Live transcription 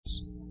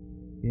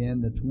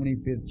in the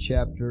 25th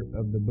chapter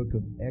of the book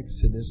of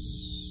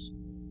Exodus,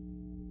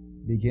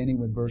 beginning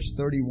with verse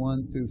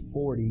 31 through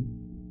 40.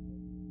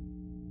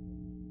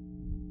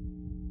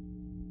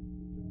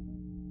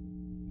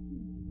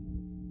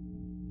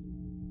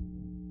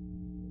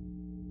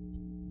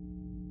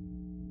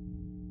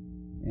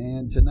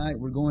 And tonight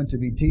we're going to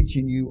be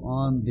teaching you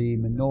on the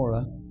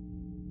menorah,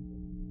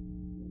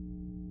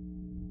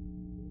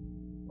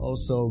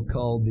 also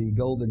called the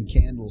golden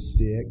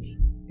candlestick,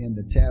 in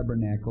the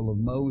Tabernacle of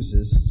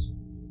Moses.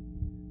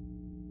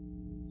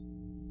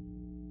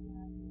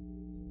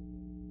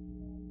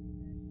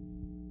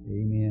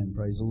 Amen.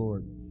 Praise the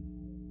Lord.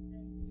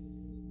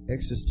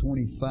 Exodus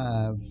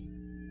 25,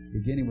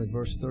 beginning with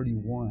verse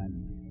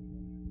 31.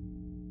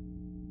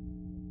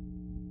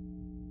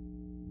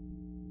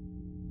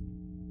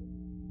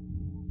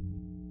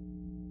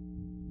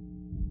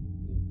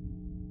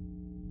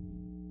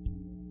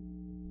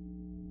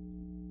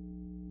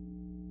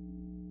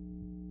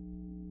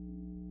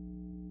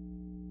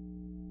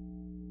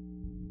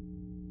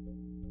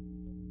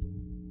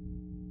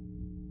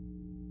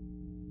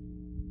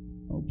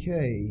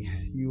 Okay,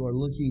 you are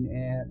looking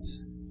at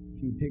a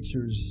few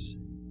pictures.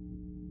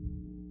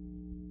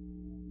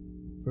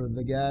 For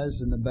the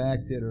guys in the back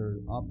that are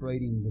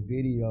operating the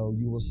video,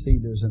 you will see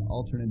there's an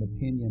alternate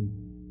opinion.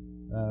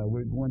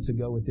 We're going to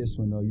go with this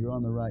one, though. You're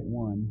on the right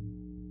one.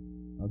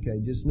 Okay,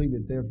 just leave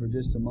it there for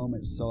just a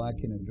moment so I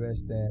can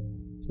address that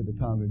to the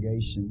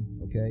congregation.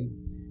 Okay?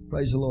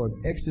 Praise the Lord.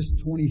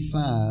 Exodus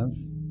 25,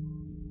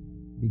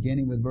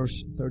 beginning with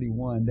verse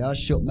 31. Thou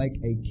shalt make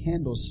a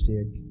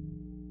candlestick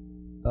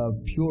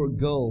of pure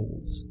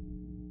gold.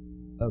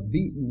 Of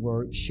beaten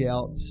work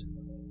shalt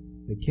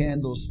the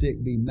candlestick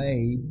be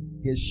made,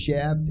 his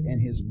shaft and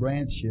his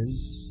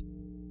branches,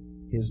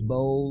 his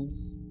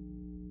bowls,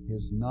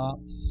 his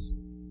knops,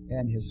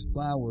 and his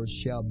flowers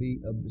shall be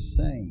of the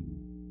same.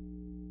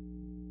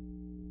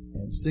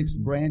 And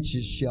 6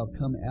 branches shall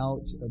come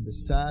out of the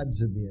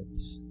sides of it,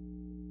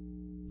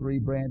 3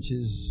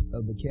 branches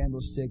of the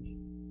candlestick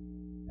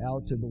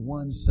out of the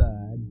one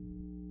side,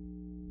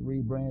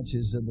 3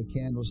 branches of the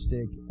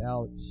candlestick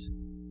out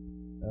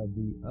of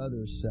the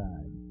other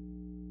side.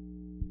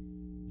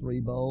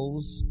 3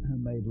 bowls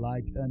made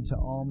like unto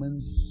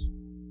almonds,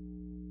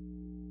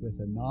 with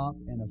a knop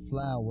and a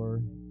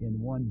flower in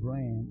one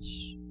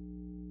branch.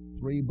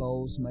 3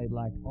 bowls made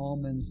like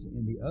almonds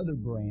in the other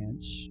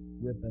branch,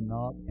 with a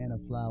knop and a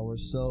flower.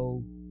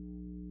 So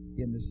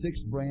in the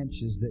 6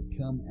 branches that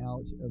come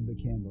out of the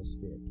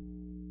candlestick.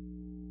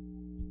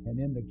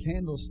 And in the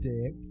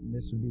candlestick, and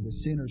this would be the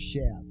center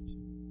shaft.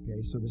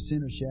 Okay, so the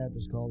center shaft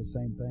is called the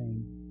same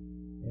thing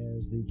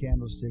as the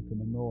candlestick of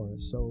menorah.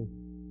 So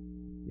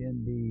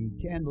in the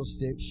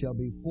candlestick shall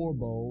be 4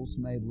 bowls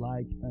made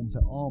like unto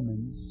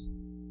almonds,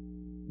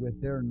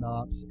 with their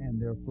knops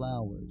and their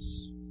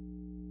flowers.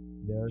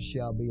 There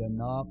shall be a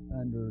knop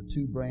under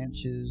 2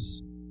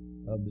 branches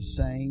of the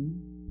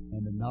same,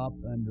 and a knop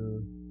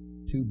under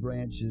 2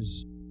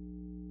 branches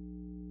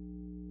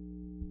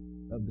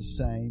of the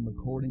same,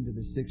 according to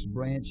the 6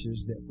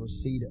 branches that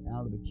proceed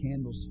out of the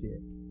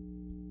candlestick.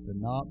 The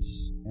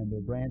knops and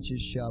their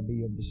branches shall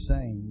be of the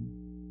same,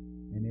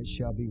 and it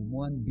shall be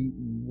one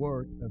beaten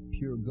work of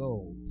pure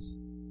gold.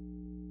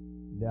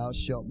 Thou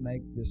shalt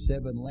make the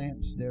 7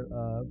 lamps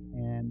thereof,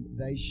 and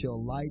they shall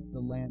light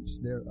the lamps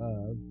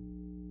thereof,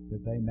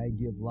 that they may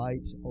give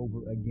light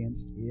over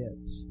against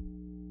it.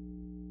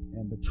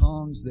 And the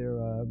tongs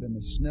thereof and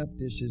the snuff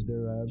dishes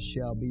thereof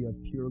shall be of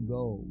pure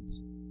gold.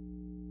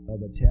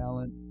 Of a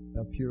talent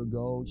of pure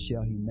gold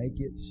shall he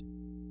make it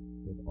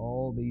with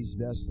all these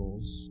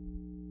vessels.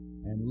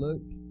 And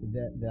look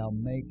that thou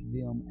make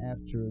them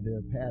after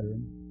their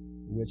pattern,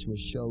 which was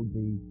showed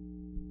thee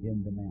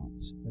in the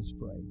mount. Let's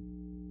pray.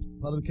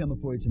 Father, we come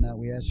before you tonight.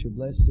 We ask your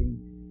blessing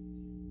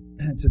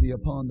to be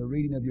upon the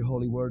reading of your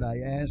holy word. I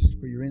ask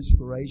for your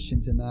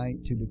inspiration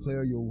tonight to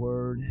declare your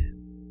word.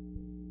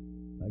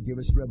 Give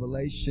us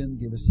revelation,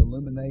 give us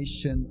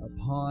illumination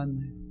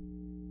upon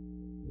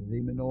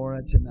the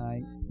menorah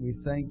tonight. We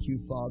thank you,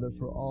 Father,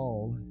 for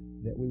all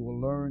that we will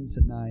learn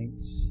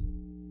tonight.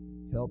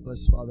 Help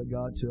us, Father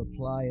God, to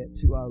apply it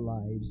to our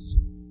lives.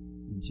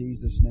 In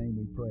Jesus' name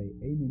we pray.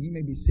 Amen. You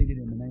may be seated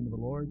in the name of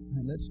the Lord.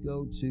 And let's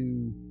go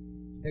to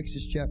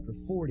Exodus chapter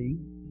 40.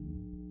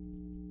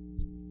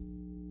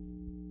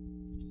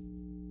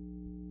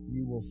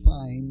 You will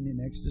find in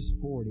Exodus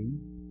 40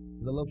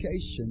 the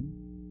location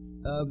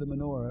of the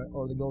menorah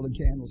or the golden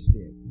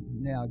candlestick.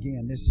 Now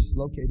again, this is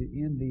located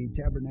in the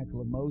Tabernacle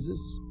of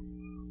Moses,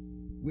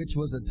 which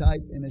was a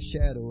type and a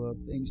shadow of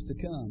things to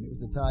come. It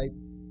was a type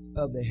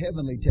of the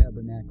heavenly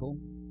tabernacle.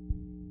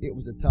 It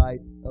was a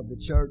type of the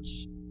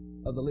church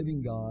of the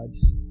living God,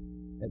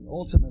 and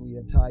ultimately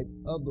a type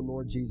of the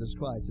Lord Jesus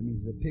Christ. It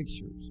means it's a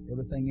picture.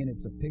 Everything in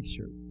it's a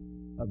picture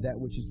of that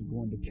which is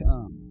going to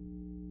come.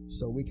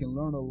 So we can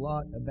learn a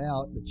lot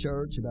about the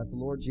church, about the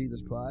Lord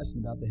Jesus Christ,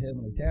 and about the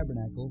heavenly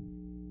tabernacle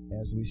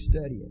as we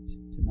study it.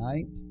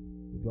 Tonight,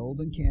 the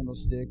golden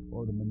candlestick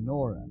or the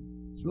menorah.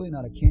 It's really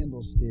not a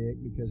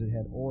candlestick because it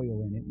had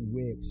oil in it and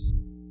wicks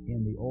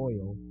in the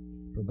oil.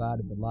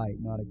 provided the light,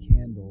 not a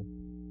candle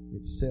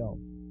itself.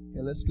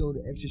 Okay, let's go to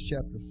Exodus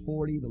chapter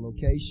 40, the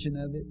location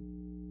of it.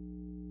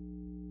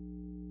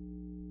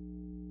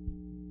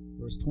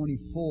 Verse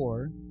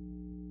 24.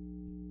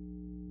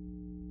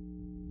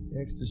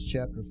 Exodus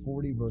chapter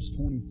 40, verse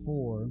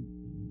 24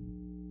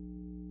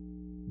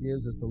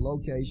 gives us the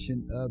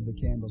location of the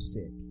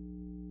candlestick.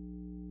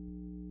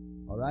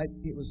 All right,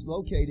 it was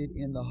located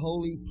in the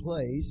holy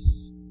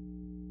place.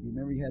 You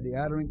remember you had the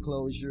outer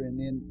enclosure, and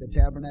then the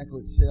tabernacle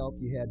itself,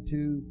 you had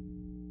two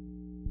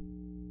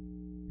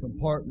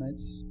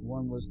compartments.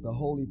 One was the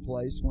holy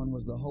place, one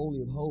was the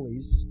Holy of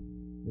Holies.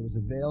 There was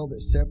a veil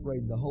that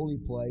separated the holy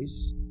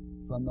place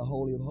from the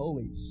Holy of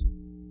Holies.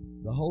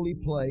 The holy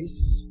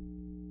place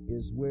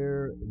is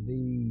where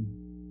the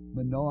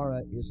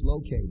menorah is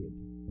located,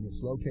 and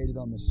it's located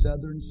on the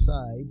southern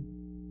side.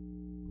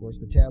 Of course,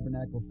 the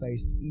tabernacle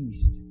faced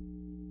east.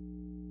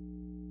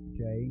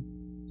 Okay,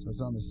 so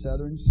it's on the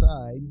southern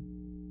side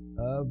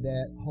of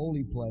that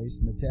holy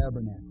place in the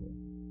tabernacle.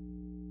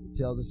 It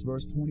tells us,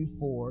 verse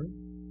 24,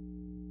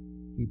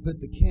 he put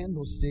the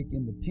candlestick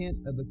in the tent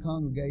of the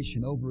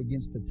congregation over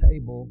against the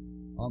table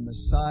on the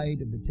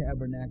side of the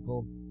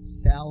tabernacle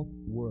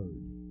southward.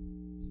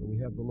 So we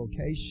have the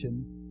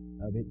location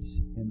of it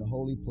in the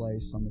holy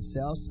place on the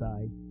south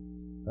side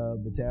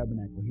of the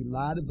tabernacle. He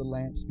lighted the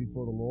lamps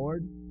before the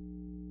Lord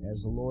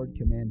as the Lord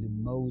commanded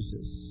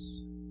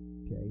Moses.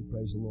 Okay,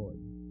 praise the Lord.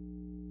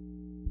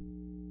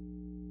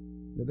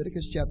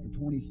 Leviticus chapter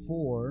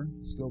 24,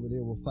 let's go over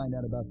there. We'll find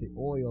out about the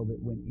oil that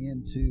went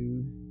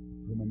into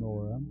the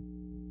menorah.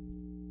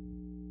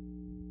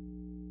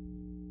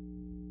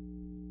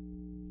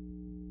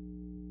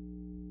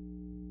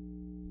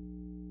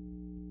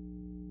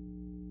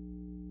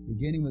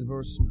 Beginning with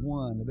verse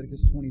 1,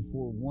 Leviticus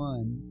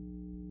 24:1.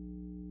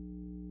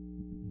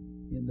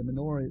 In the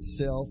menorah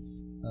itself,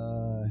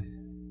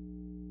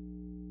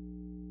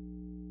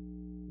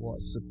 what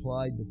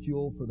supplied the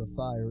fuel for the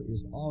fire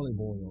is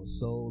olive oil.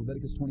 So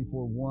Leviticus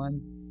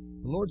 24:1,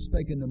 the Lord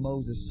spake unto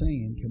Moses,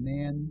 saying,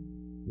 command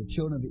the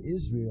children of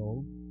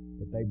Israel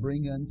that they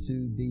bring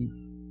unto thee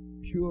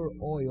pure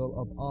oil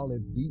of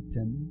olive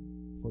beaten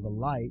for the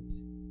light,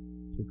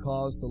 to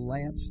cause the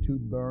lamps to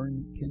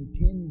burn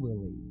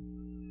continually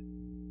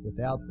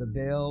without the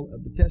veil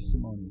of the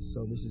testimony.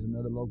 So this is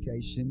another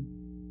location,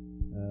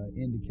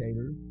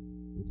 indicator.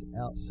 It's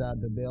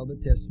outside the veil of the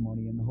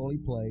testimony in the holy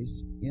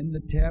place. In the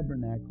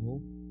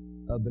tabernacle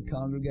of the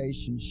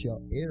congregation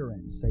shall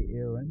Aaron, say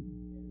Aaron,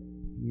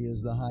 he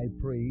is the high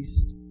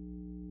priest.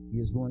 He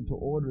is going to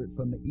order it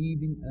from the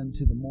evening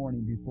unto the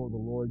morning before the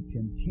Lord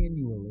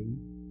continually.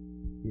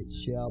 It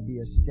shall be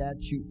a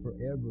statute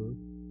forever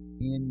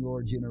in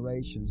your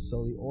generations.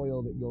 So the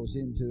oil that goes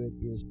into it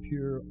is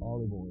pure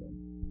olive oil.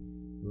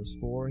 Verse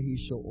 4, he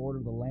shall order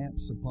the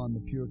lamps upon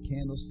the pure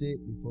candlestick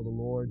before the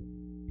Lord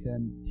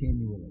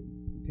continually.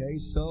 Okay,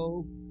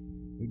 so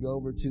we go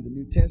over to the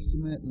New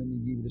Testament. Let me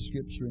give you the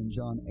scripture in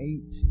John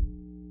 8.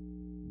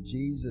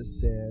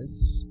 Jesus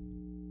says,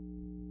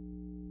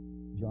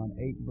 John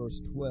 8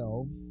 verse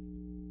 12,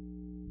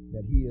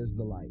 that he is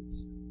the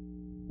light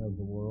of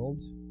the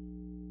world.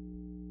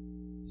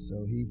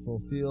 So he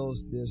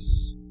fulfills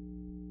this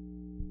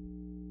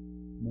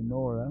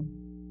menorah.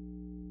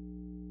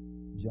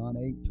 John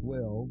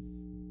 8:12.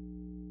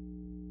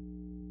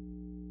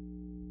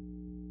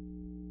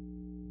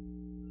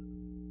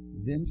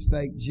 Then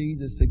spake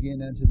Jesus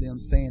again unto them,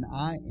 saying,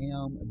 I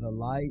am the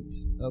light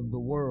of the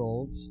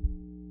world.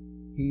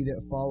 He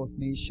that followeth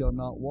me shall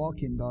not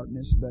walk in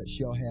darkness, but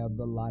shall have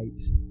the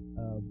light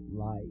of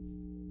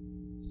life.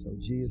 So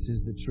Jesus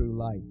is the true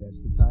light.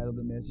 That's the title of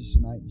the message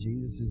tonight.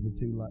 Jesus is the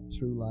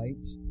true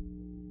light.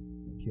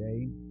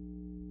 Okay.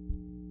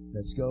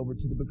 Let's go over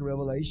to the book of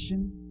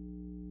Revelation.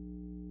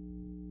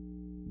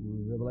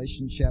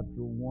 Revelation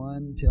chapter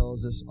 1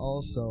 tells us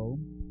also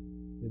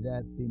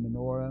that the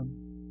menorah,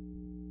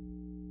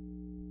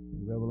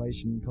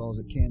 Revelation calls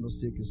it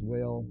candlestick as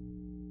well,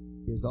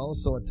 is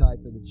also a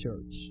type of the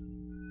church.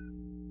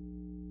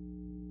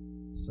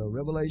 So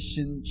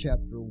Revelation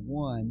chapter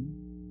 1,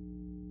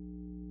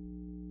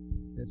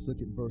 let's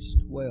look at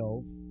verse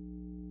 12.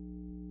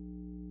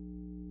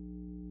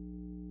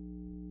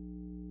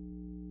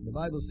 The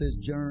Bible says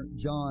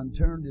John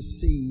turned to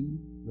see,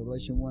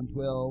 Revelation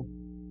 1:12,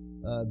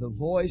 the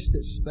voice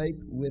that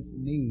spake with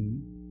me,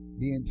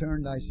 being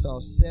turned, I saw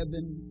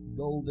 7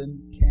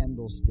 golden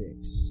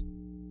candlesticks.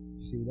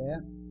 See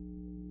that?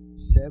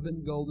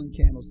 7 golden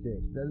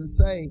candlesticks. It doesn't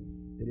say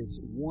that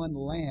it's one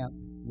lamp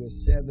with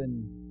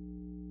 7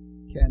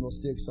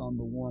 candlesticks on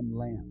the one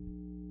lamp.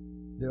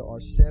 There are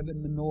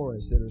 7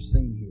 menorahs that are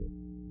seen here.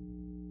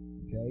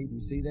 Okay, do you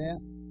see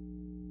that?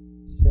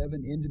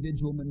 7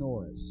 individual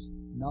menorahs.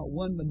 Not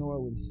one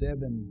menorah with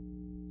 7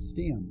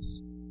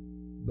 stems,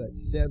 but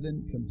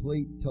 7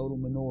 complete total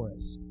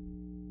menorahs.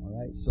 All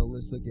right, so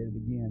let's look at it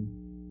again.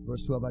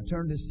 Verse 12, I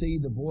turned to see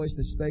the voice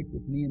that spake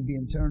with me, and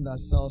being turned I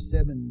saw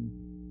 7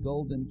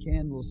 golden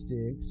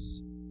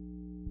candlesticks,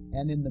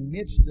 and in the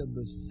midst of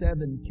the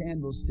 7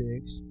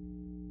 candlesticks,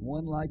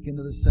 one like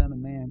unto the Son of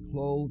Man,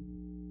 clothed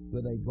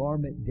with a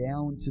garment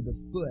down to the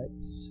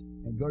foot,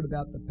 and girt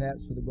about the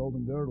paps with a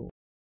golden girdle.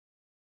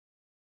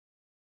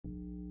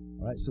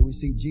 All right, so we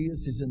see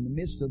Jesus is in the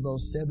midst of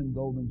those 7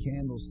 golden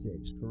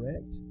candlesticks,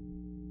 correct?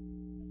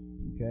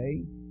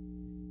 Okay.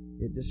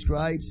 It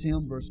describes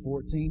him, verse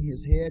 14,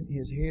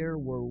 his hair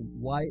were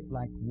white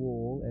like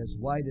wool, as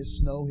white as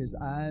snow. His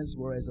eyes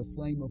were as a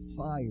flame of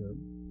fire.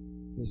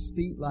 His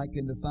feet like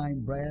unto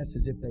fine brass,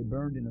 as if they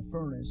burned in a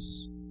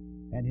furnace.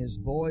 And his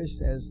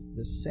voice as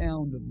the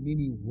sound of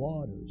many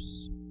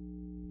waters.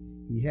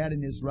 He had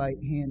in his right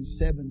hand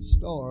 7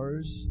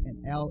 stars,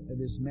 and out of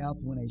his mouth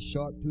went a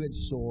sharp two-edged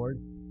sword,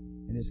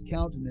 and his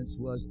countenance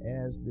was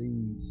as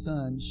the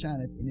sun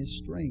shineth in his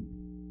strength.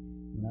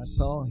 When I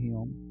saw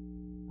him,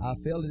 I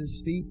fell at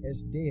his feet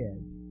as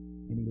dead,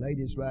 and he laid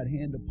his right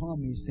hand upon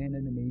me, saying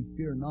unto me,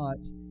 Fear not,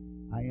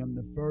 I am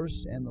the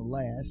first and the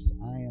last.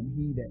 I am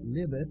he that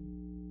liveth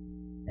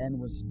and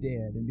was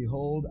dead, and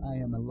behold, I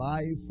am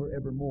alive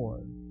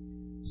forevermore.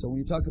 So when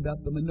you talk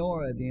about the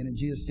menorah then, and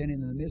Jesus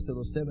standing in the midst of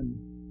those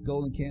 7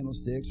 golden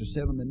candlesticks, or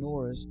 7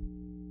 menorahs,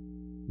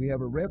 we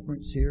have a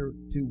reference here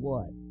to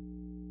what?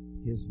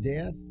 His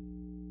death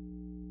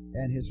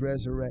and his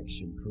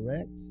resurrection,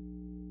 correct?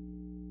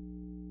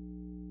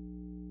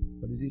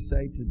 What does he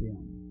say to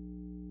them?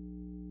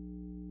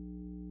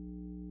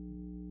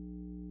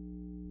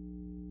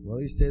 Well,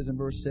 he says in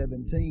verse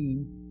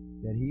 17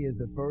 that he is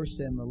the first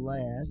and the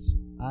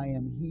last. I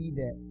am he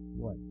that,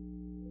 what?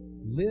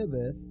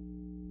 Liveth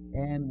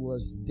and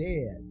was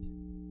dead.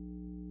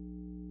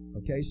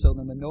 Okay, so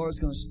the menorah is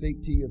going to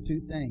speak to you of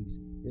 2 things.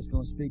 It's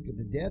going to speak of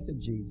the death of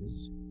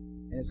Jesus,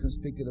 and it's going to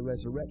speak of the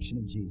resurrection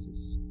of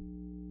Jesus.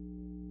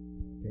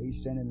 Okay,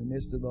 he's standing in the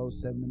midst of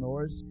those 7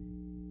 menorahs,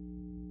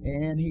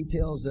 and he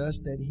tells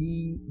us that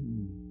he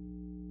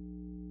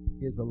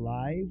is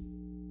alive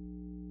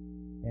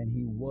and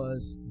he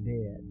was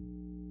dead.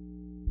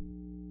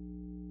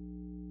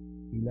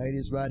 He laid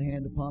his right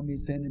hand upon me,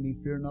 saying to me,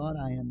 Fear not,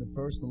 I am the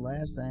first and the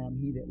last. I am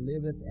he that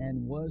liveth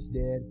and was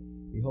dead.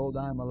 Behold,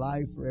 I am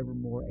alive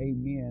forevermore.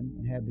 Amen.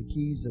 And have the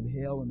keys of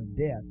hell and of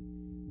death.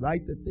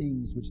 Write the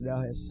things which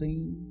thou hast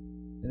seen,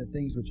 and the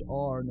things which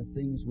are, and the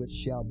things which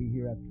shall be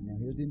hereafter. Now,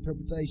 here's the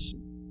interpretation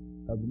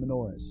of the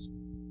menorahs.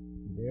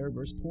 There,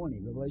 verse 20,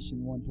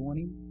 Revelation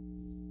 1:20.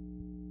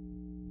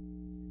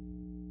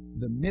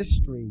 The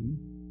mystery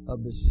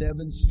of the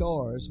 7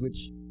 stars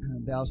which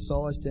thou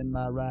sawest in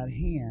my right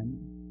hand,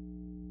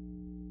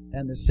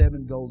 and the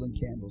 7 golden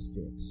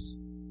candlesticks.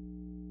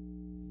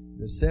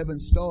 The 7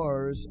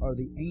 stars are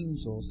the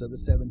angels of the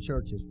 7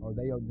 churches, or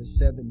they are the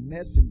 7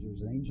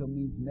 messengers. An angel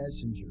means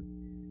messenger.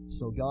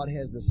 So God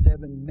has the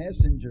 7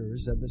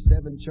 messengers of the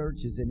 7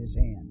 churches in His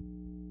hand.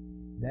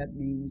 That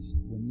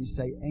means when you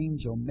say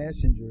angel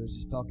messengers,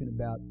 He's talking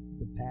about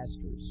the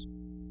pastors.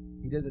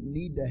 He doesn't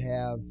need to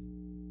have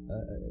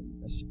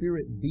a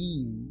spirit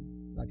being,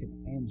 like an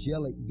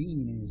angelic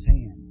being in His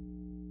hand.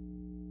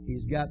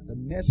 He's got the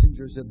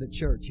messengers of the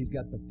church. He's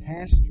got the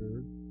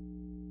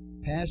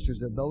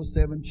pastors of those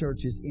 7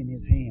 churches in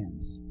His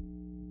hands.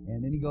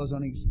 And then He goes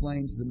on and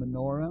explains the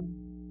menorah,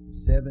 the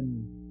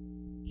 7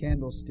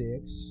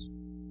 candlesticks.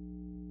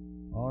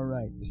 All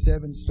right, the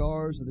 7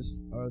 stars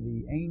are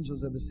the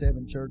angels of the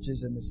 7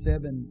 churches, and the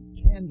 7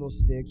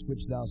 candlesticks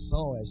which thou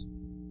sawest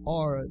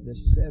are the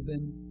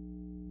 7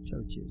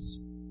 churches.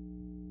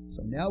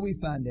 So now we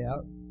find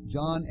out,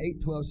 John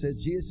 8:12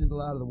 says Jesus is the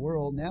light of the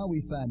world. Now we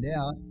find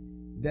out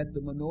that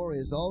the menorah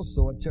is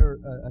also a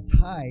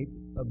type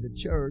of the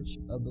church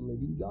of the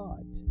living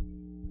God.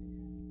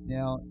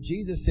 Now,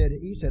 Jesus said,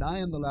 He said, I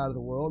am the light of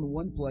the world. In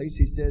one place,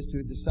 He says to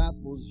His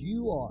disciples,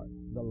 you are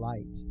the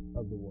light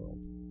of the world.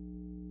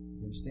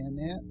 You understand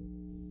that?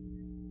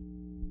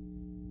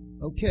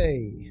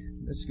 Okay,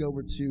 let's go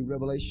over to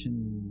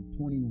Revelation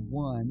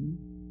 21.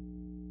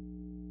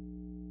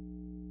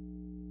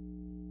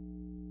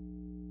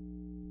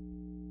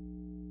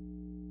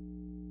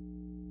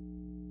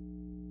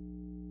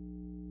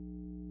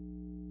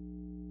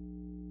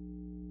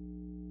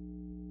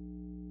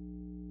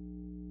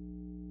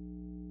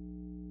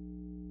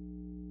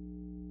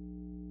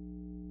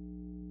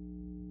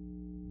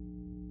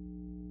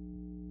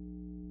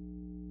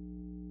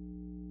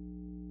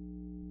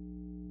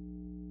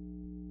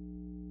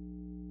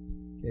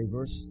 Okay,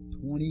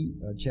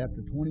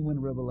 chapter 21,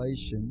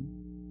 Revelation,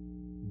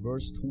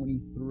 verse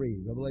 23.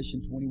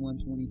 Revelation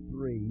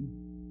 21:23.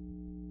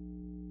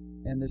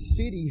 And the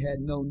city had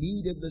no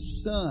need of the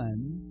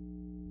sun,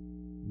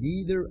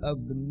 neither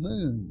of the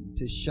moon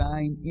to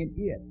shine in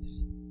it.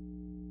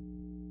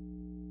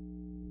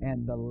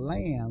 And the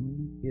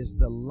Lamb is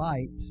the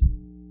light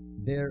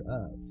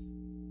thereof.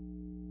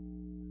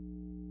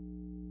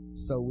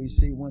 So we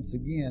see once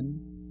again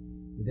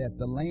that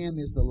the Lamb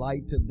is the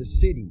light of the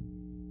city.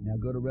 Now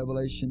go to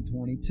Revelation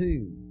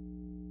 22,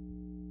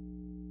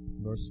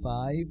 verse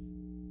 5.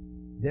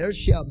 There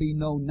shall be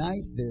no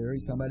night there.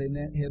 He's talking about in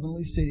that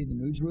heavenly city, the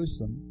New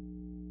Jerusalem.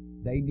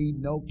 They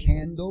need no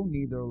candle,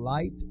 neither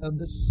light of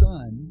the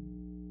sun,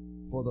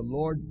 for the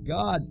Lord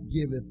God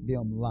giveth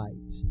them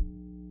light,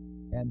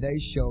 and they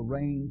shall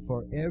reign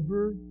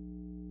forever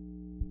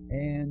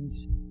and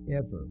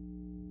ever.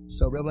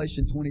 So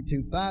Revelation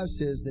 22:5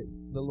 says that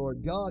the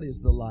Lord God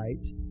is the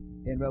light.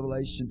 In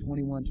Revelation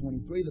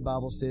 21:23, the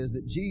Bible says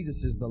that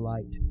Jesus is the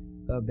light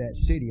of that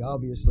city.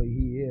 Obviously,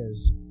 He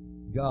is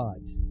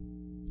God.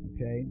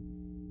 Okay?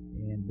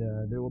 And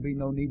there will be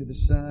no need of the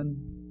sun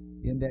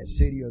in that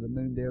city or the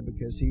moon there,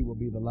 because He will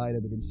be the light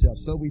of it Himself.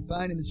 So we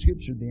find in the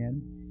Scripture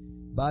then,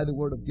 by the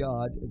Word of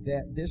God,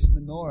 that this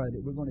menorah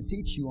that we're going to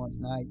teach you on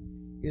tonight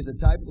is a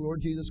type of the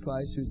Lord Jesus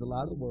Christ, who's the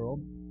light of the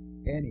world,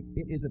 and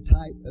it is a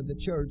type of the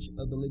church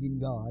of the living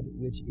God,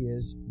 which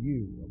is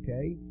you.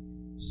 Okay?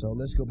 So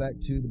let's go back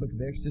to the book of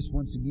Exodus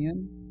once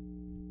again,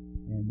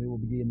 and we will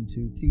begin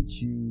to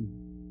teach you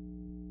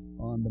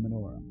on the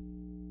menorah.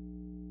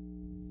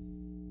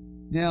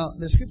 Now,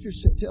 the Scripture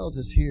tells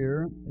us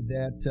here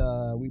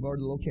that we've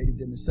already located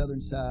in the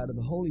southern side of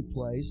the holy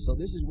place, so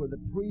this is where the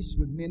priests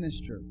would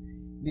minister.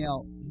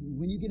 Now,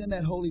 when you get in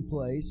that holy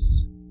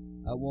place,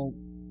 I won't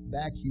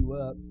back you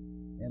up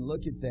and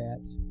look at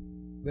that,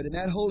 but in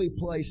that holy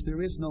place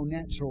there is no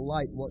natural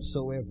light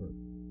whatsoever.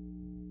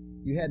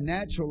 You had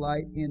natural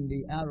light in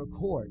the outer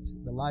court,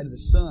 the light of the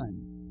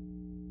sun.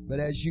 But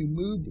as you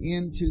moved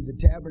into the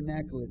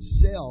tabernacle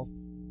itself,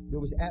 there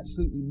was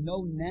absolutely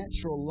no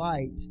natural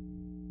light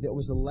that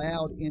was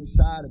allowed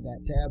inside of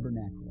that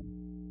tabernacle.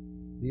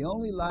 The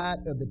only light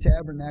of the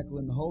tabernacle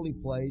in the holy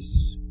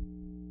place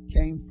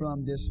came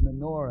from this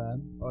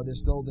menorah, or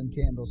this golden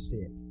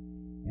candlestick.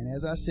 And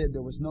as I said,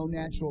 there was no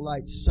natural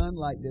light.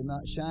 Sunlight did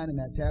not shine in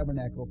that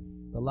tabernacle.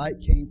 The light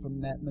came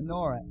from that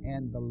menorah.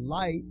 And the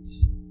light,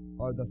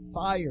 or the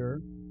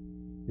fire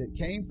that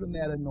came from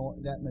that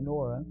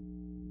menorah,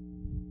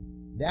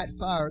 that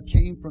fire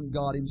came from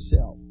God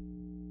Himself.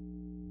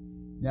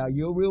 Now,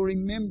 you will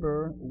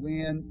remember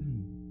when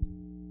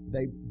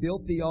they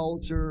built the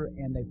altar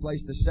and they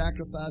placed the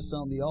sacrifice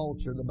on the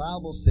altar, the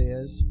Bible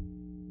says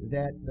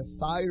that the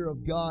fire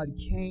of God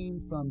came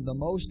from the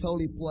most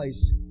holy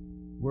place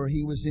where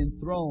He was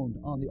enthroned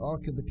on the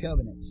Ark of the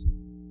Covenant.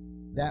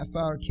 That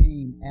fire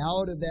came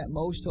out of that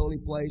most holy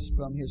place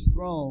from His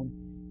throne.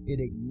 It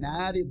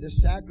ignited the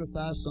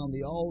sacrifice on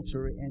the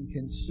altar and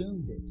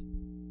consumed it.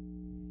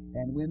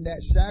 And when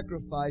that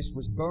sacrifice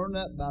was burned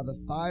up by the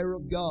fire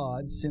of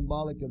God,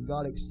 symbolic of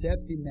God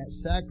accepting that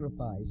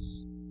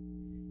sacrifice,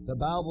 the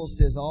Bible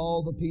says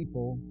all the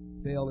people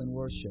fell and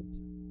worshiped.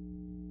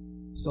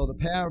 So the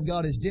power of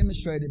God is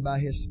demonstrated by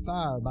His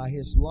fire, by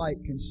His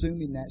light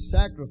consuming that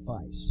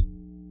sacrifice.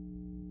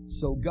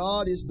 So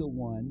God is the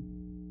one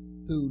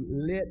who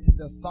lit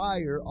the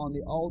fire on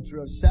the altar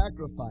of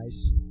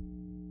sacrifice,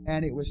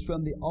 and it was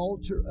from the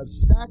altar of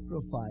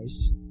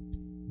sacrifice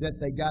that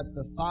they got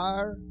the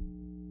fire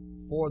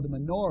for the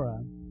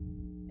menorah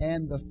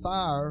and the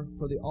fire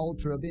for the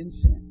altar of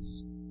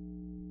incense.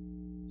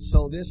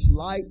 So this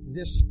light,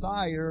 this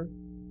fire,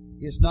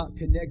 is not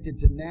connected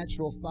to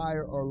natural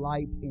fire or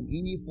light in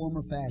any form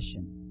or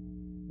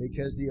fashion,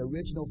 because the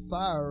original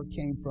fire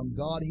came from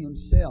God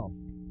Himself.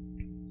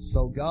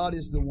 So God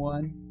is the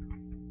one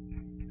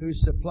who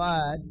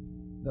supplied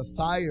the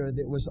fire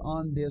that was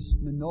on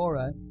this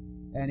menorah,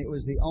 and it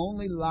was the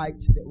only light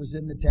that was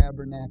in the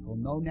tabernacle.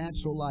 No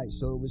natural light,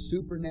 so it was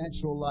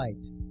supernatural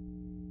light.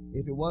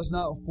 If it was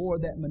not for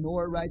that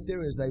menorah right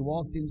there, as they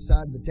walked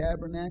inside the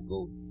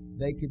tabernacle,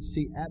 they could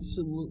see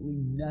absolutely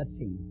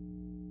nothing.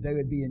 They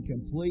would be in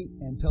complete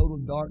and total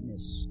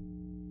darkness.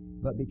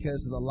 But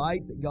because of the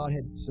light that God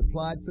had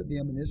supplied for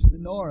them in this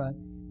menorah,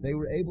 they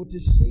were able to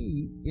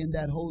see in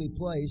that holy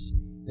place.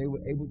 They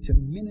were able to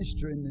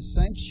minister in the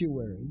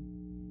sanctuary.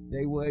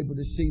 They were able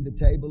to see the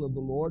table of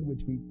the Lord,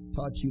 which we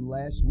taught you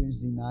last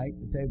Wednesday night,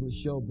 the table of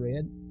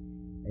showbread,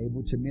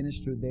 able to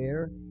minister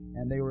there.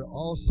 And they were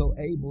also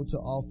able to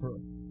offer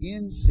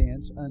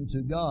incense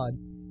unto God,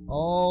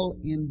 all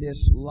in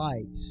this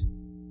light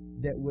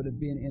that would have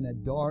been in a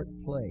dark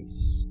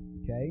place.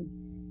 Okay?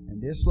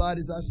 And this light,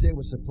 as I said,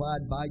 was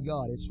supplied by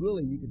God. It's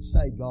really, you could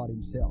say, God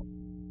Himself.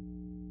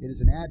 It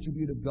is an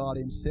attribute of God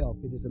Himself.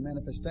 It is a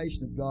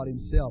manifestation of God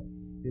Himself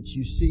that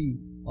you see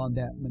on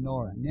that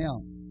menorah.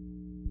 Now,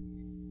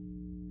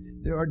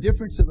 there are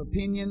differences of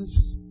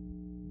opinions.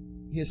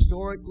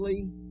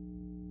 Historically,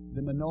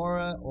 the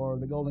menorah or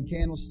the golden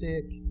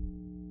candlestick,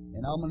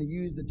 and I'm going to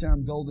use the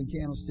term golden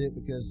candlestick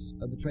because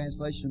of the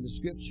translation of the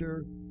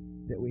Scripture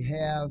that we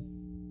have,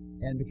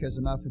 and because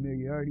of my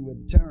familiarity with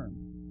the term,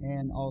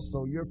 and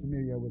also you're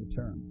familiar with the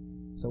term.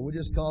 So we'll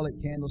just call it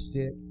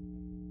candlestick.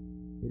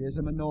 It is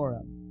a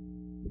menorah.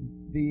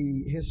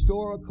 The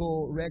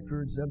historical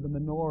records of the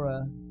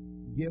menorah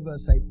give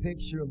us a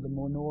picture of the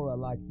menorah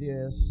like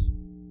this,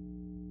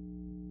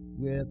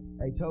 with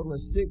a total of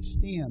 6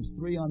 stems,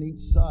 3 on each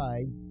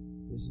side.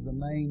 This is the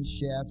main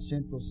shaft,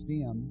 central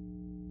stem.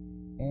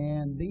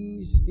 And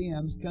these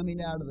stems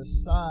coming out of the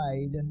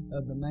side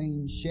of the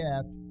main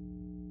shaft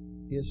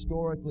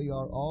historically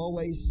are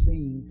always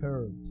seen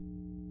curved,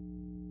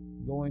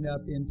 going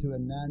up into a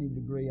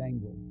 90-degree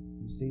angle.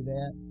 You see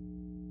that?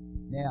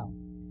 Now,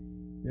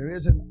 there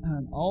is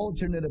an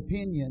alternate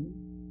opinion,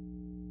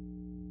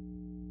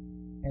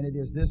 and it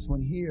is this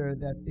one here,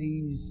 that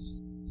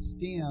these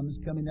stems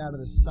coming out of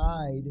the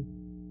side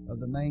of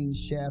the main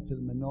shaft of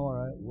the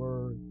menorah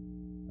were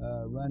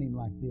running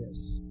like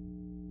this,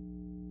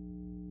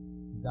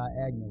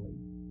 diagonally.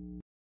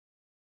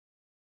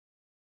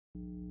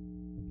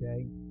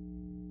 Okay?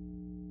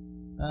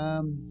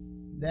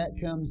 That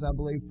comes, I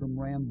believe, from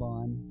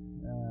Ramban.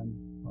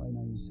 Probably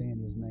not even saying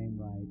his name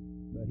right.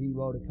 But he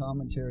wrote a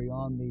commentary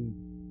on the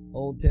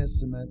Old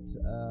Testament.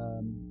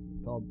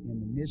 It's called in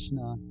the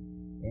Mishnah.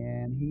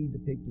 And he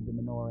depicted the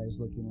menorah as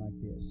looking like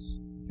this.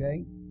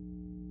 Okay?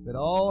 But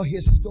all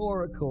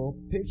historical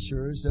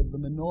pictures of the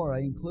menorah,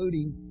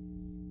 including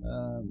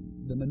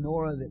the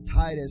menorah that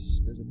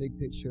Titus, there's a big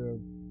picture of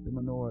the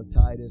menorah of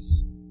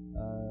Titus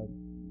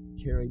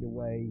carried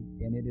away,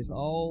 and it is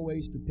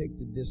always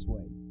depicted this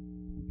way.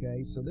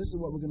 Okay? So this is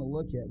what we're going to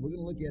look at. We're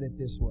going to look at it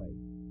this way.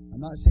 I'm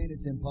not saying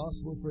it's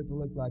impossible for it to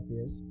look like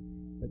this,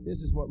 but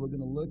this is what we're going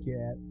to look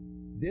at.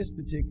 This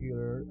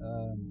particular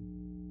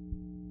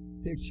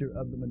picture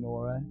of the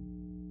menorah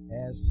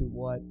as to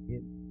what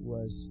it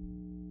was,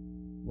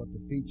 what the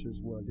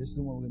features were. This is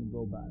the one we're going to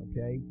go by,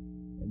 okay?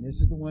 And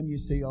this is the one you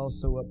see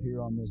also up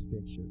here on this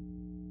picture.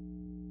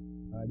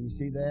 All right, do you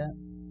see that?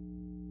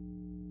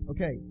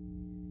 Okay.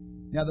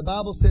 Now the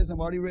Bible says, I've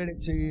already read it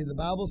to you, the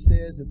Bible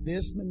says that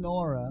this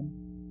menorah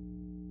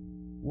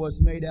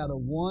was made out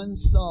of one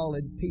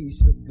solid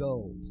piece of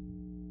gold.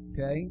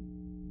 Okay?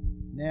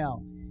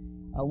 Now,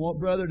 I want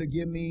brother to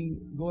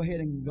go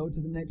ahead and go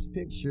to the next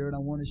picture, and I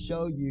want to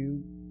show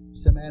you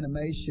some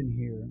animation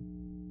here.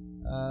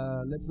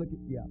 Let's look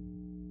at,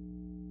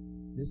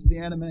 this is the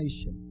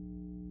animation.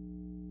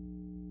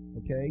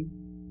 Okay?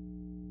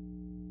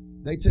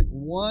 They took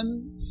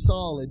one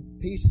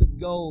solid piece of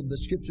gold. The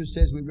scripture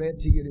says, we read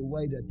to you, it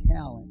weighed a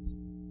talent.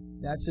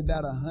 That's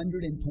about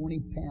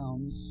 120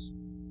 pounds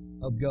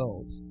of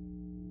gold.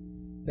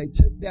 They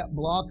took that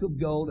block of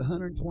gold,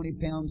 120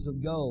 pounds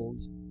of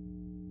gold,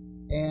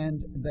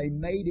 and they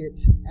made it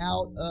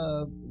out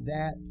of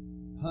that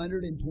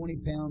 120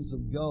 pounds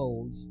of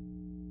gold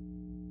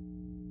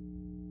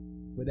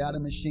without a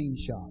machine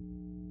shop.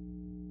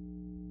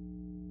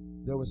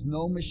 There was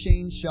no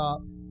machine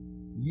shop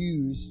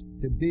used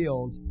to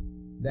build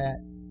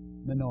that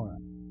menorah.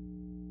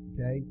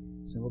 Okay?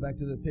 So go back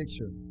to the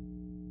picture.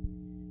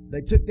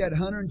 They took that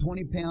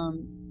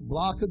 120-pound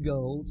block of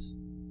gold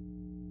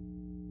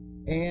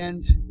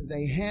and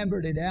they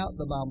hammered it out.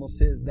 The Bible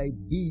says they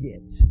beat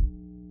it.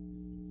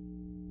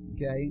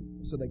 Okay?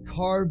 So they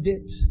carved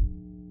it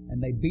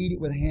and they beat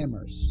it with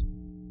hammers.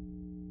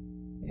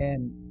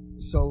 And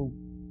so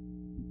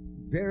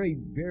very,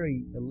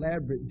 very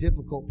elaborate,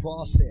 difficult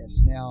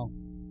process. Now,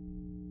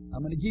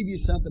 I'm going to give you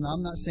something.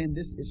 I'm not saying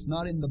this, it's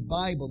not in the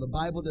Bible. The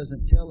Bible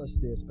doesn't tell us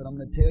this, but I'm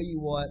going to tell you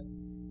what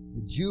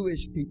the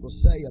Jewish people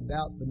say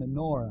about the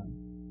menorah.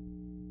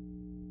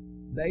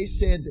 They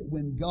said that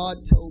when God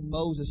told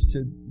Moses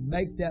to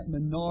make that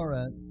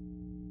menorah,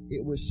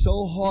 it was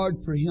so hard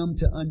for him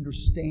to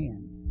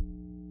understand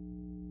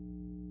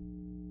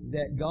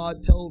that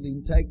God told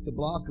him, take the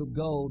block of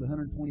gold,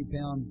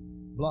 120-pound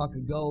block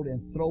of gold, and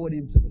throw it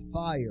into the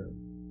fire.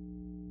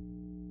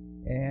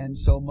 And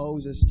so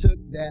Moses took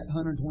that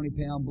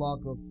 120-pound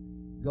block of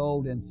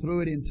gold and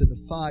threw it into the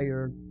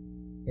fire,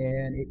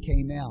 and it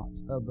came out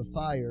of the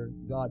fire.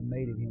 God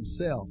made it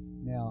himself.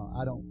 Now,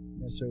 I don't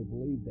necessarily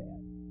believe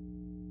that.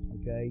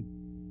 Okay?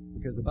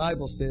 Because the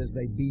Bible says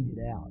they beat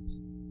it out.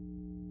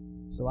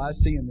 So I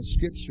see in the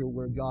scripture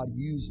where God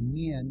used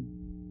men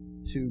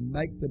to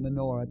make the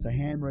menorah, to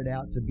hammer it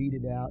out, to beat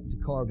it out, to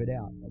carve it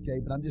out. Okay?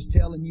 But I'm just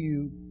telling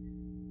you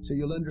so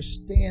you'll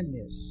understand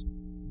this,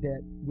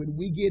 that when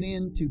we get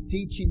into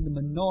teaching the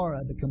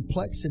menorah, the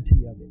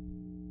complexity of it,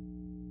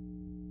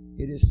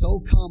 it is so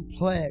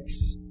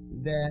complex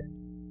that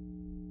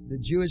the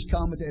Jewish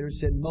commentators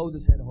said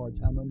Moses had a hard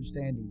time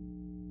understanding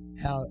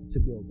how to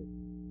build it.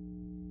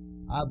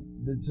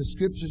 The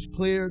scripture's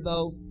clear,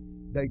 though.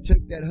 They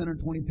took that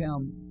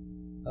 120-pound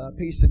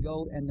piece of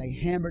gold and they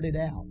hammered it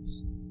out.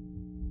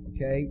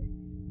 Okay?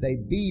 They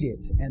beat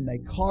it and they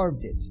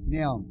carved it.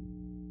 Now,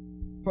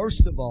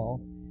 first of all,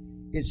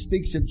 it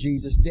speaks of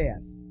Jesus'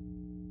 death.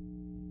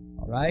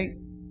 All right?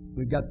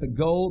 We've got the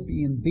gold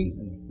being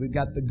beaten. We've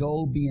got the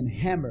gold being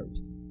hammered.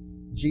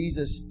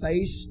 Jesus'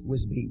 face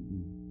was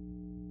beaten.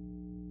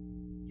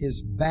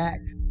 His back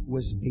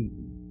was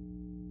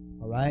beaten.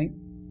 All right?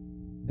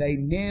 They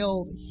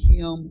nailed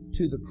him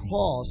to the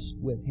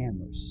cross with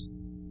hammers.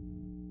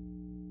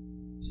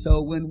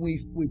 So when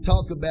we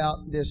talk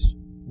about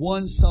this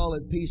one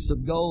solid piece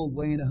of gold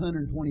weighing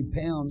 120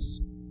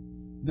 pounds,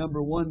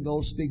 number one,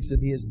 gold speaks of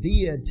his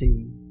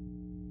deity.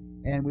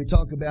 And we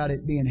talk about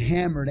it being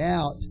hammered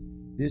out.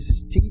 This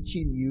is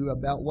teaching you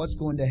about what's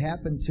going to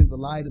happen to the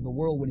light of the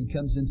world when he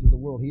comes into the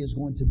world. He is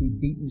going to be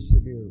beaten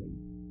severely.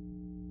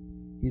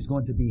 He's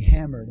going to be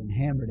hammered and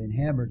hammered and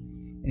hammered.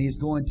 And he's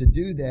going to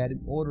do that in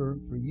order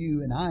for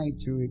you and I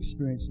to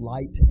experience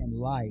light and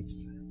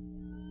life,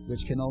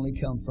 which can only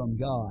come from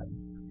God.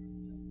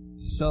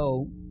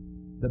 So,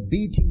 the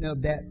beating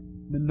of that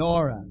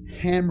menorah,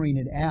 hammering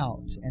it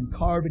out and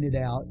carving it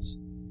out,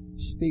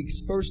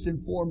 speaks first and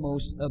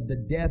foremost of the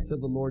death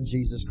of the Lord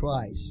Jesus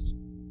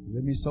Christ. You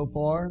with me so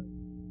far?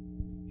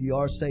 If you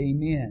are, say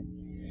amen.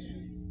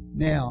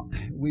 Now,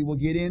 we will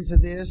get into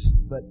this,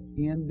 but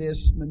in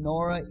this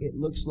menorah, it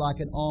looks like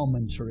an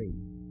almond tree.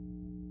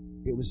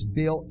 It was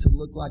built to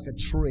look like a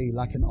tree,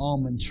 like an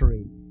almond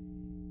tree.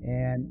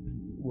 And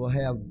we'll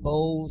have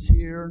bowls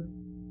here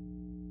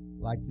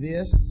like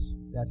this.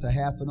 That's a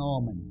half an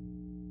almond.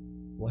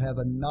 We'll have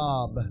a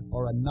knob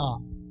or a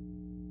knop.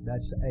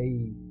 That's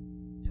a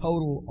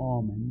total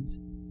almond.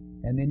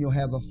 And then you'll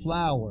have a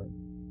flower.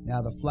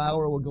 Now the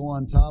flower will go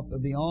on top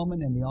of the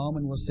almond, and the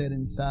almond will sit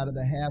inside of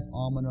the half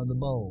almond or the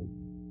bowl.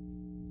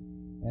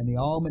 And the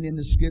almond in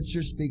the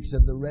Scripture speaks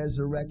of the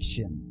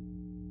resurrection.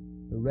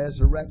 The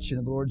resurrection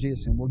of the Lord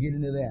Jesus. And we'll get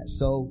into that.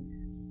 So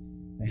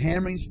the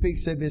hammering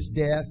speaks of His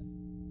death.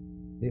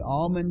 The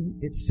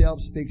almond itself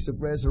speaks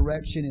of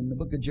resurrection. In the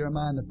book of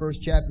Jeremiah, in the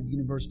first chapter,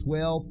 beginning in verse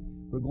 12,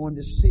 we're going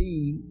to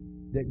see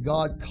that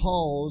God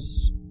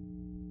calls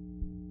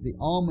the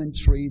almond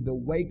tree the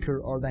waker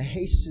or the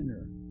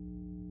hastener.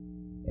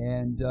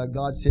 And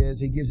God says,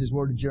 He gives His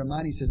word to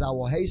Jeremiah. He says, I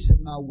will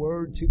hasten my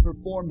word to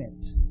perform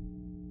it.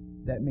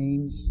 That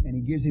means, and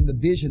He gives him the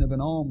vision of an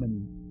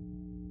almond.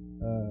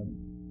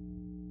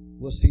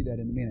 We'll see that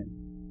in a minute.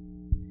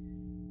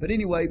 But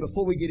anyway,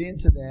 before we get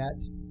into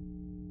that,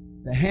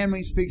 the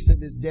hammering speaks of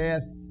His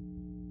death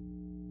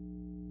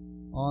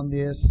on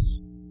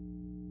this.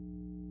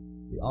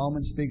 The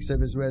almond speaks of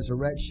His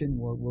resurrection.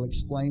 We'll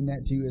explain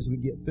that to you as we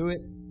get through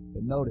it.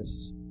 But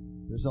notice,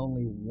 there's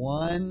only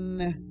one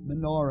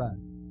menorah.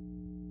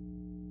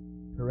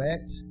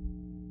 Correct?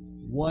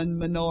 One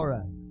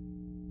menorah.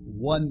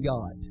 One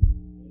God.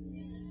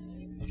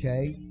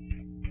 Okay?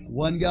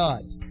 One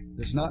God.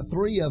 There's not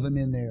three of them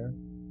in there.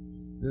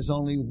 There's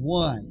only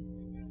one.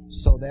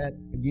 So that,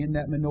 again,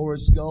 that menorah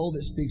is gold.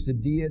 It speaks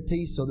of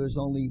deity. So there's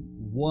only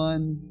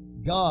one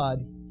God.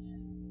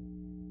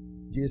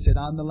 Jesus said,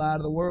 I'm the light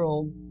of the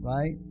world,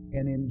 right?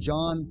 And in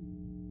John,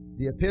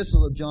 the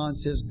epistle of John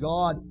says,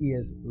 God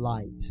is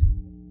light.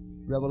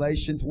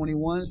 Revelation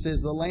 21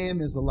 says, the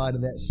Lamb is the light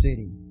of that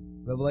city.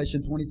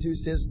 Revelation 22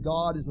 says,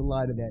 God is the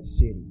light of that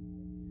city.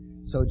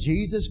 So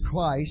Jesus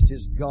Christ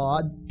is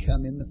God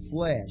come in the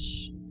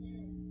flesh.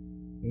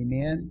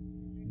 Amen?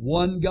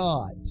 One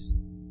God.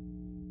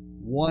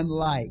 One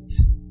light.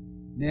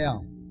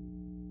 Now,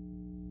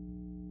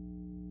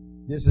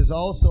 this is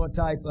also a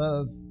type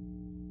of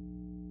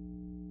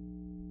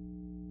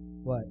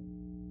what?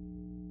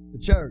 The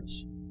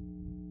church.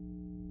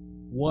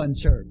 One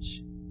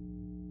church.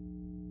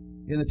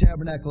 In the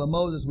Tabernacle of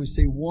Moses, we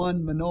see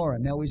one menorah.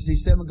 Now, we see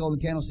 7 golden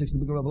candlesticks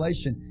in the book of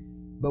Revelation.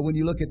 But when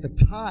you look at the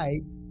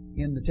type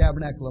in the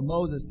Tabernacle of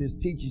Moses, this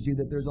teaches you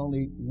that there's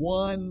only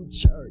one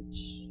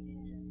church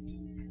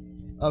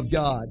of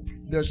God.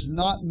 There's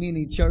not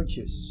many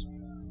churches.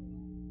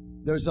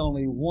 There's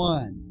only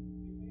one.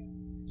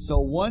 So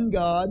one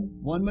God,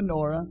 one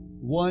menorah,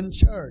 one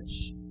church.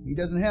 He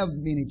doesn't have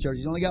many churches.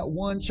 He's only got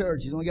one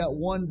church. He's only got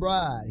one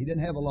bride. He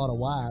doesn't have a lot of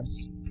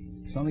wives.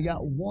 He's only got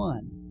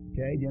one.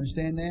 Okay, do you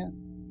understand that?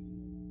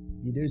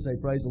 You do, say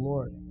praise the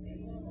Lord.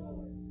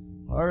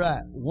 All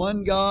right,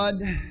 one God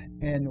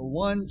and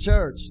one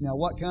church. Now,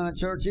 what kind of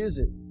church is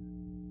it?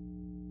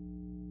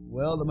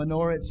 Well, the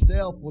menorah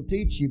itself will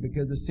teach you,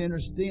 because the center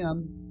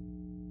stem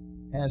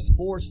has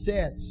 4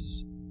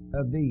 sets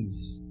of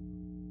these.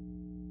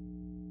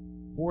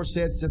 4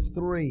 sets of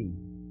 3.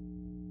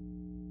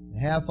 The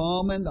half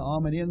almond, the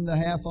almond in the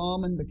half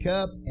almond, the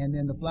cup, and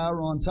then the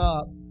flour on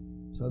top.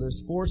 So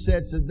there's 4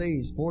 sets of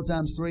these. 4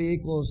 times 3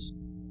 equals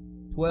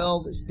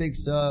 12. It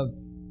speaks of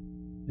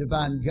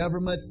divine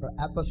government or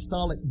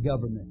apostolic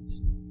government.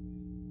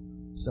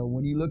 So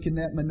when you look in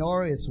that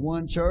menorah, it's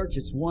one church,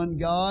 it's one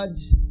God.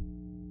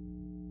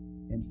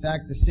 In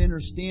fact, the center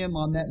stem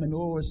on that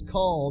menorah is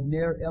called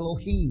Ner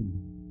Elohim.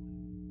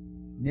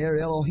 Ner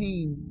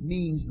Elohim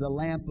means the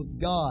lamp of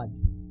God.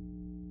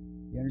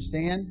 You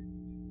understand?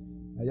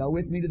 Are y'all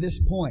with me to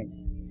this point?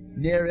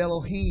 Ner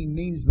Elohim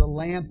means the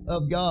lamp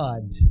of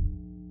God.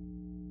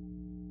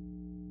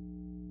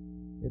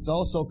 It's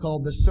also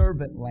called the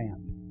servant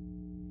lamp.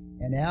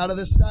 And out of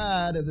the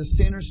side of the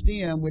center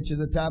stem, which is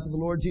a type of the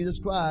Lord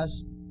Jesus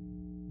Christ,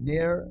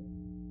 Ner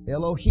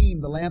Elohim,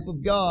 the lamp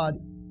of God,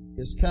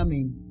 is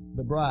coming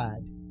the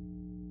bride.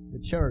 The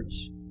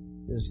church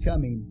is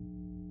coming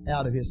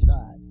out of His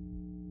side.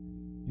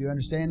 Do you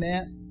understand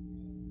that?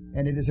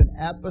 And it is an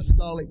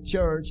apostolic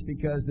church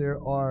because there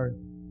are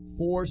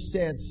 4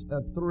 sets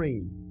of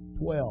 3,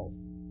 12.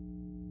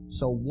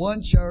 So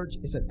one church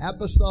is an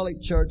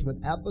apostolic church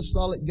with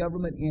apostolic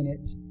government in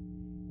it.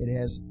 It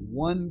has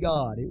one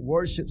God. It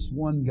worships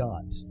one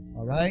God.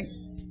 All right?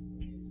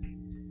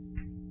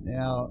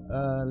 Now,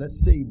 let's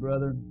see,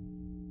 brother.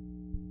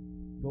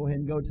 Go ahead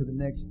and go to the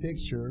next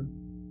picture.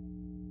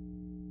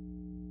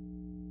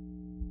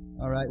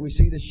 All right, we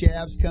see the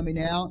shafts coming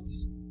out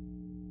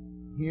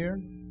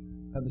here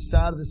of the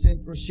side of the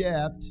central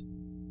shaft.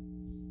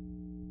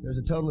 There's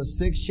a total of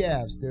 6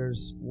 shafts.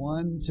 There's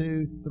 1,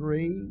 2,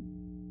 3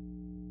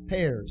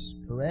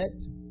 pairs,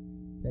 correct?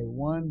 Okay,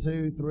 1,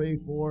 2, 3,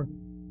 4,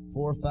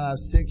 4, 5,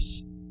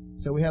 6.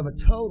 So we have a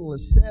total of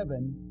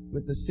 7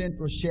 with the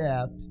central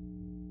shaft.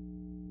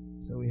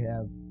 So we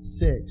have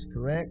 6,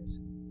 correct?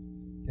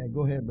 Okay,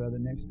 go ahead, brother.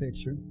 Next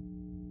picture.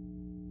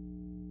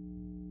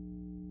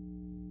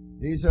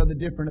 These are the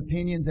different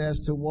opinions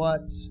as to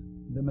what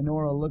the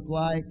menorah looked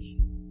like.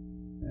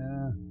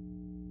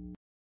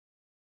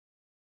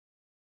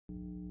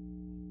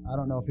 I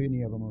don't know if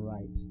any of them are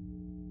right.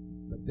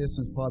 But this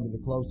one's probably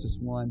the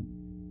closest one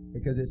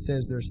because it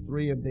says there's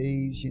 3 of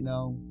these,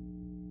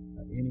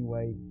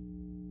 Anyway,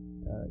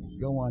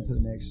 go on to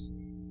the next.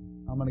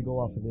 I'm going to go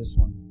off of this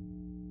one.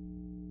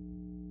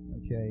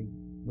 Okay,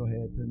 go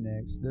ahead to the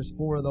next. There's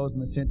 4 of those in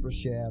the central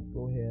shaft.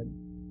 Go ahead.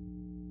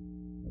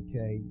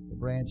 Okay, the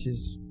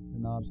branches, the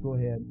knobs. Go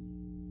ahead.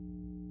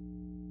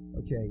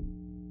 Okay,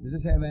 does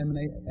this have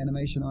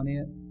animation on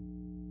it?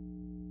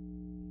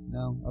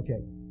 No?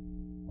 Okay.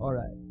 All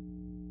right.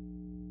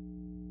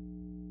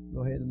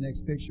 Go ahead to the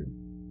next picture.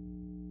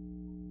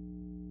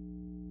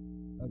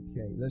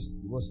 Okay,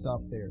 we'll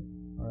stop there.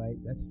 All right,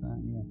 that's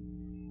fine, yeah.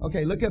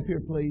 Okay, look up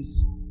here,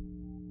 please,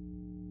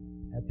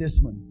 at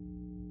this one.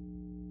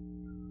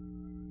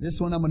 This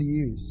one I'm going to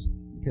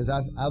use because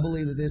I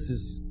believe that this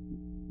is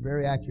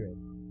very accurate.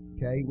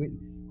 Okay,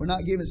 we're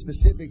not given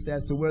specifics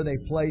as to where they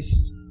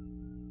placed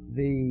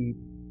the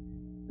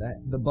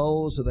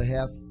bowls or the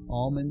half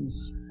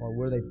almonds or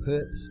where they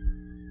put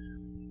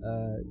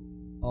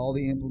all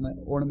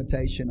the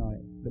ornamentation on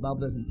it. The Bible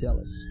doesn't tell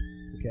us.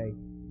 Okay,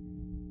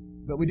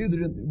 but we do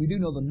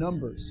know the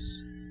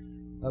numbers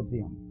of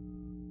them.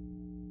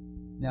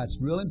 Now,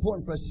 it's real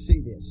important for us to see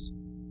this.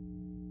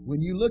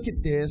 When you look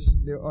at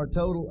this, there are a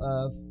total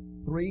of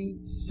 3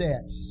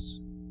 sets.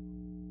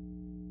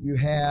 You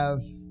have,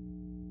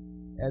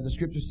 as the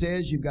scripture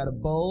says, you've got a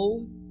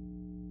bowl.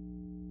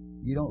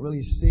 You don't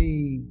really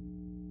see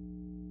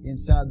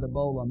inside the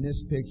bowl on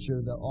this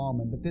picture the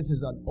almond, but this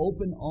is an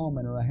open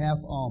almond or a half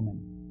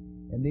almond.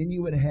 And then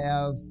you would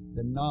have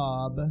the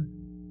knob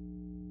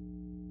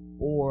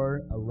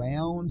or a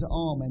round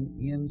almond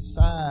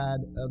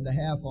inside of the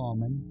half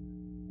almond.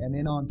 And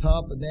then on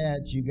top of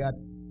that, you got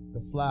the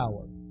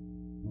flower.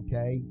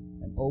 Okay?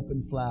 An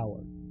open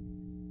flower.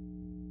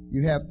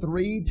 You have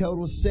 3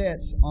 total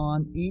sets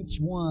on each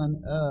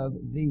one of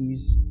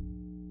these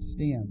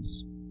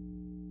stems.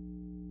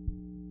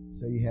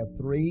 So you have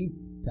 3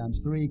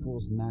 times 3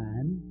 equals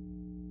 9.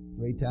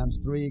 3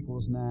 times 3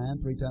 equals 9.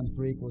 3 times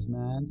 3 equals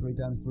 9. 3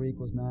 times 3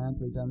 equals 9.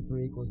 3 times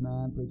 3 equals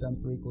 9. 3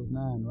 times 3 equals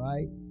 9,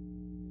 right?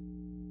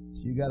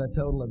 So you got a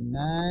total of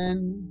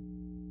 9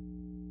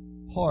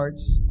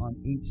 parts on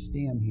each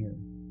stem here.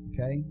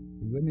 Okay?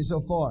 Are you with me so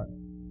far?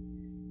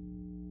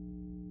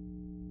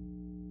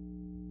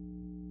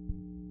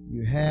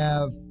 You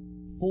have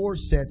 4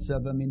 sets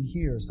of them in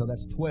here, so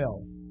that's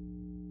 12.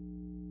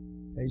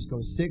 Okay, just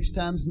go 6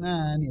 times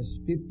 9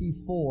 is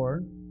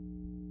 54.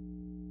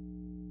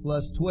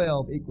 Plus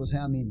 12 equals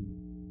how many?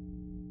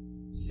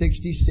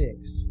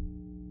 66.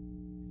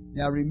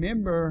 Now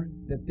remember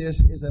that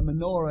this is a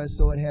menorah,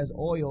 so it has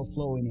oil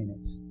flowing in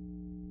it.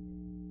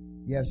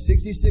 You have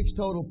 66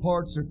 total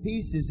parts or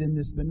pieces in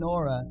this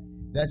menorah.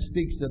 That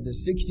speaks of the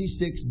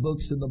 66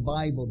 books of the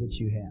Bible that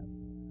you have.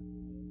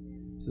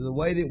 So the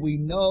way that we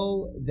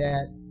know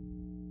that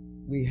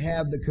we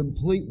have the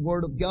complete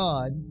Word of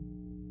God,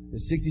 the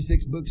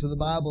 66 books of the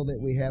Bible that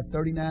we have,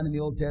 39 in the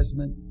Old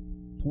Testament,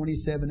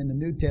 27 in the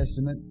New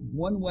Testament.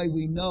 One way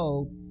we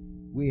know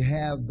we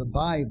have the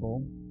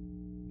Bible,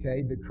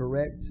 okay, the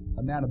correct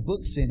amount of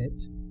books in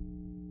it,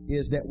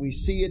 is that we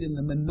see it in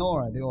the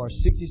menorah. There are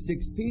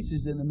 66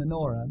 pieces in the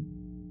menorah.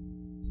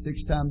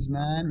 6 times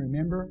 9,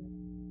 remember?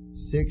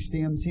 6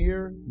 stems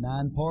here,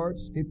 9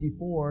 parts,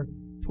 54,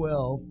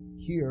 12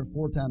 here,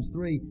 4 times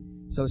 3.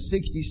 So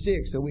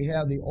 66. So we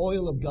have the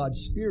oil of God's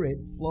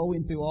Spirit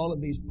flowing through all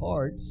of these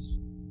parts,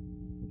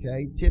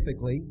 okay,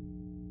 typically,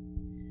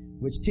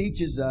 which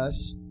teaches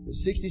us the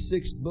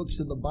 66 books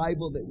of the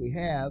Bible that we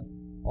have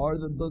are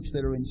the books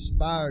that are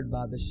inspired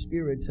by the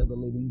Spirit of the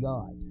living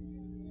God.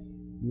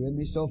 You with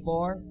me so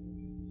far?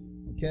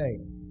 Okay.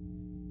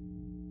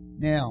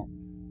 Now,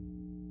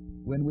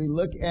 when we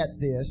look at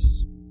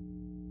this,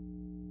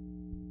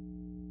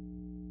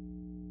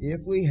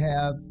 if we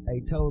have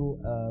a total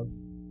of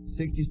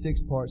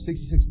 66 parts,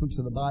 66 books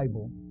of the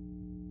Bible,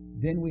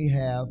 then we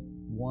have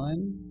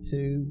 1,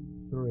 2,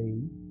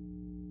 3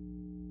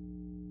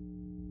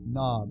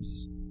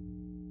 knobs,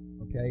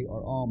 okay,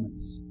 or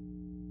almonds.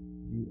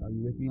 Are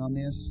you with me on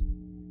this?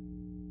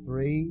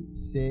 3,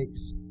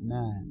 6,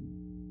 9,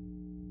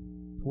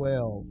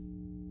 12,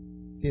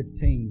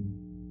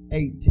 15,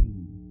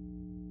 18.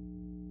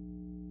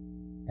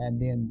 And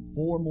then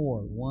 4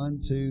 more. 1,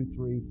 2,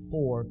 3,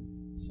 4.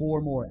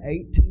 4 more.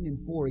 18 and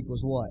 4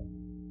 equals what?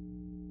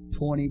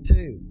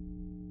 22.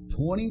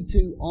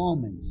 22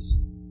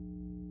 almonds.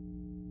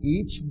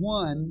 Each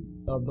one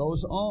of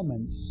those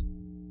almonds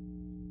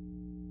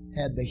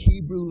had the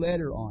Hebrew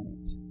letter on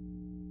it.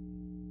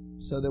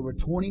 So there were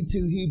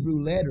 22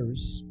 Hebrew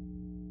letters,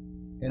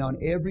 and on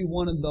every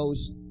one of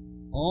those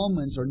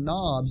almonds or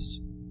knobs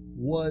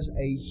was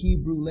a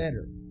Hebrew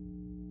letter.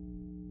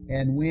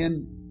 And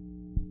when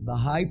the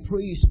high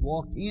priest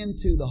walked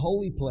into the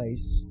holy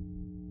place,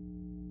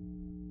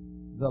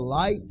 the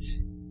light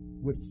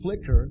would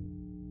flicker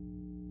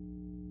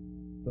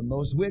from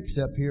those wicks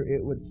up here.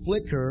 It would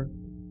flicker.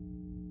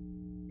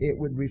 It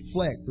would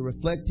reflect.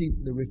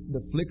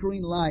 The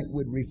flickering light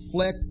would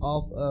reflect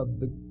off of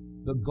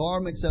the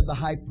garments of the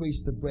high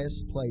priest, the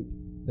breastplate,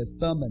 the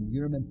thummim,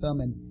 Urim and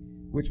Thummim,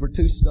 which were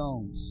two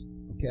stones,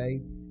 okay,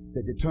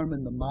 that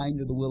determined the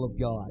mind or the will of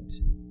God.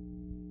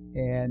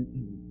 And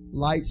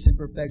lights and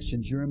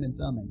perfections, Urim and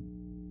Thummim.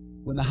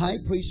 When the high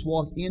priest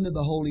walked into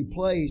the holy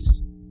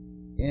place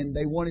and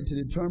they wanted to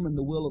determine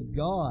the will of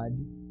God,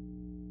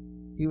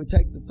 he would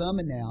take the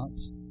thummim out,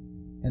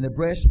 and the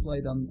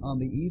breastplate on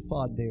the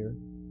ephod there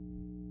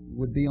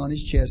would be on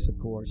his chest,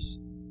 of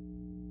course.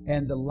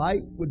 And the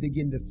light would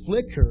begin to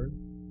flicker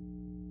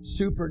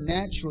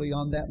supernaturally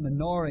on that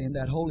menorah in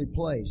that holy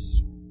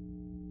place.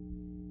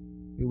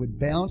 It would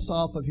bounce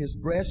off of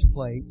his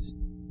breastplate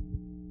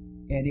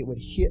and it would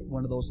hit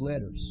one of those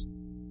letters.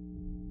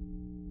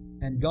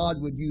 And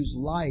God would use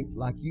light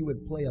like you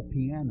would play a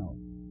piano.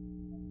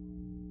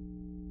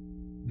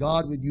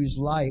 God would use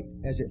light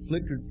as it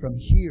flickered from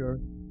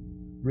here,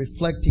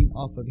 reflecting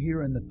off of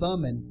here in the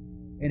thummim,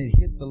 and it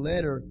hit the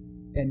letter,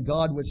 and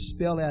God would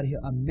spell out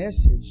a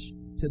message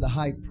to the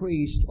high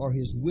priest, or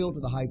His will to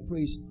the high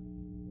priest,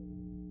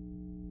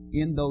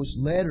 in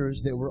those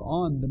letters that were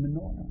on the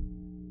menorah.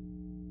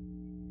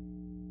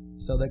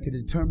 So they could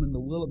determine the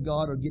will of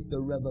God or get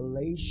the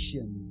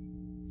revelation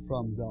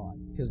from God.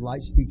 Because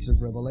light speaks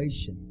of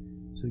revelation.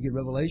 So you get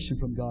revelation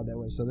from God that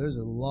way. So there's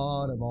a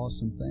lot of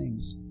awesome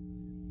things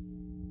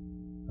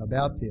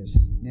about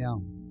this.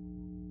 Now,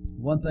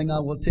 one thing I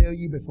will tell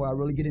you before I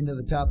really get into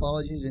the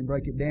typologies and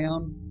break it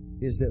down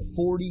is that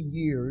 40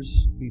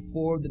 years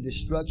before the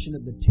destruction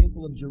of the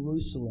Temple of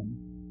Jerusalem,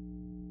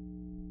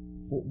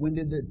 when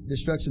did the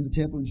destruction of the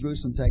Temple in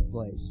Jerusalem take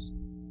place?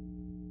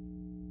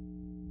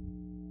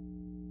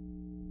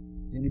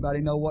 Does anybody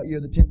know what year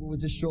the Temple was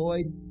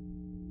destroyed?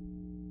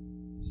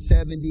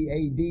 70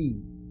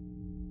 A.D.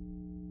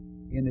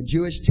 In the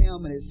Jewish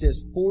Talmud, it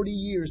says 40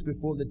 years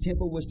before the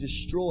Temple was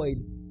destroyed,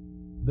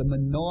 the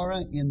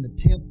menorah in the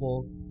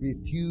Temple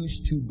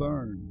refused to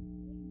burn.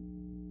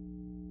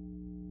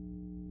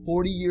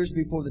 40 years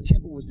before the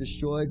Temple was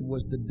destroyed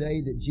was the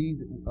day that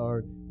Jesus,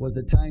 or was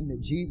the time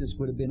that Jesus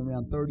would have been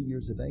around 30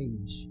 years of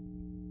age.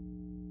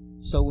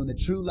 So when the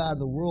true light of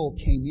the world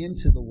came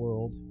into the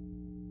world,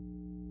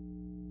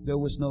 there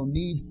was no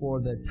need for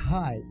the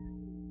type,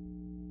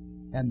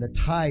 and the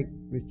type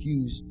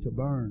refused to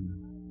burn.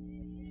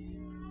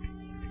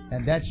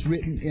 And that's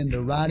written in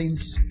the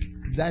writings.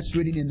 That's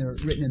written in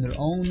their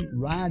own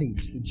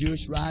writings, the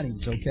Jewish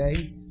writings,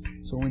 okay?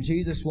 So when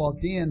Jesus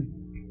walked in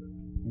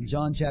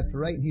John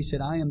chapter 8, and He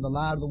said, I am the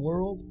light of the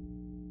world.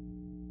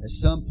 At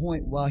some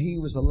point while He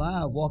was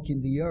alive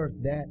walking the earth,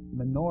 that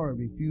menorah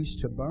refused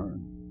to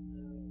burn.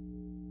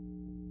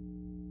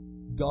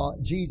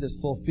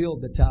 Jesus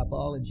fulfilled the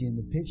typology in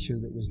the picture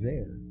that was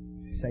there.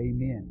 Say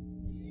amen.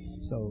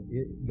 So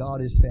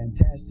God is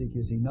fantastic,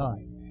 is He not?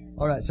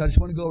 All right, so I just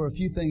want to go over a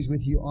few things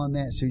with you on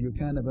that so you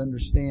kind of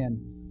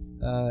understand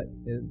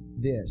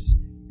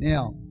this.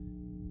 Now,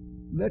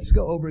 let's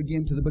go over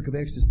again to the book of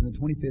Exodus in the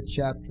 25th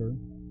chapter.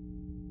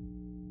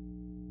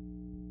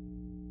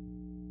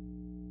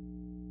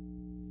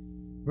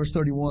 Verse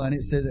 31,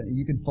 it says,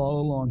 you can follow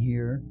along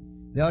here.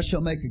 Thou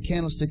shalt make a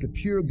candlestick of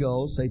pure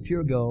gold, say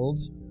pure gold,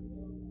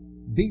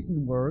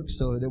 beaten work,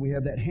 so that we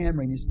have that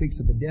hammering. It speaks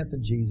of the death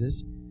of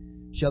Jesus.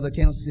 Shall the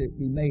candlestick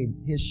be made.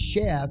 His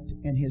shaft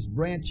and his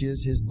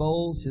branches, his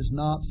bowls, his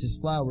knops, his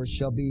flowers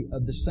shall be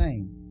of the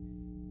same.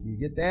 Do you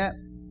get that?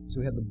 So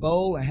we have the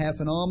bowl, a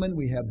half an almond.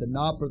 We have the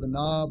knop or the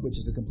knob, which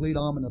is a complete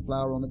almond, the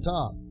flower on the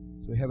top.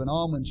 So we have an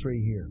almond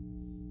tree here.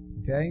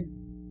 Okay?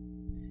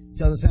 It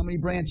tells us how many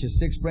branches?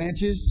 6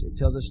 branches. It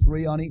tells us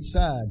 3 on each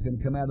side. It's going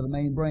to come out of the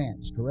main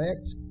branch,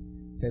 correct?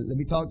 Okay, let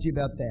me talk to you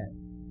about that.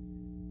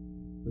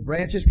 The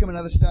branches coming out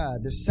of the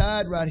side. The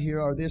side right here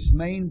are this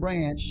main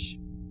branch,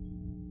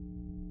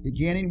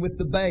 beginning with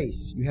the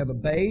base. You have a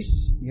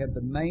base, you have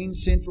the main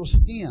central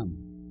stem.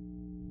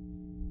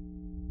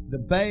 The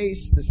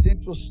base, the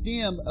central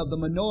stem of the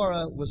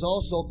menorah was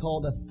also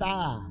called a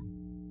thigh.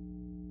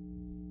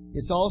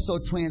 It's also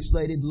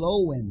translated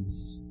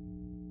loins,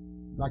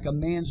 like a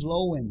man's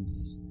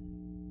loins.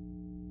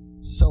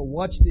 So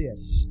watch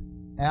this.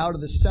 Out of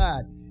the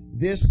side.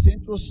 This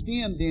central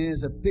stem then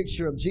is a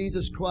picture of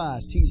Jesus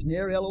Christ. He's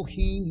Ner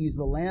Elohim. He's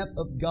the lamp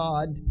of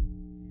God.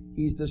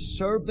 He's the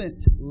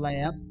servant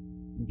lamp,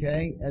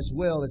 okay, as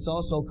well. It's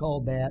also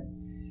called that.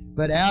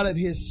 But out of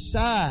His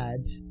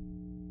side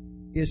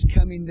is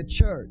coming the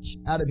church.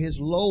 Out of His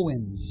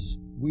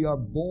loins, we are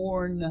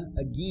born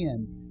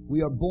again.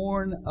 We are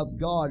born of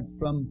God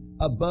from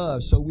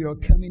above. So we are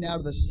coming out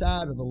of the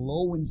side of the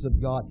loins of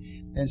God.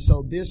 And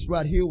so this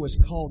right here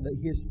was called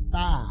His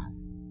thigh.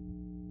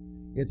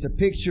 It's a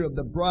picture of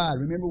the bride.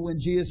 Remember when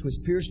Jesus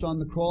was pierced on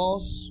the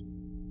cross?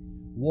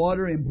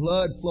 Water and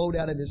blood flowed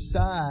out of His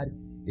side,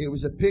 It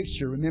was a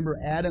picture. Remember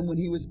Adam when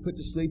he was put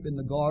to sleep in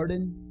the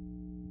garden?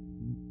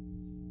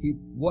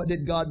 What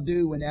did God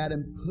do when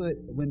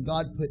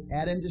God put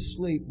Adam to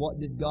sleep? What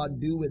did God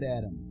do with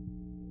Adam?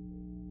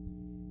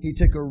 He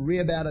took a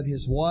rib out of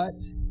his what?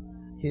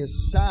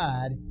 His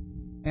side,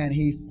 and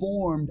He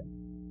formed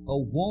a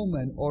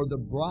woman, or the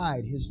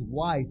bride, His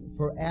wife,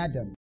 for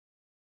Adam.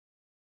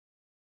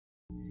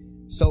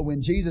 So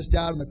when Jesus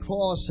died on the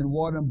cross and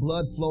water and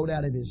blood flowed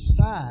out of His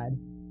side,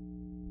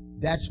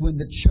 that's when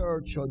the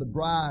church or the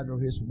bride or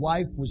His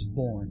wife was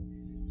born.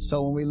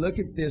 So when we look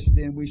at this,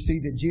 then we see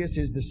that Jesus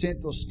is the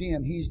central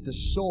stem. He's the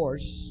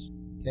source,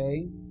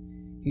 okay?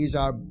 He's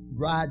our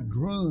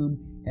bridegroom,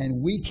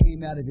 and we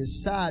came out of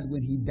His side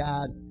when He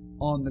died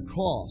on the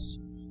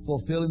cross,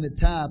 fulfilling the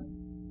type,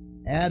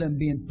 Adam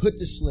being put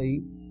to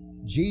sleep,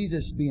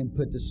 Jesus being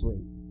put to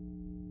sleep.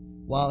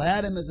 While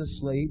Adam is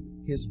asleep,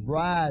 His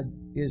bride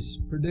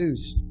is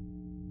produced.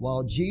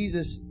 While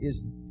Jesus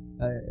is,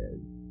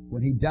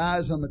 when He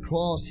dies on the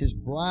cross, His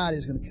bride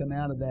is going to come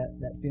out of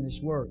that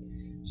finished work.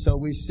 So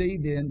we see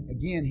then,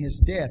 again, His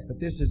death, but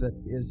this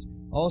is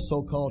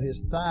also called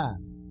His thigh.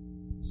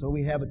 So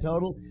we have a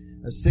total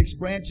of 6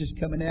 branches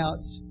coming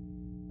out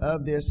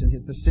of this, and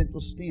He's the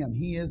central stem.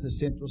 He is the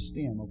central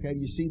stem. Okay, do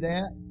you see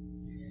that?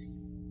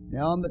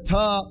 Now on the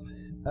top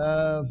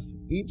of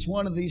each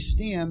one of these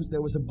stems,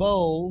 there was a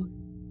bowl,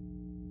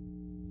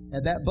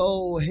 and that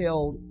bowl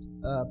held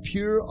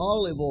pure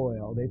olive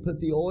oil. They put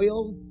the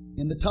oil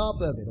in the top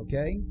of it,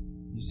 okay?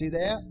 You see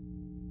that?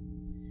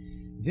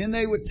 Then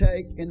they would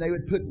take and they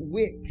would put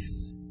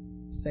wicks.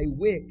 Say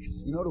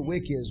wicks. You know what a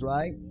wick is,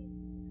 right?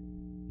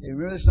 Okay,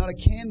 remember, it's not a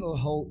candle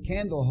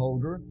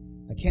holder,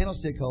 a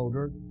candlestick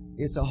holder.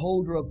 It's a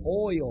holder of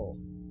oil.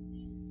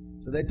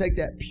 So they take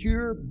that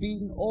pure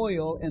beaten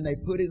oil and they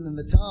put it in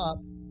the top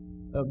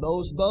of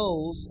those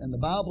bowls, and the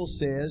Bible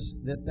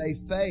says that they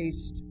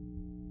faced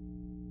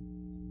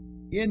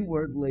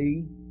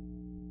inwardly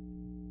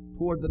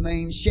toward the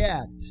main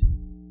shaft.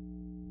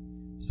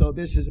 So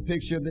this is a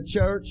picture of the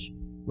church.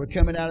 We're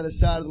coming out of the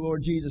side of the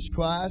Lord Jesus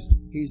Christ.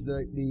 He's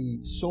the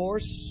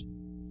source.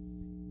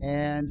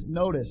 And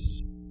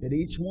notice that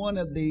each one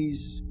of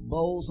these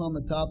bowls on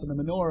the top of the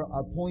menorah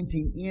are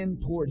pointing in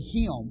toward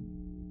Him.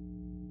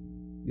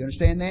 You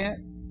understand that?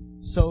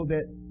 So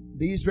that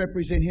these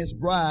represent His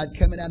bride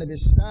coming out of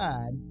His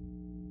side.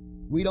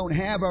 We don't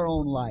have our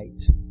own light.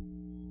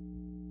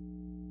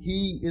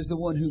 He is the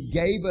one who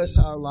gave us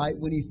our light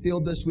when He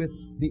filled us with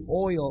the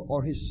oil,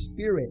 or His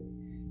Spirit.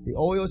 The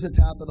oil is the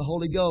type of the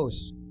Holy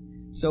Ghost.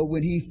 So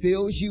when He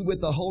fills you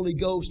with the Holy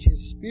Ghost,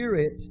 His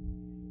Spirit,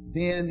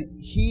 then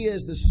He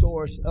is the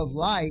source of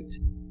light.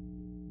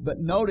 But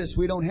notice,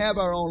 we don't have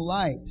our own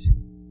light.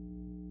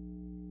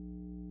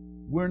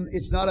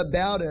 It's not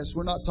about us.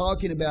 We're not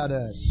talking about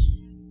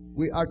us.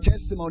 Our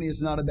testimony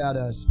is not about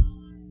us.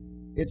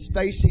 It's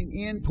facing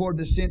in toward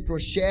the central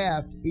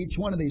shaft, each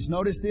one of these.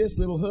 Notice this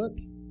little hook,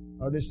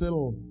 or this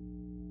little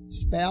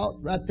spout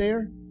right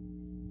there.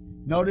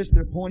 Notice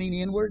they're pointing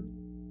inward.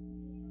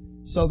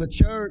 So the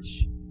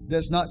church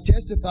does not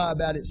testify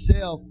about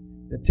itself.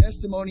 The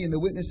testimony and the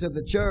witness of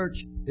the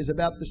church is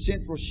about the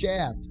central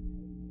shaft.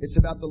 It's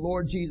about the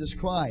Lord Jesus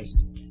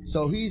Christ.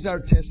 So He's our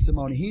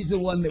testimony. He's the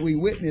one that we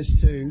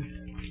witness to,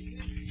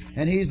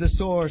 and He's the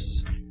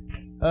source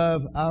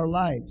of our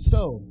light.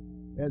 So,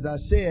 as I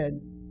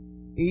said,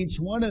 each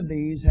one of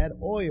these had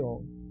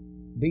oil,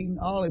 beaten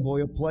olive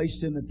oil,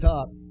 placed in the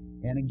top.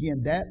 And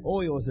again, that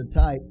oil is a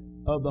type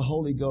of the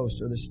Holy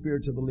Ghost, or the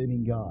Spirit of the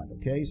living God.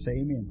 Okay, say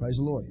amen. Praise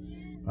the Lord.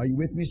 Are you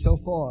with me so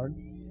far?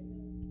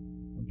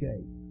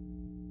 Okay.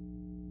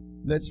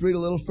 Let's read a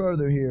little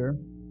further here.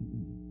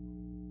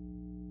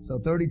 So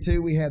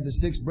 32, we have the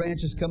 6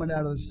 branches coming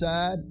out of the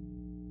side,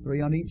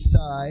 3 on each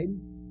side.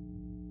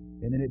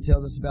 And then it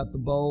tells us about the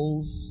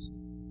bowls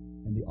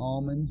and the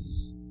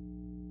almonds.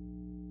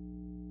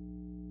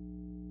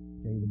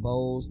 Okay, the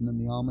bowls and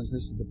then the almonds.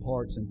 This is the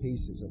parts and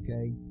pieces,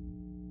 okay?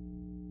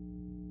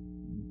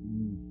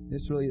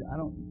 I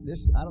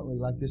don't really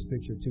like this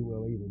picture too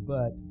well either,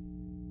 but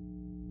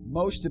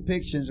most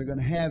depictions are going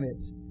to have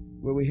it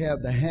where we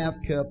have the half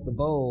cup, the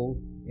bowl,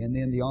 and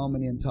then the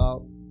almond in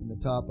top, and the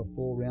top a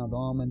full round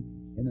almond,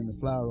 and then the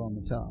flour on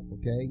the top,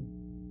 okay?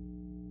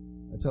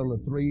 A total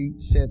of 3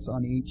 sets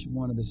on each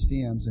one of the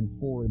stems and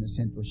 4 in the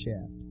central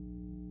shaft.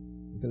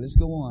 Okay, let's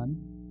go on.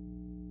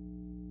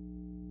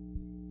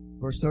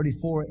 Verse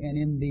 34, and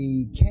in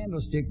the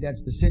candlestick,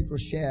 that's the central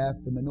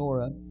shaft, the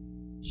menorah,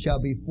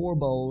 shall be 4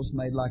 bowls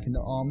made like unto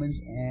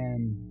almonds,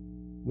 and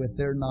with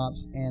their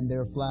knops and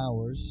their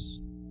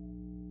flowers.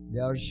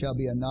 There shall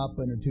be a knop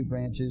under 2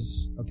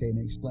 branches. Okay, and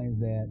it explains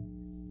that.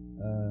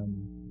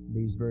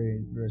 These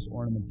various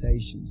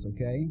ornamentations,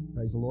 okay?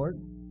 Praise the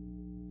Lord.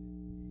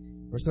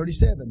 Verse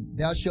 37,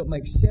 thou shalt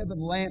make 7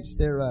 lamps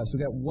thereof. So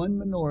we got 1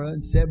 menorah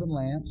and 7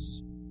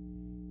 lamps.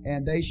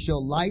 And they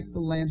shall light the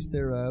lamps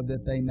thereof,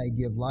 that they may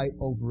give light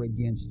over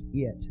against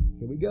it.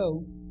 Here we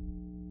go.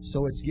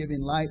 So it's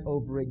giving light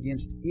over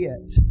against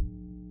it.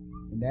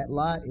 And that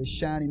light is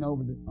shining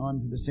over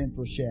onto the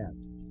central shaft.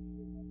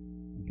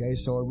 Okay,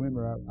 so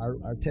remember,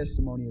 our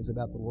testimony is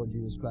about the Lord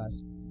Jesus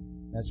Christ.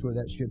 That's where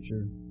that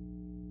scripture,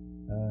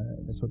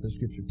 that's what the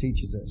scripture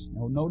teaches us.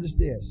 Now notice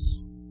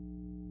this,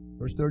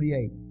 verse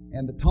 38.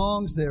 And the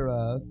tongs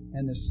thereof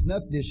and the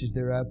snuff dishes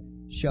thereof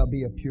shall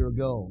be of pure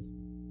gold.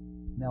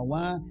 Now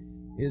why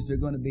is there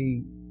going to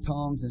be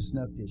tongs and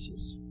snuff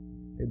dishes?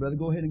 Hey brother,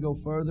 go ahead and go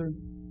further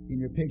in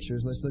your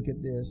pictures. Let's look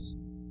at this.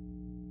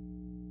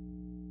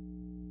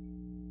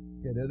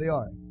 Okay, there they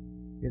are.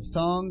 Its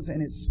tongs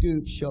and its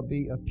scoops shall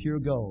be of pure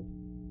gold.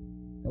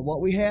 Now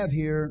what we have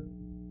here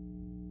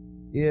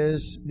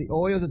is the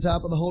oils at the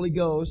top of the Holy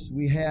Ghost.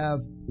 We have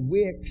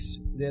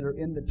wicks that are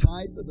in the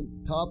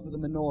top of the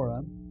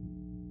menorah.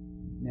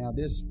 Now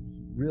this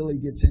really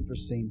gets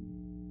interesting.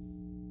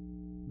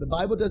 The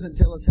Bible doesn't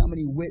tell us how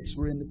many wicks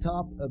were in the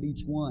top of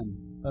each one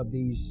of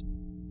these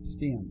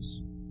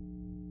stems.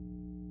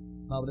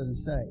 The Bible doesn't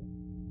say.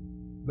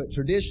 But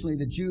traditionally,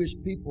 the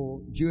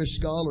Jewish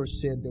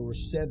scholars said there were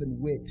 7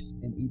 wicks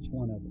in each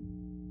one of them.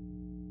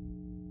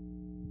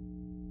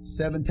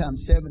 7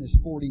 times 7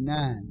 is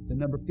 49. The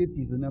number 50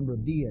 is the number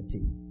of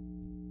deity.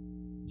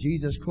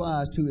 Jesus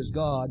Christ, who is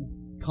God,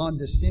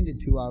 condescended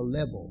to our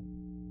level.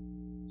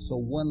 So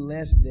 1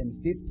 less than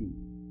 50.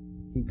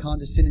 He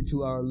condescended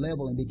to our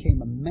level and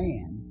became a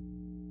man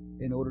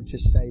in order to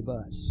save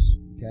us.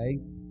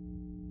 Okay?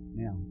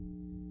 Now,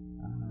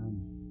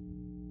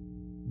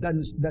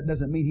 that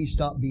doesn't mean He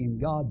stopped being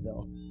God,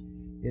 though.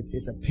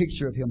 It's a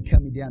picture of Him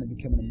coming down and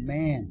becoming a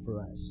man for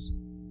us.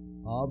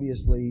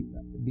 Obviously,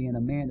 being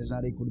a man is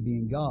not equal to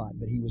being God,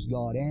 but He was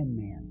God and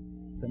man.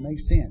 Does that make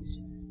sense?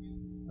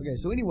 Okay,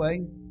 so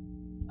anyway,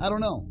 I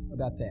don't know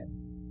about that.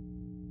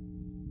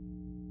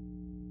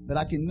 But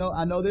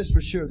I know this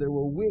for sure. There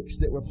were wicks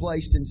that were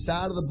placed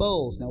inside of the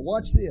bowls. Now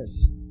watch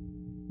this.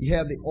 You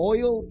have the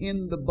oil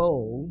in the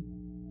bowl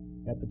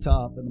at the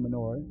top of the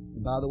menorah.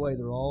 And by the way,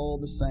 they're all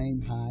the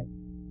same height.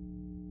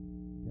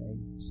 Okay,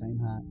 same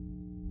height.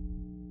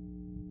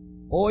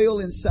 Oil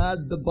inside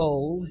the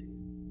bowl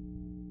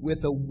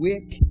with a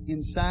wick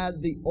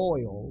inside the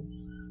oil.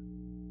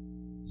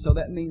 So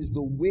that means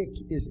the wick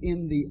is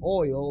in the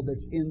oil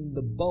that's in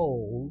the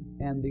bowl,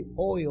 and the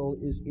oil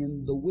is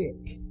in the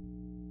wick.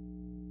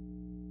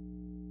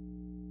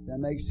 That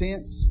makes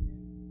sense?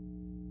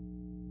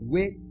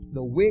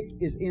 The wick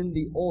is in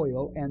the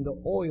oil, and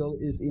the oil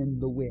is in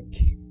the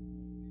wick.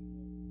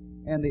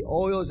 And the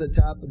oil is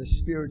the type of the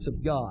Spirit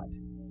of God.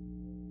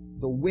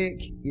 The wick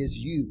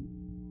is you.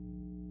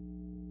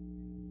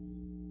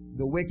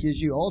 The wick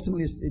is you.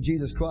 Ultimately, it's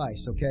Jesus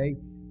Christ, okay?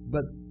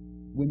 But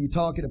when you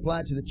talk and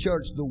apply it to the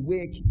church, the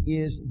wick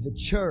is the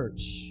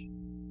church.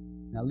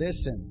 Now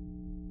listen.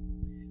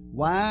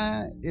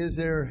 Why is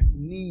there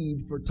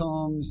need for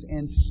tongs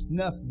and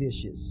snuff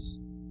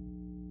dishes?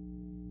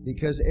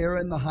 Because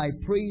Aaron the high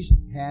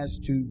priest has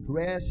to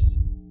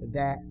dress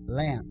that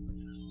lamp.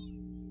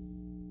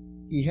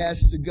 He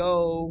has to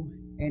go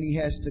and he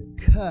has to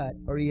cut,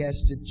 or he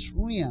has to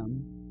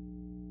trim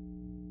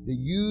the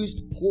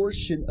used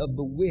portion of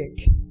the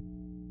wick.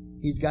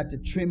 He's got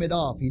to trim it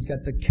off. He's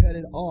got to cut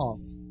it off.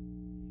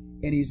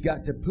 And he's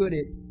got to put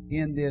it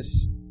in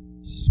this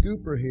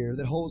scooper here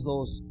that holds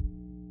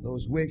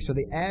those wicks, or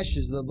the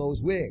ashes of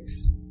those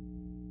wicks.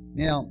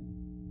 Now,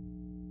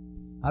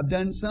 I've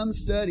done some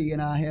study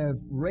and I have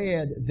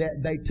read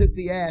that they took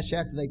the ash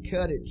after they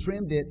cut it,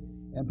 trimmed it,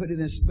 and put it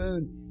in a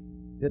spoon,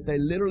 that they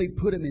literally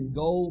put them in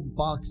gold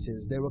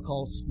boxes. They were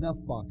called snuff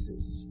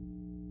boxes.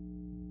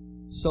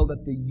 So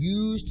that the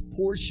used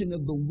portion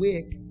of the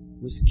wick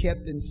was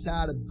kept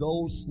inside of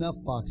gold snuff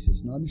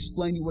boxes. Now let me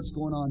explain to you what's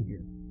going on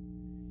here.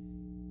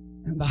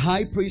 And the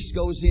high priest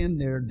goes in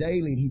there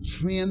daily and he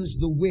trims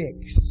the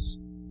wicks.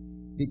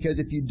 Because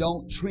if you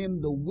don't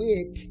trim the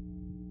wick,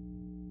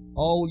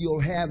 all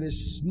you'll have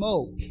is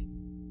smoke.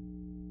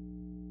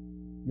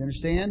 You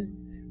understand?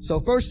 So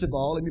first of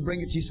all, let me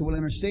bring it to you so we'll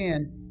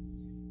understand.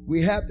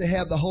 We have to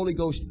have the Holy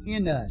Ghost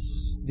in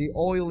us. The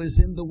oil is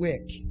in the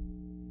wick.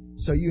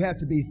 So you have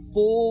to be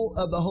full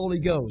of the Holy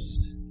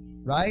Ghost.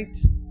 Right?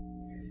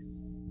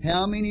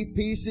 How many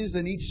pieces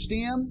in each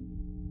stem?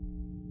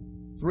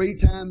 3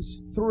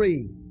 times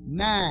 3.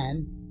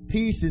 9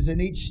 pieces in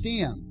each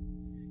stem.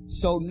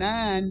 So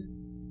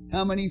 9,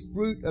 how many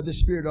fruit of the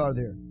Spirit are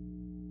there?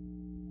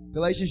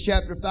 Galatians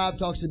chapter 5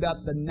 talks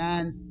about the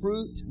 9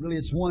 fruit. Really,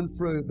 it's 1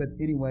 fruit, but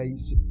anyway,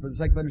 for the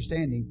sake of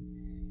understanding.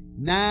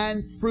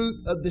 9 fruit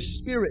of the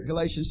Spirit,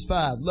 Galatians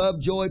 5.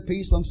 Love, joy,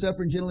 peace,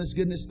 long-suffering, gentleness,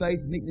 goodness,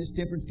 faith, meekness,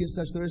 temperance. Against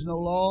such there is no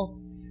law.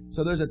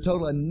 So there's a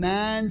total of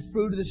 9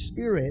 fruit of the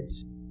Spirit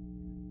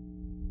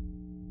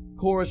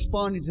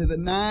corresponding to the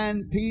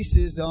 9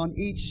 pieces on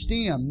each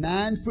stem.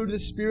 9 fruit of the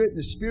Spirit,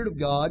 the Spirit of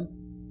God.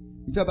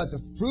 You talk about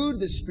the fruit of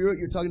the Spirit,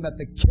 you're talking about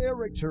the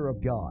character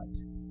of God.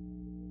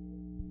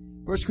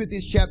 1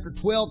 Corinthians chapter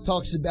 12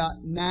 talks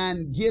about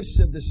 9 gifts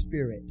of the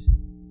Spirit.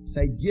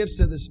 Say, gifts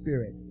of the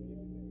Spirit.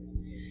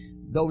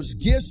 Those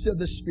gifts of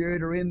the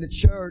Spirit are in the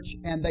church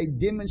and they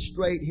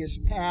demonstrate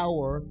His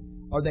power,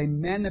 or they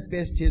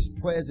manifest His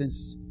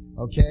presence.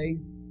 Okay?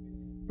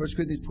 1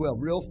 Corinthians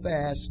 12. Real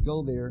fast.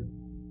 Go there.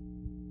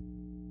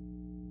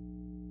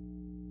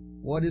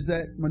 What is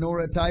that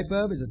menorah a type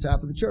of? It's a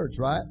type of the church,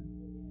 right?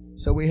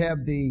 So we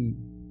have the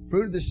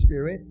fruit of the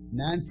Spirit,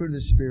 9 fruit of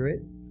the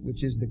Spirit,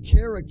 which is the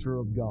character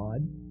of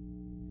God.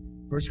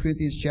 1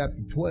 Corinthians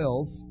chapter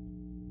 12.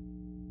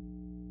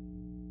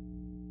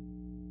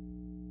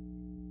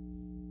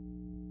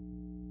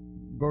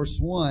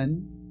 Verse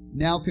 1.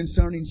 Now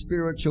concerning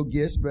spiritual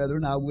gifts,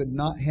 brethren, I would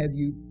not have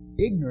you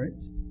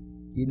ignorant.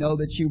 You know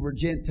that you were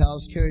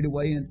Gentiles carried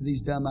away into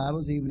these dumb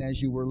idols, even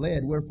as you were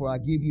led. Wherefore I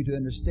give you to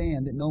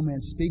understand that no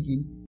man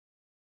speaking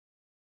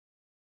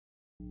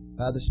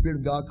by the Spirit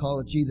of God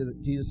calleth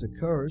Jesus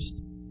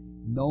accursed.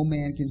 No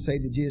man can say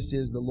that Jesus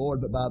is the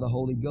Lord but by the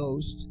Holy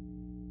Ghost.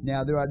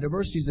 Now there are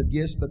diversities of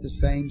gifts, but the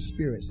same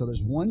Spirit. So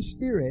there's one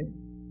Spirit,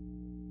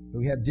 but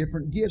we have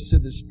different gifts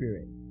of the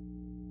Spirit.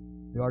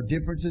 There are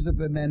differences of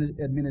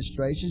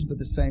administrations, but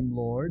the same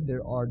Lord.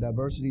 There are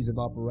diversities of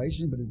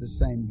operations, but it's the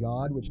same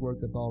God, which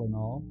worketh all in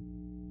all.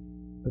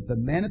 But the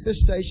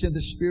manifestation of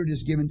the Spirit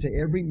is given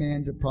to every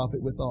man to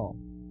profit withal.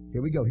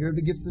 Here we go. Here are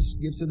the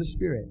gifts of the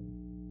Spirit.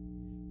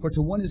 For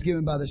to one is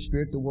given by the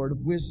Spirit the word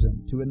of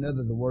wisdom, to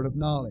another the word of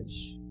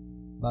knowledge,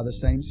 by the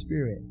same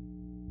Spirit,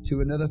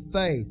 to another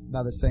faith,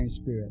 by the same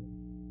Spirit,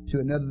 to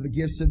another the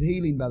gifts of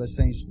healing, by the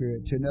same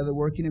Spirit, to another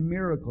working of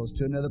miracles,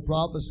 to another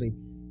prophecy,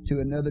 to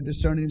another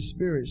discerning of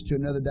spirits, to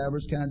another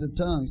diverse kinds of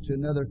tongues, to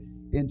another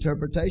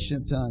interpretation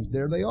of tongues.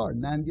 There they are,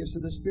 9 gifts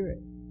of the Spirit.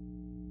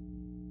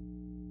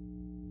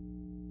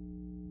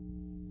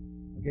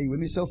 Okay, you with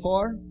me so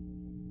far?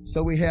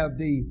 So we have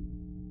the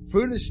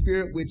fruit of the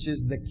Spirit, which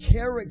is the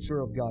character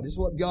of God. This is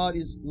what God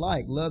is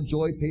like. Love,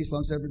 joy, peace,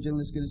 long-suffering,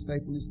 gentleness, goodness,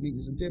 faithfulness,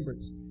 meekness, and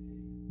temperance.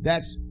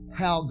 That's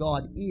how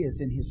God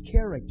is in His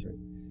character.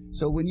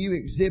 So when you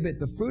exhibit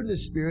the fruit of the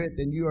Spirit,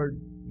 then you are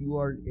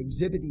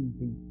exhibiting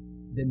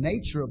the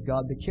nature of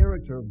God, the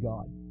character of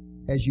God,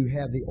 as you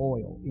have the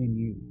oil in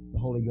you, the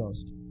Holy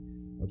Ghost.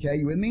 Okay,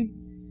 you with me?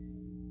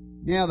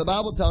 Now, the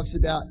Bible talks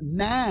about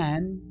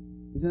 9,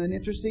 isn't that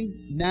interesting?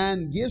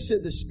 9 gifts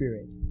of the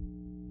Spirit.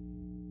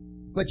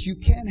 But you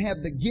can't have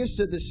the gifts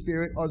of the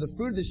Spirit or the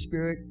fruit of the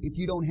Spirit if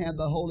you don't have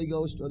the Holy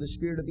Ghost or the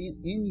Spirit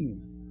in you.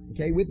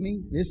 Okay, with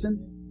me? Listen.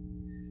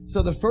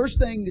 So the first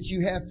thing that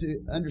you have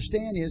to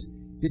understand is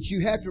that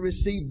you have to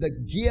receive the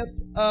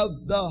gift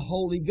of the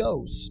Holy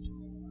Ghost.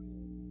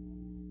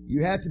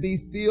 You have to be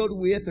filled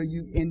with,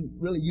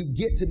 you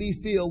get to be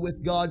filled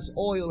with God's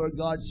oil or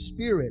God's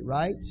Spirit,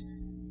 right?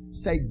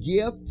 Say,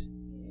 gift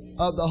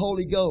of the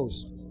Holy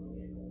Ghost.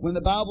 When the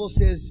Bible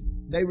says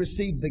they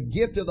received the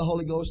gift of the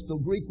Holy Ghost, the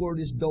Greek word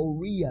is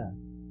doria.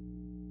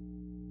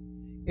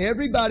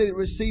 Everybody that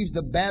receives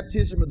the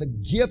baptism or the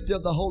gift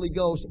of the Holy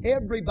Ghost,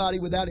 everybody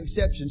without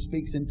exception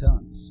speaks in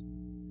tongues.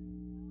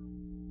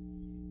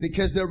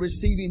 Because they're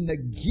receiving the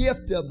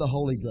gift of the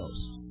Holy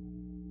Ghost.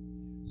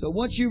 So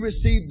once you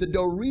receive the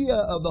doria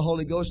of the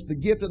Holy Ghost, the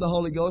gift of the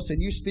Holy Ghost, and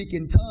you speak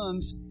in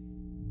tongues,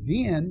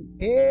 then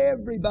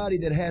everybody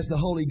that has the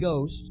Holy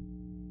Ghost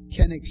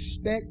can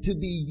expect to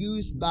be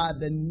used by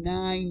the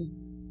 9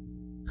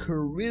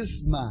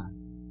 charismas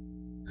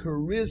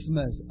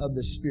of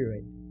the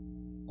Spirit,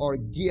 or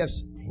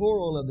gifts,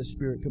 plural of the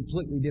Spirit,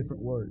 completely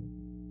different word.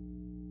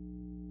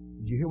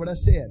 Did you hear what I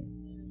said?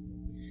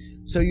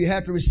 So you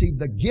have to receive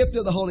the gift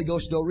of the Holy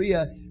Ghost,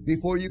 doria,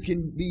 before you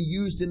can be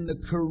used in the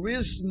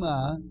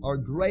charisma or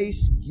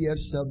grace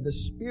gifts of the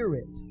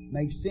Spirit.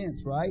 Makes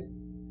sense, right?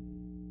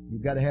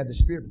 You've got to have the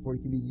Spirit before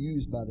you can be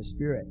used by the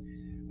Spirit.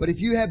 But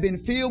if you have been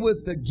filled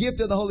with the gift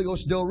of the Holy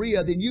Ghost,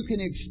 doria, then you can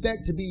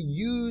expect to be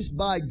used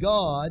by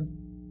God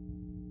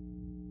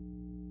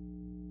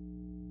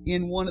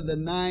in one of the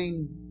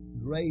 9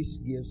 grace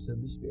gifts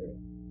of the Spirit.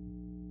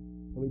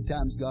 How many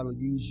times God will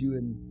use you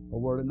in a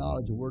word of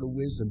knowledge, a word of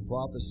wisdom,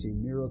 prophecy,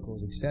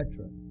 miracles,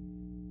 etc.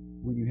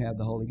 when you have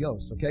the Holy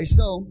Ghost. Okay,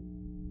 so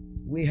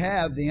we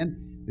have then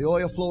the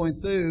oil flowing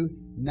through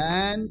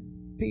 9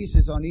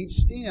 pieces on each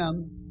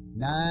stem,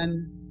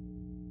 9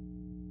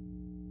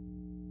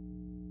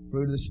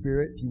 fruit of the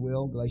Spirit, if you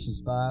will,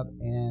 Galatians 5,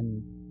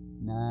 and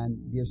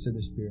 9 gifts of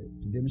the Spirit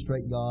to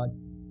demonstrate God,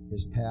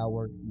 His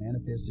power,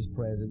 manifest His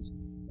presence,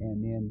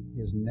 and then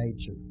His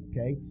nature.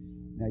 Okay?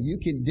 Now you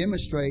can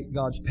demonstrate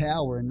God's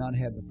power and not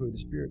have the fruit of the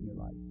Spirit in your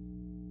life.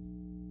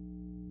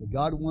 But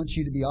God wants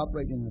you to be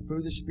operating in the fruit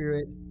of the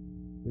Spirit,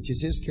 which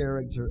is His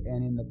character,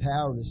 and in the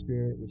power of the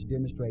Spirit, which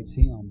demonstrates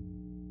Him,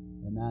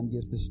 the 9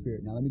 gifts of the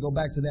Spirit. Now let me go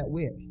back to that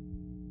wick.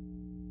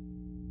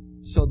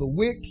 So the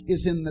wick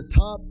is in the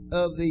top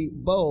of the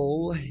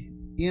bowl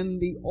in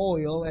the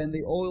oil, and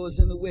the oil is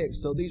in the wick.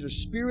 So these are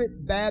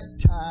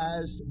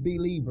Spirit-baptized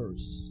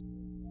believers.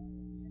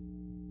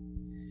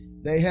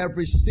 They have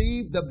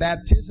received the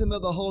baptism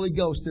of the Holy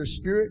Ghost. They're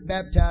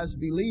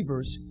Spirit-baptized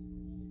believers.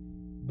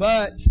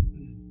 But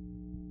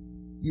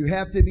you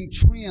have to be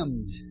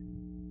trimmed.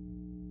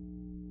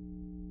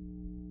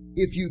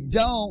 If you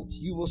don't,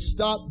 you will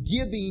stop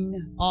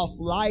giving off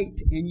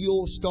light and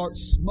you'll start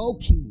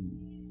smoking.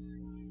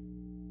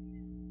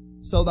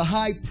 So the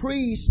high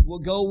priest will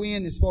go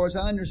in, as far as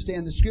I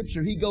understand the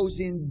Scripture, he goes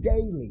in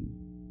daily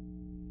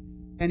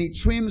and he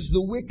trims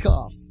the wick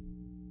off.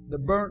 the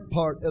burnt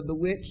part of the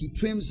wick. He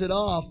trims it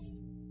off.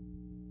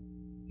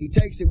 He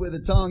takes it with a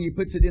tongue. He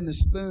puts it in the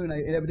spoon.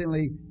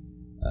 Evidently,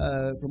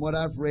 from what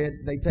I've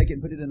read, they take it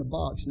and put it in a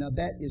box. Now,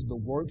 that is the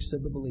works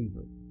of the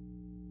believer.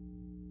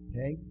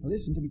 Okay? Now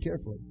listen to me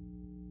carefully.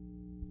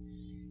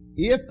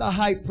 If the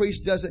high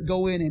priest doesn't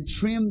go in and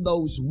trim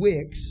those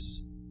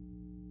wicks,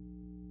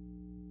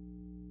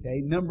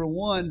 okay, number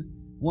one,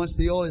 once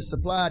the oil is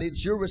supplied,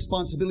 it's your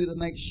responsibility to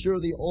make sure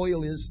the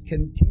oil is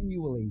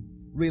continually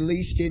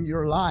released in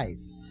your life.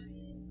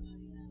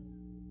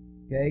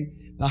 Okay?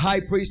 The high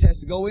priest has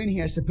to go in. He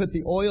has to put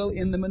the oil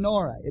in the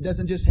menorah. It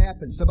doesn't just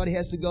happen. Somebody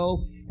has to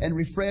go and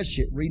refresh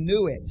it,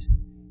 renew it.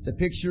 It's a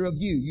picture of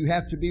you. You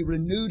have to be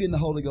renewed in the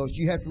Holy Ghost.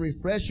 You have to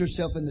refresh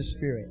yourself in the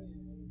Spirit.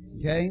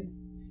 Okay?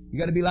 You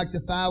got to be like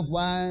the 5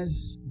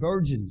 wise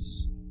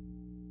virgins.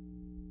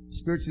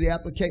 Spiritual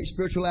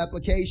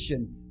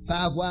application.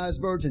 5 wise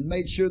virgins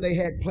made sure they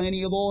had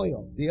plenty of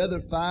oil. The other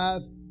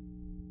 5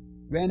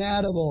 ran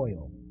out of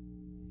oil.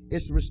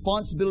 It's the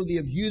responsibility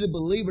of you, the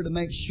believer, to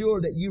make sure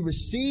that you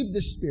receive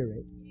the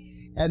Spirit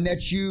and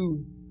that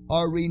you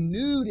are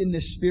renewed in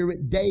the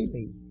Spirit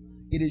daily.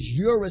 It is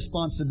your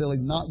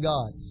responsibility, not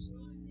God's.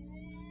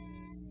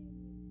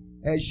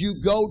 As you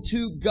go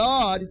to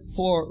God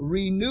for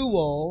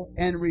renewal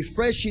and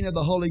refreshing of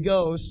the Holy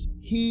Ghost,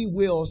 He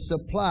will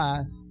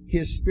supply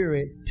His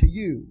Spirit to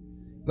you.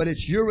 But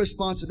it's your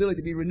responsibility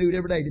to be renewed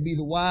every day, to be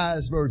the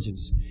wise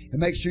virgins. And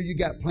make sure you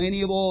got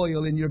plenty of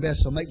oil in your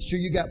vessel. Make sure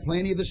you got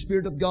plenty of the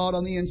Spirit of God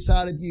on the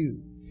inside of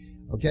you.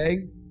 Okay?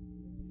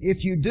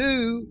 If you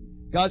do,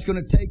 God's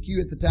going to take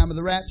you at the time of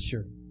the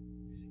rapture.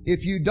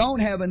 If you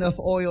don't have enough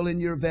oil in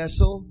your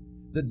vessel,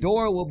 the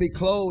door will be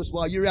closed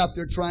while you're out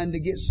there trying to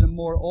get some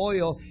more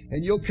oil,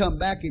 and you'll come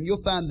back and you'll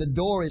find the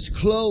door is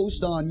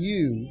closed on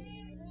you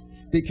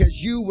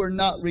because you were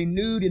not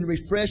renewed and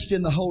refreshed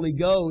in the Holy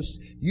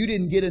Ghost. You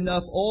didn't get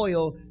enough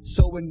oil,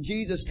 so when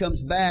Jesus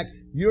comes back,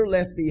 you're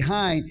left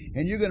behind,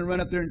 and you're going to run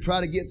up there and try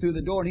to get through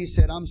the door, and He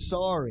said, I'm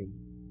sorry.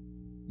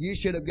 You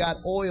should have got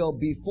oil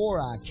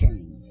before I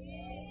came.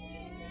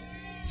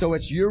 So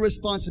it's your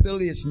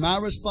responsibility, it's my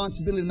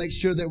responsibility to make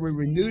sure that we're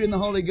renewed in the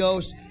Holy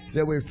Ghost,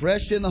 that we're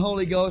fresh in the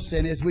Holy Ghost,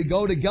 and as we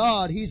go to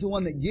God, He's the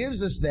one that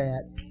gives us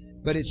that.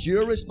 But it's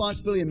your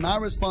responsibility and my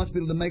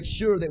responsibility to make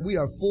sure that we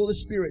are full of the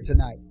Spirit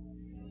tonight.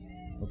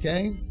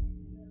 Okay?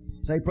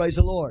 Say praise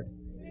the Lord.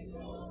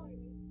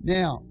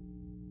 Now,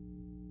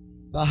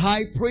 the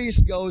high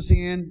priest goes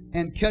in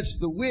and cuts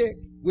the wick,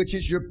 which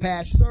is your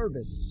past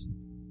service.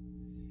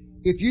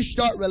 If you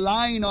start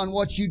relying on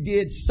what you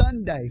did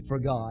Sunday for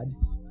God,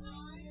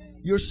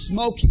 you're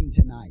smoking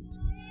tonight.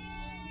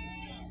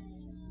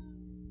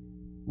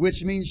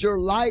 Which means your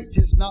light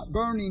is not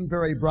burning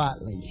very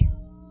brightly.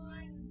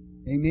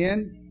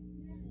 Amen?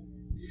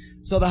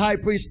 So the high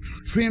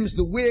priest trims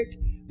the wick,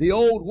 the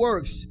old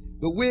works.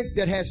 The wick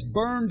that has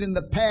burned in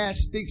the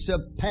past speaks of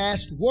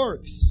past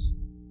works.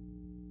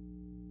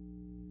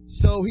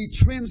 So he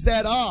trims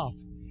that off.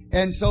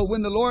 And so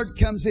when the Lord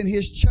comes in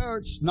His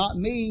church, not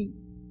me,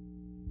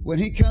 when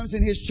He comes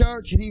in His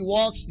church and He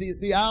walks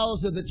the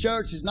aisles of the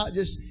church, it's not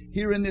just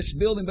here in this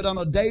building, but on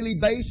a daily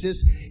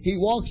basis, He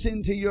walks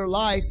into your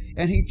life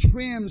and He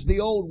trims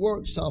the old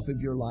works off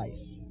of your life.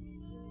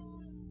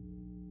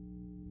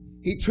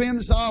 He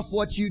trims off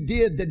what you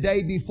did the day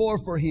before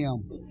for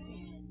Him.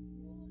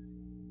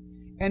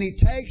 And He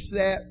takes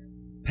that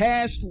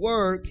past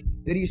work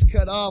that He's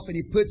cut off and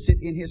He puts it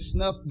in His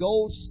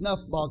gold snuff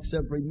box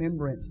of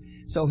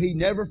remembrance. So He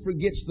never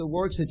forgets the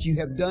works that you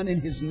have done in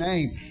His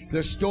name.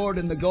 They're stored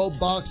in the gold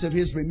box of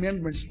His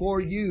remembrance for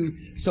you,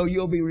 so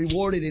you'll be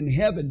rewarded in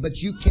heaven.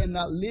 But you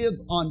cannot live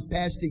on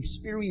past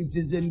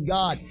experiences in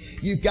God.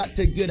 You've got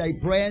to get a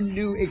brand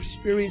new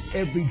experience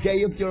every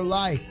day of your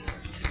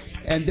life.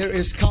 And there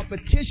is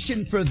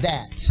competition for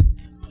that.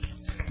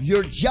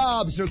 Your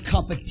jobs are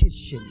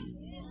competition.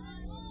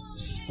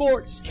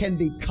 Sports can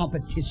be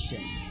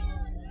competition.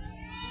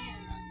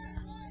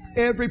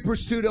 Every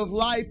pursuit of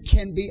life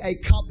can be a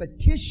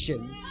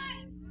competition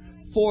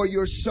for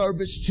your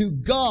service to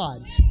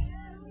God.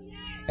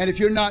 And if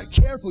you're not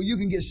careful, you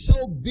can get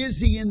so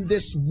busy in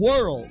this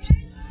world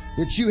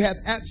that you have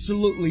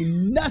absolutely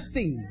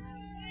nothing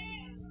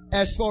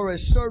as far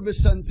as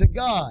service unto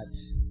God.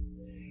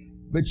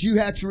 But you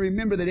have to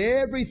remember that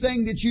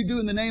everything that you do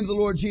in the name of the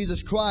Lord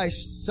Jesus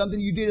Christ, something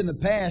you did in the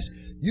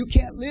past, you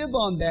can't live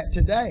on that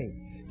today.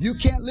 You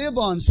can't live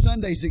on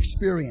Sunday's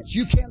experience.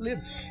 You can't live.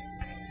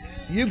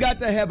 You've got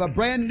to have a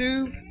brand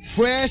new,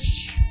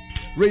 fresh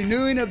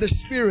renewing of the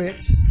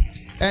Spirit.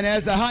 And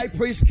as the high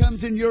priest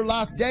comes in your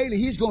life daily,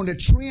 he's going to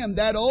trim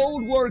that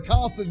old work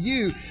off of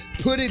you,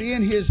 put it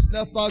in his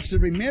snuff box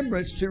of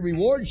remembrance to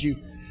reward you.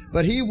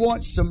 But he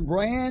wants some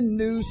brand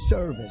new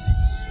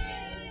service.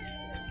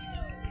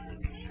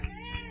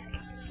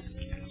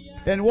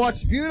 And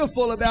what's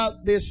beautiful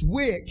about this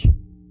wick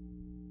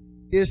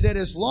is that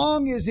as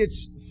long as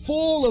it's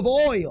full of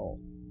oil,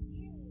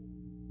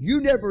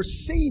 you never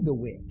see the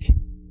wick.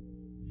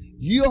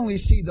 You only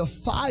see the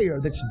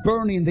fire that's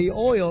burning the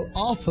oil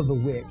off of the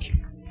wick.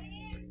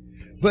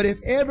 But if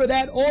ever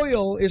that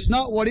oil is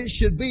not what it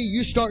should be,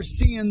 you start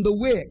seeing the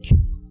wick.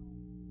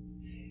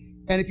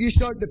 And if you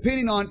start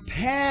depending on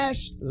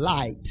past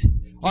light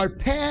or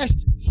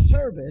past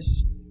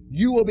service,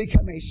 you will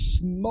become a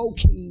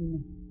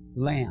smoking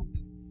lamp.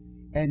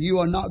 And you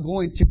are not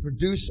going to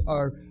produce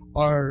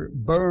or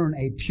burn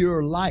a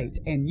pure light.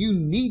 And you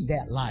need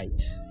that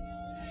light.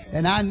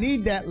 And I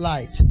need that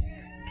light.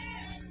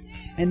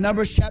 In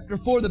Numbers chapter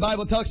 4, the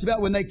Bible talks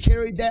about when they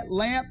carried that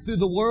lamp through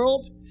the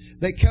world,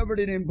 they covered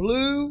it in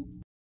blue,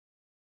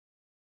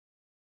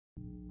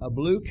 a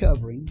blue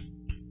covering,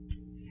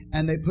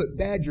 and they put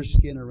badger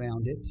skin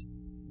around it,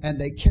 and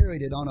they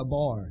carried it on a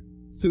bar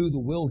through the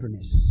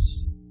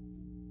wilderness.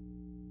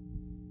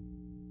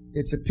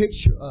 It's a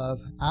picture of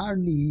our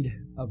need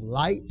of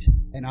light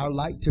and our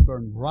light to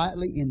burn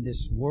brightly in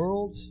this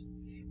world.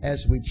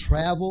 As we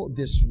travel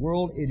this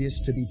world, it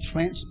is to be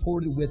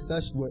transported with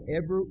us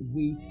wherever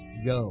we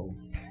go.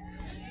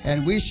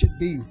 And we should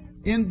be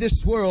in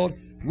this world.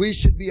 We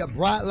should be a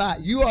bright light.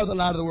 You are the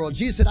light of the world.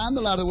 Jesus said, I'm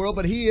the light of the world,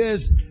 but He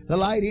is the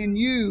light in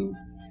you.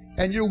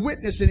 And you're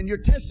witnessing and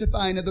you're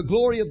testifying of the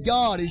glory of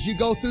God as you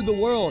go through the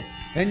world.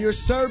 And you're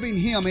serving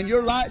Him. And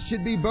your light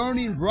should be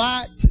burning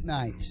bright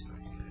tonight.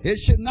 It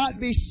should not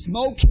be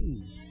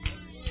smoking.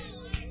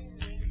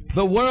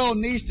 The world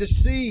needs to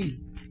see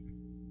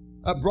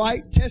a bright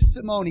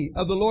testimony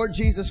of the Lord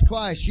Jesus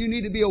Christ. You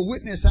need to be a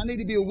witness. I need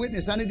to be a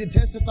witness. I need to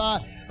testify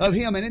of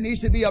Him. And it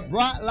needs to be a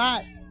bright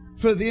light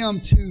for them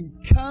to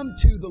come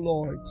to the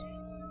Lord.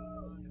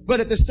 But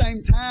at the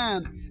same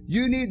time,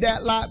 you need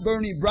that light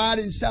burning bright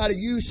inside of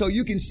you so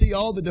you can see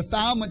all the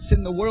defilements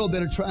in the world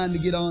that are trying to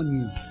get on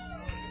you.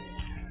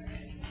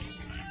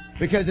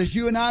 Because as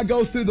you and I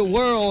go through the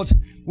world,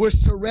 we're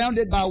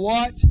surrounded by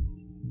what?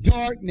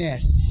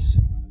 Darkness.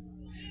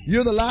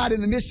 You're the light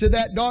in the midst of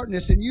that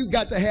darkness, and you've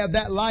got to have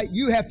that light.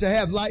 You have to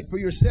have light for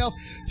yourself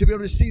to be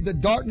able to see the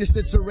darkness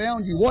that's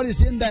around you. What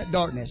is in that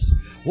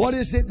darkness? What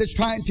is it that's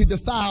trying to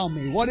defile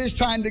me? What is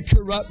trying to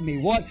corrupt me?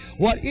 What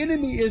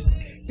enemy is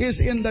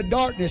in the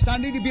darkness? I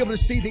need to be able to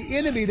see the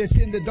enemy that's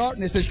in the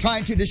darkness that's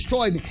trying to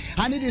destroy me.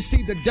 I need to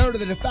see the dirt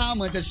of the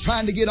defilement that's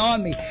trying to get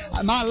on me.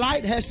 My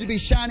light has to be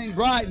shining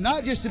bright,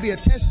 not just to be a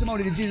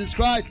testimony to Jesus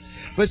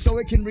Christ, but so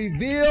it can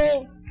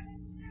reveal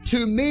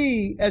to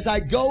me as I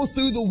go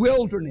through the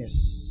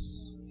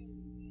wilderness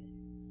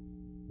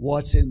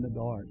what's in the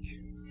dark.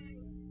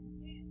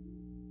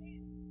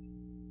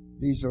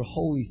 These are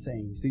holy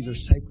things. These are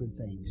sacred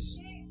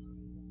things.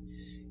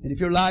 And if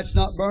your light's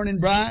not burning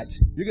bright,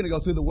 you're going to go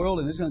through the world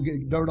and it's going to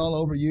get dirt all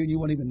over you and you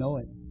won't even know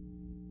it.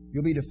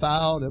 You'll be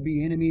defiled. There'll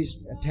be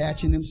enemies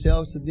attaching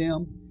themselves to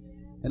them.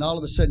 And all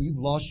of a sudden you've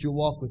lost your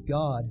walk with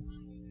God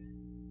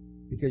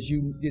because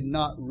you did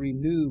not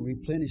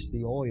replenish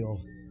the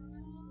oil.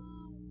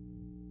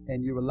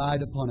 And you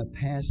relied upon a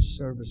past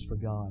service for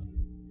God.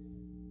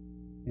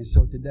 And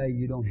so today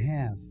you don't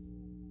have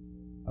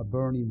a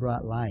burning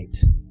bright light.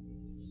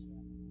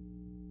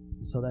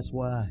 And so that's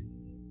why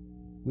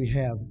we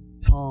have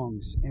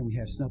tongs and we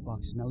have snuff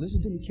boxes. Now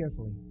listen to me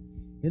carefully.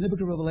 In the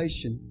book of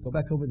Revelation, go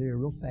back over there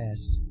real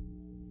fast.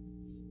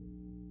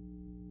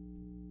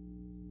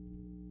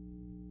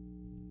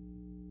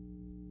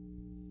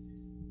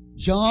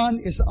 John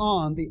is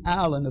on the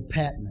island of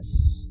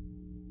Patmos.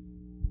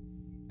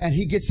 And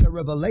he gets a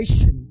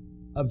revelation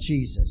of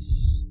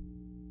Jesus.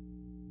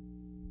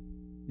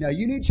 Now,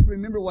 you need to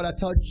remember what I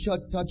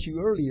taught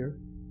you earlier,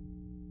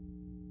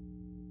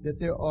 that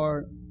there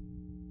are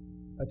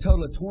a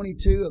total of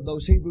 22 of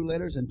those Hebrew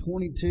letters and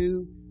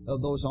 22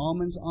 of those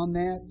almonds on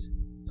that.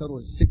 Total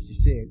is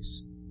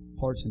 66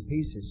 parts and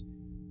pieces.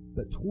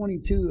 But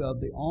 22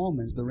 of the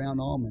almonds, the round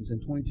almonds,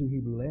 and 22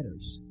 Hebrew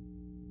letters.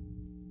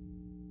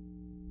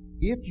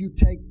 If you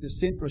take the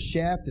central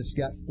shaft that's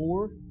got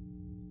 4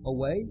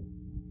 away,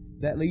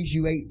 that leaves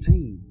you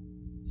 18.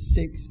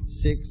 6,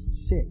 6,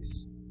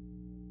 6.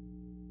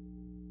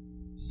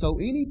 So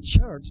any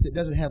church that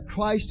doesn't have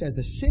Christ as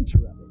the center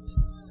of it,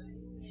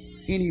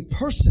 any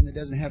person that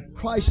doesn't have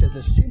Christ as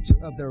the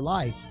center of their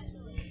life,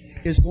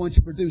 is going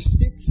to produce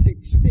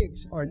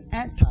 666 or an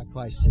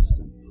antichrist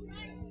system.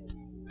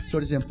 So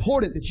it is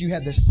important that you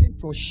have the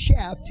central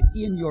shaft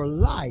in your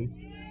life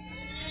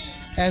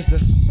as the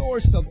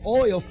source of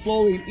oil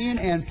flowing in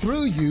and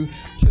through you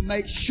to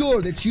make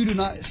sure that you do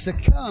not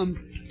succumb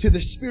to the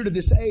spirit of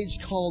this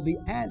age called the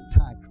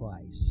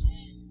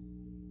Antichrist.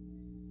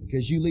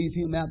 Because you leave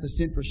him out the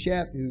central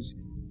shaft,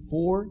 who's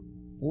 4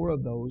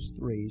 of those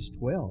 3 is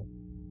 12.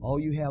 All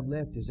you have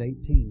left is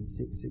 18,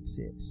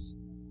 666.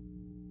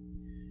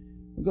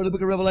 We go to the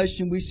book of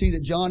Revelation, we see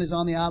that John is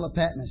on the Isle of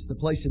Patmos, the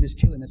place of his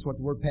killing. That's what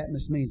the word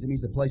Patmos means. It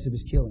means the place of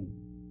his killing.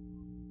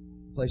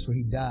 The place where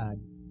he died.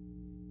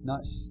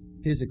 Not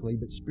physically,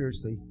 but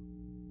spiritually.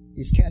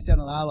 He's cast out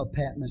on the Isle of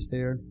Patmos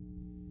there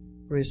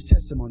for his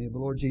testimony of the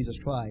Lord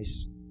Jesus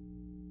Christ.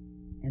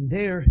 And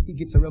there he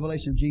gets a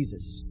revelation of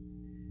Jesus.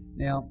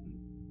 Now,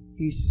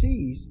 he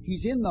sees,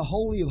 he's in the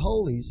Holy of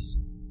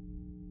Holies,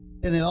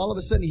 and then all of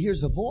a sudden he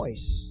hears a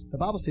voice. The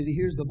Bible says he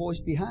hears the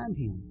voice behind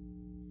him.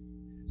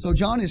 So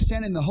John is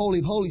standing in the Holy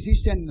of Holies. He's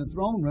standing in the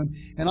throne room.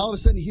 And all of a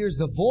sudden he hears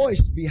the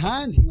voice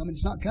behind him. And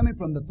it's not coming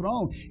from the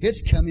throne.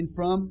 It's coming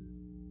from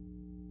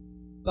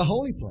the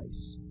holy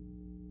place.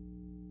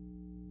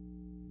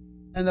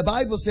 And the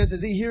Bible says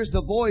as he hears the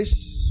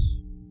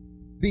voice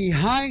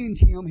behind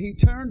him, he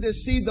turned to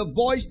see the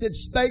voice that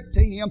spake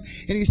to him.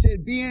 And he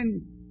said,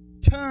 being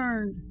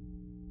turned,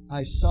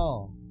 I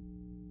saw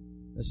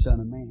the Son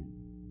of Man.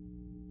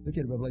 Look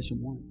at Revelation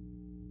 1.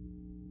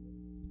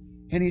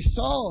 And he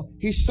saw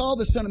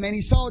the Son of Man.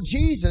 He saw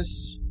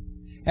Jesus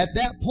at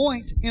that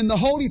point in the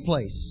holy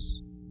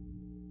place.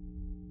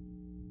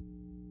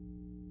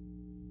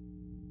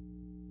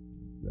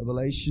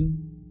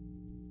 Revelation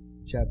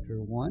chapter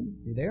 1.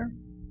 You there?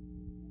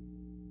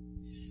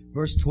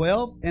 Verse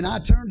 12. And I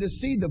turned to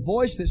see the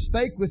voice that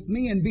spake with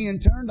me, and being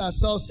turned, I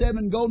saw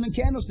 7 golden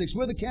candlesticks.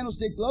 Where the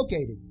candlestick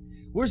located?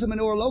 Where's the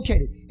menorah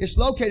located? It's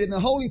located in the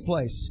holy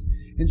place.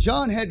 And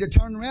John had to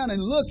turn around and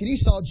look, and he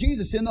saw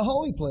Jesus in the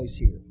holy place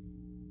here.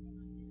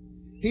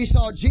 He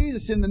saw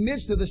Jesus in the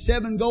midst of the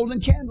 7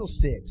 golden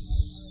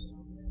candlesticks.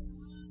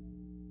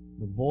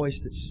 The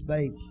voice that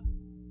spake.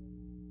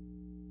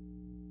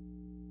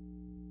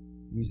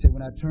 And he said,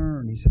 when I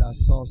turned, he said, I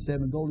saw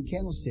 7 golden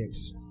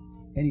candlesticks.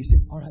 And he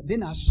said, all right,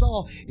 then I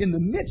saw in the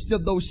midst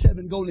of those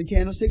 7 golden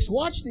candlesticks,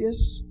 watch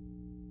this.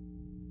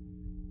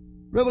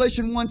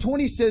 Revelation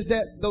 1:20 says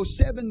that those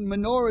 7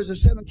 menorahs or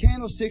 7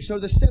 candlesticks are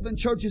the 7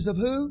 churches of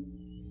who?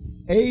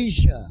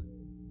 Asia.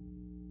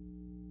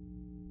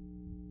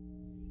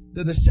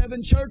 They're the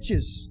 7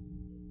 churches.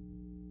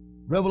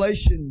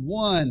 Revelation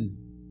 1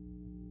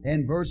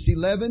 and verse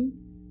 11,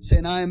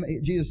 saying,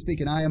 Jesus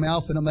speaking, I am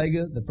Alpha and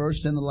Omega, the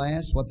first and the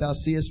last. What thou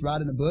seest,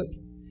 write in the book,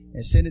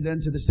 and send it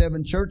unto the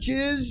 7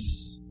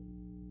 churches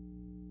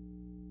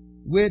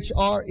which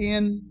are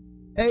in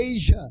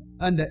Asia,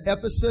 unto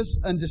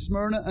Ephesus, unto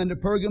Smyrna, unto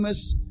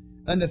Pergamos,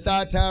 unto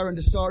Thyatira, unto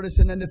Sardis,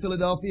 and unto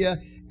Philadelphia,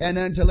 and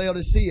unto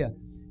Laodicea.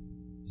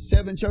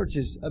 7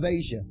 churches of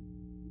Asia.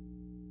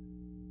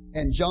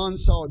 And John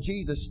saw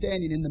Jesus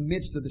standing in the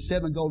midst of the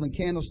 7 golden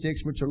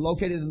candlesticks, which are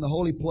located in the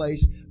holy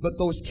place. But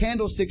those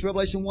candlesticks,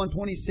 Revelation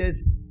 1:20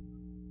 says,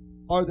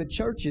 are the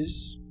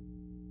churches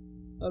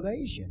of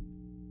Asia.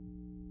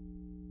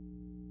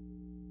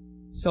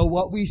 So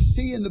what we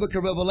see in the book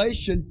of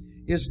Revelation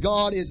is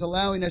God is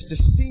allowing us to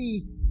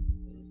see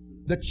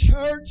the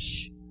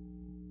church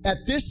at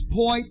this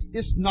point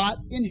is not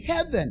in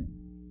heaven.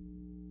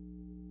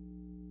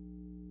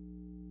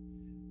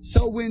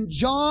 So when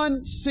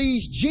John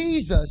sees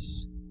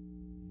Jesus,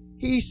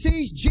 he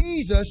sees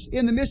Jesus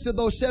in the midst of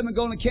those 7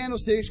 golden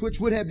candlesticks, which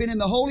would have been in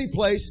the holy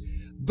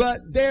place, but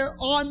they're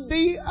on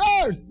the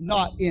earth,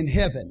 not in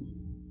heaven.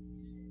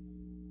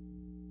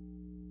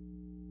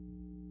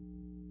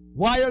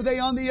 Why are they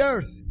on the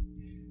earth?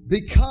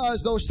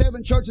 Because those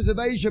 7 churches of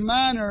Asia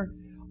Minor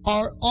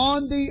are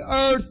on the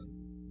earth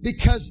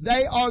because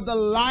they are the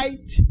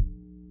light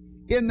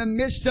in the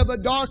midst of a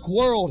dark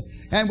world.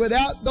 And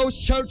without those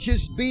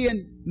churches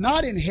being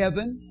not in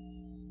heaven,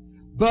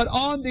 but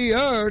on the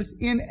earth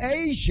in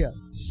Asia,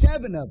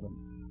 7 of them,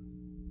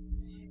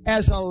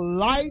 as a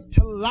light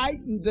to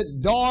lighten the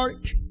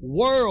dark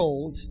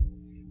world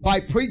by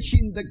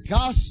preaching the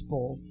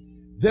gospel,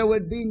 there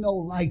would be no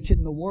light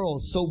in the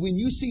world. So when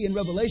you see in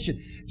Revelation,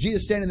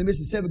 Jesus standing in the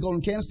midst of 7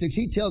 golden candlesticks,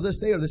 He tells us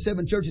they are the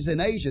 7 churches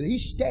in Asia.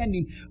 He's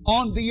standing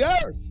on the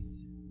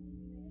earth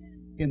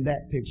in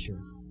that picture.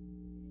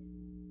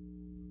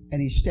 And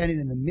He's standing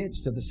in the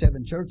midst of the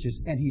 7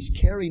 churches, and He's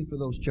caring for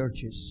those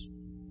churches.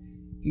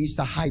 He's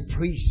the high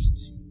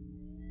priest.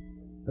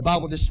 The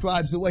Bible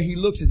describes the way He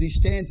looks as He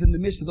stands in the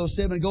midst of those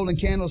 7 golden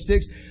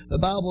candlesticks. The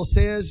Bible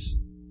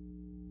says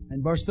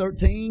in verse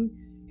 13,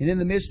 and in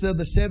the midst of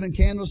the 7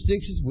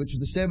 candlesticks, which are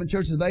the 7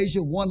 churches of Asia,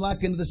 one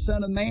like unto the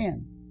Son of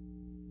Man,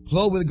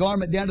 clothed with a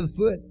garment down to the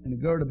foot, and a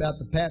gird about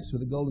the paps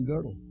with a golden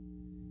girdle.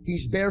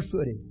 He's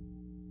barefooted.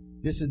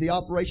 This is the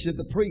operation of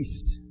the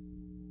priest.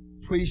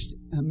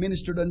 Priest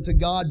ministered unto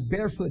God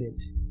barefooted.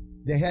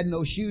 They had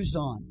no shoes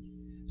on.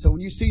 So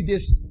when you see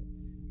this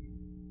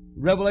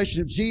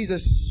revelation of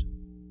Jesus,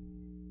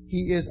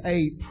 He is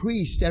a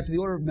priest after the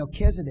order of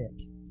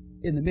Melchizedek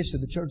in the midst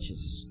of the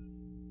churches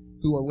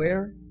who are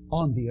where?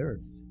 On the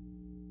earth.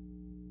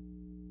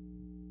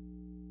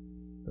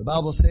 The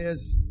Bible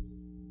says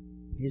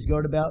He's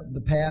girded about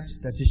the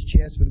paps, that's His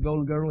chest with a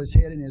golden girdle. His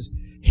head and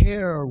His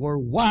hair were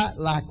white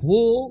like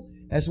wool,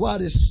 as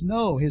white as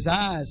snow. His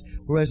eyes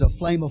were as a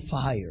flame of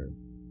fire.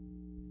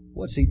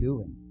 What's He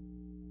doing?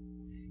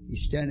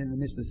 He's standing in the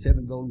midst of the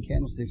 7 golden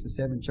candlesticks, the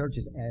 7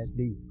 churches, as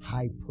the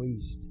high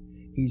priest.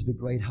 He's the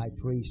great high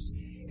priest.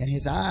 And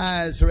His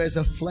eyes are as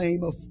a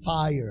flame of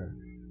fire.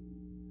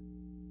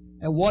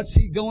 And what's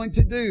He going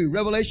to do?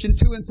 Revelation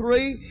 2 and 3,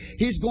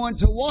 He's going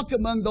to walk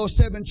among those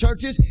 7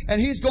 churches,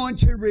 and He's going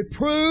to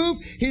reprove,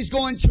 He's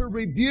going to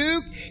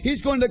rebuke,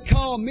 He's going to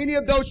call many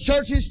of those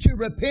churches to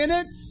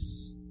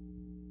repentance.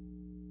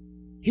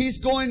 He's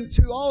going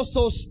to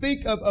also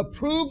speak of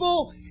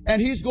approval, and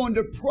He's going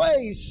to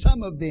praise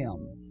some of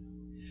them.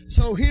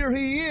 So here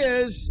He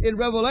is in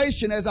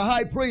Revelation as a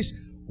high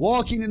priest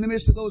walking in the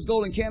midst of those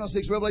golden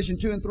candlesticks, Revelation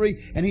 2 and 3,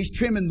 and He's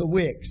trimming the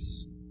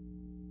wicks.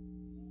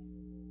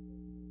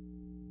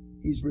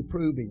 He's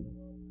reproving.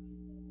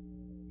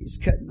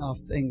 He's cutting off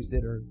things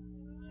that are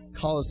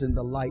causing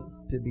the light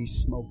to be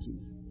smoky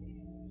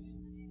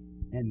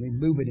and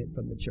removing it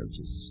from the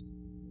churches.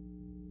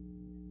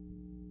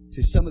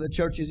 To some of the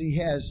churches, He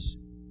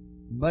has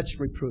much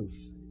reproof.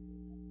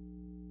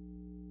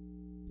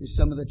 To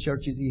some of the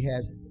churches, He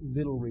has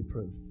little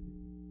reproof.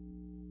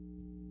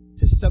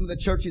 To some of the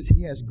churches,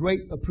 He has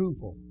great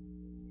approval.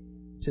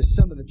 To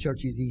some of the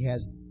churches, He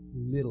has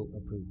little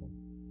approval.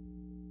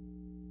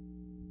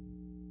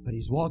 But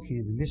He's walking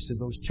in the midst of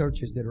those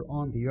churches that are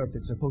on the earth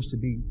that's supposed to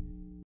be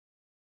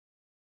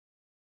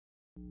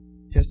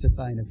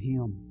testifying of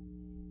Him,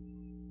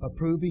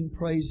 approving,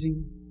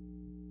 praising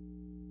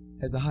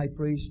as the high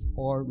priest,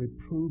 or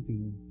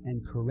reproving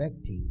and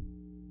correcting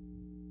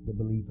the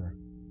believer.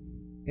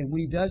 And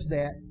when He does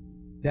that,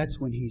 that's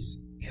when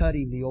He's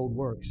cutting the old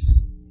works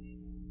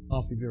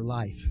off of your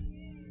life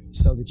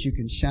so that you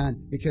can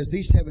shine. Because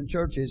these 7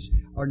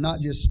 churches are not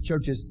just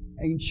churches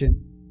ancient.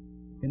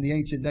 In the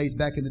ancient days,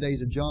 back in the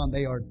days of John,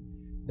 they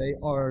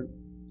are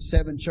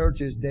 7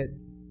 churches that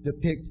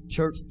depict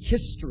church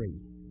history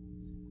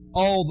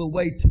all the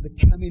way to the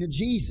coming of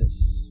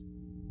Jesus.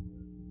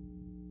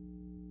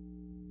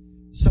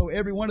 So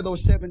every one of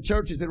those 7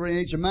 churches that were in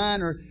Asia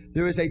Minor,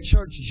 there is a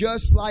church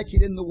just like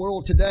it in the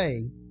world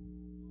today.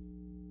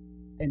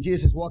 And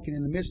Jesus is walking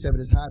in the midst of it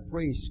as high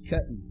priest,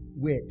 cutting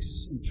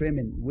wicks and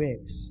trimming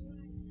wicks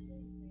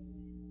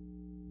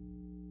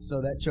so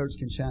that church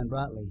can shine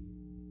brightly.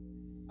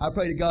 I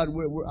pray to God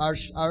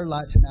our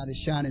light tonight is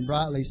shining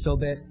brightly so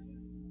that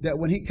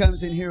when He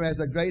comes in here as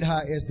the great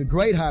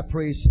high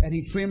priest and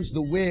He trims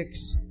the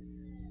wicks,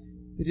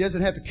 that He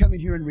doesn't have to come in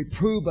here and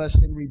reprove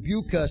us and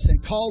rebuke us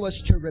and call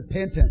us to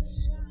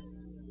repentance.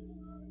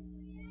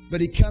 But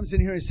He comes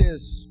in here and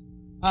says,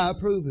 I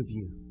approve of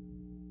you.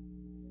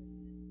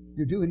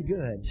 You're doing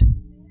good.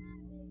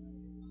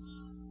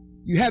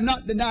 You have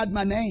not denied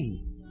my name.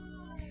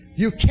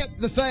 You've kept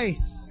the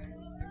faith.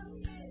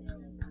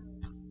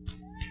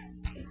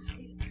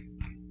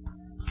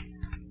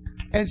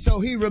 And so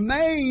He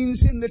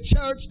remains in the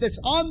church that's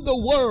on the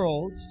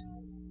world,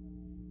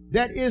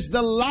 that is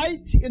the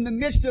light in the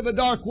midst of a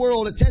dark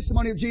world, a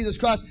testimony of Jesus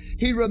Christ.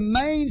 He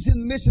remains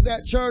in the midst of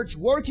that church,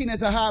 working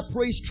as a high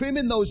priest,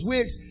 trimming those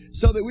wicks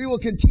so that we will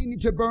continue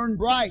to burn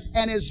bright.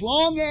 And as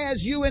long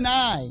as you and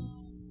I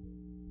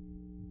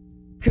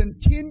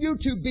continue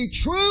to be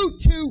true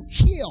to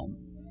Him,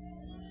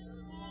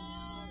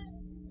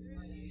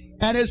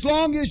 and as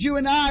long as you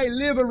and I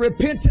live a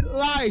repentant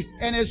life,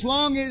 and as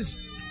long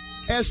as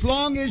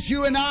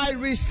you and I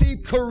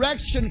receive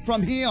correction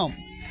from Him,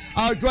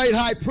 our great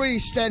high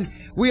priest, and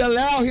we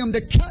allow Him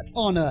to cut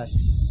on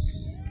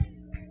us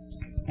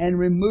and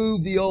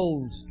remove the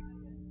old,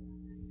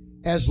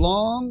 as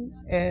long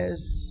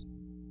as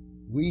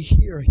we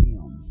hear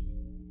Him,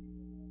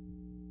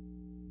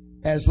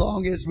 as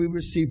long as we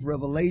receive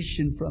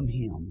revelation from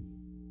Him,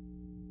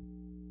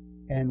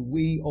 and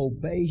we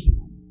obey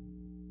Him,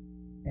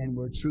 and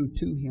we're true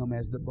to Him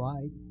as the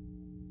bride,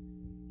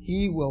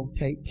 He will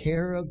take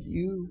care of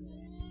you.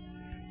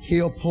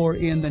 He'll pour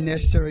in the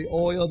necessary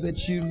oil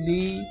that you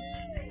need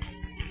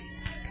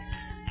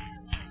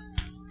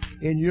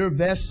in your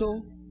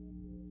vessel.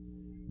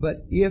 But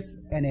if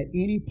and at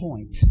any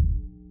point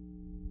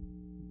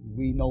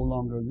we no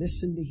longer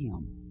listen to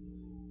Him,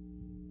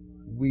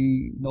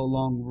 we no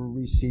longer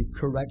receive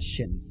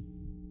correction,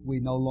 we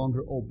no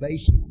longer obey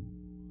Him,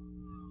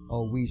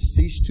 or we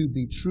cease to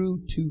be true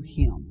to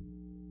Him,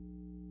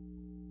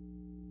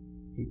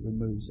 He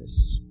removes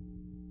us.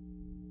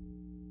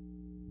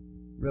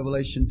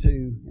 Revelation 2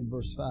 and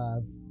verse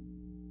 5.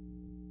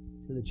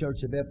 To the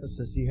church of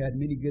Ephesus, He had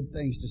many good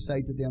things to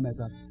say to them as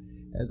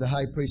the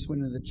high priest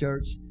went into the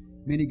church.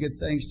 Many good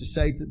things to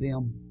say to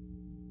them.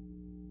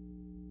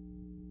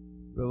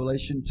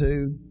 Revelation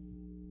 2.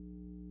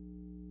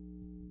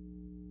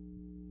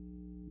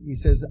 He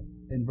says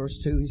in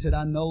verse 2, He said,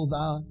 I know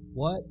thy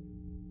what?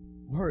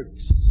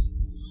 Works.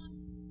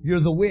 You're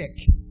the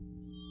wick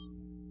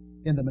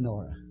in the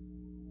menorah.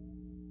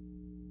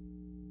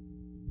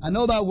 I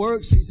know thy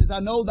works, He says, I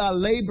know thy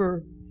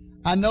labor,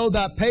 I know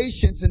thy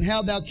patience, and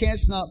how thou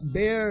canst not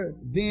bear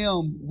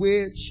them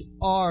which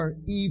are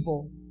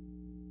evil.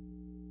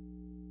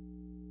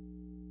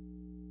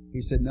 He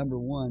said, number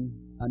 1,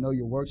 I know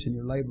your works and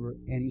your labor,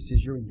 and He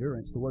says your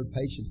endurance. The word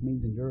patience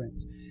means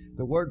endurance.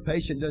 The word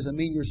patient doesn't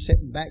mean you're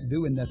sitting back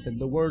doing nothing.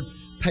 The word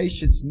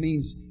patience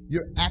means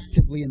you're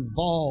actively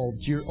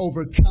involved, you're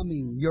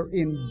overcoming, you're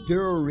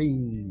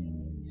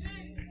enduring.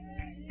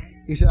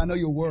 He said, I know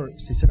your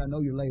works. He said, I know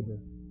your labor.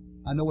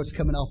 I know what's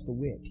coming off the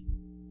wick.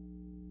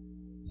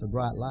 It's a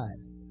bright light.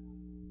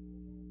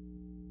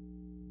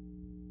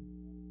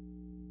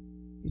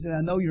 He said,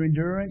 I know your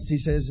endurance. He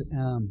says,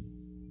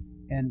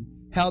 and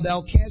how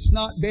thou canst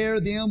not bear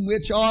them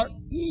which are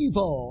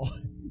evil.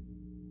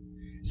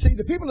 See,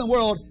 the people in the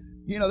world,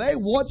 they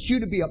want you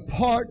to be a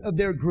part of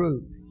their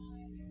group.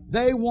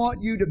 They want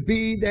you to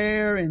be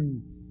there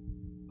and,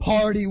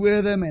 party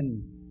with them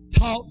and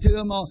talk to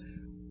them all.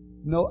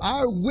 No,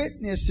 our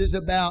witness is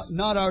about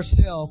not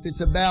ourselves.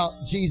 It's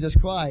about Jesus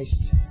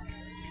Christ.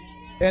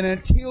 And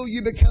until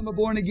you become a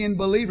born-again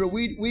believer,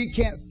 we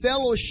can't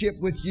fellowship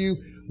with you.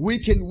 We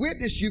can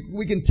witness you.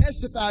 We can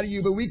testify to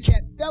you, but we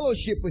can't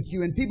fellowship with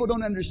you. And people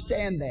don't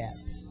understand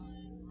that.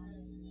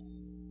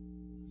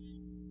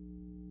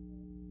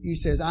 He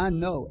says, I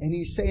know. And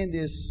he's saying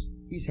this.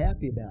 He's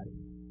happy about it.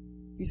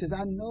 He says,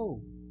 I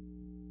know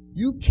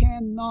you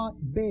cannot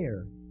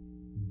bear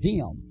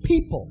them,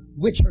 people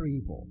which are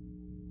evil.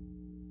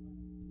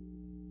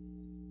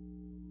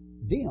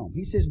 Them.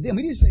 He says them.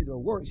 He didn't say their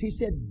works. He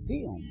said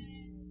them.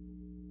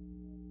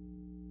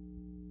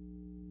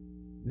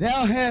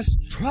 Thou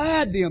hast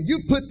tried them. You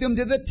put them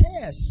to the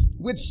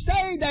test, which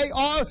say they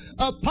are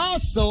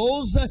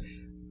apostles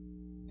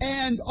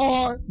and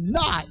are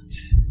not,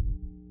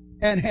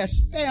 and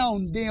hast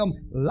found them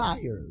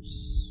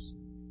liars.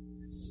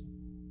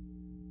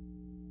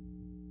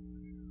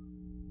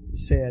 He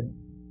said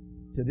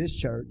to this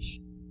church,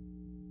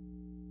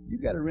 you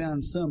got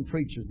around some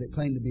preachers that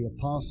claim to be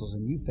apostles,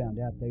 and you found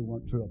out they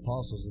weren't true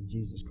apostles of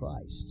Jesus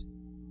Christ.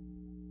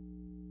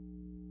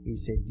 He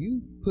said,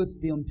 you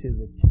put them to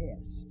the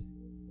test,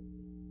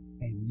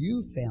 and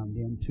you found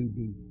them to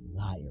be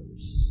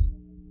liars.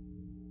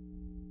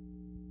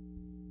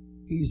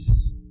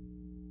 He's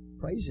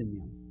praising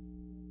them.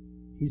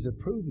 He's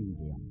approving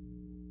them.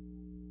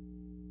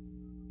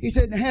 He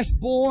said,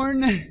 hast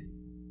borne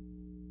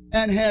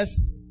and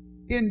hast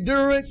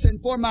endurance, and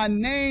for my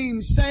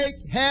name's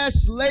sake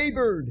hast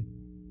labored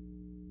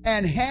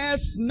and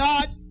hast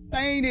not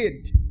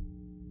fainted.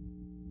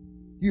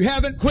 You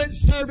haven't quit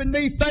serving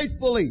me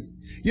faithfully.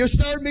 You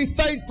served me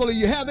faithfully.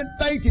 You haven't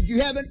fainted.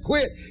 You haven't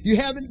quit. You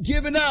haven't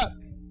given up.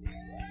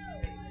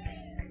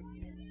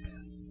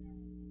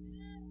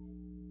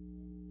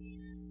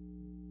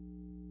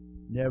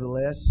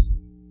 Nevertheless,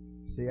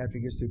 see, after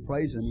he gets through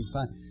praising him,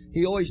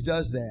 he always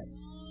does that.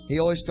 He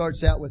always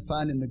starts out with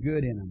finding the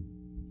good in them.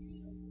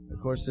 Of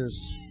course,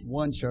 there's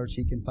one church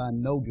he can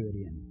find no good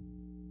in.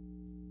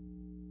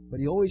 But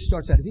he always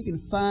starts out, if he can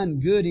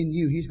find good in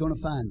you, he's going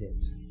to find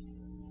it.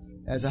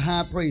 As a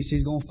high priest,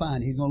 he's going to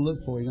find it. He's going to look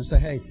for it. He's going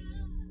to say, hey,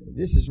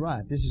 this is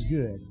right. This is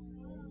good.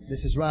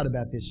 This is right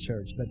about this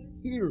church. But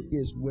here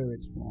is where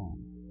it's wrong.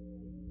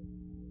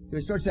 So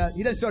he starts out,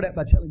 he doesn't start out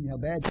by telling you how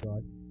bad you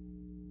are.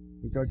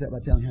 He starts out by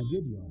telling you how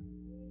good you are.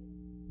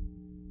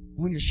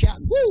 When you're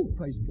shouting, woo,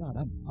 praise God,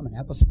 I'm an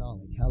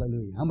apostolic.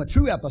 Hallelujah. I'm a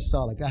true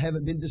apostolic. I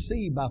haven't been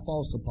deceived by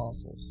false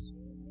apostles.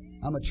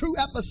 I'm a true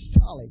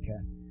apostolic.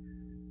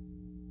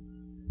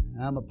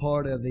 I'm a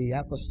part of the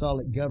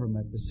apostolic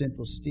government. The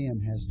central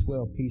stem has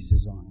 12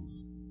 pieces on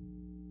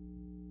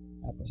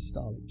it.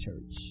 Apostolic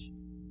church.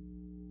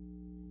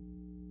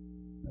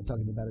 We're not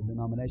talking about a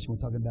denomination.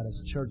 We're talking about a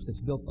church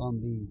that's built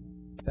on the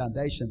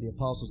foundation of the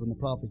apostles and the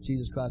prophets,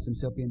 Jesus Christ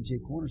Himself being the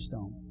chief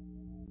cornerstone.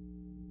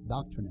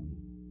 Doctrinally.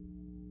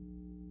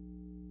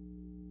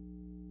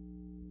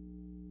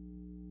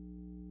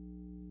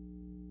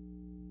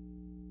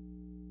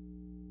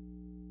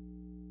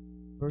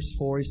 Verse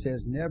 4, he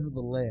says,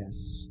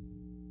 nevertheless,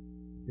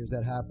 here's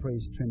that high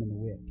priest trimming the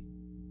wick.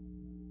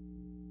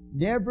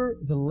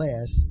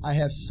 Nevertheless, I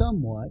have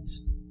somewhat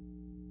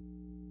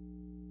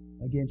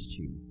against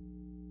you.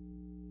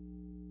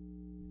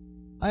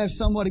 I have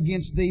somewhat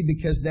against thee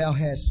because thou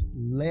hast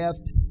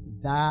left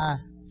thy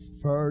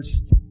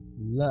first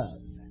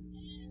love.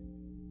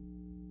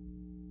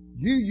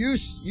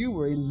 You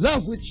were in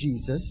love with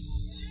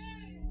Jesus.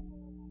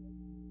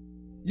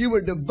 You were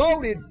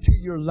devoted to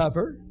your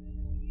lover.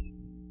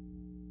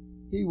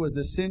 He was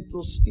the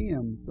central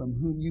stem from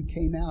whom you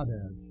came out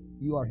of.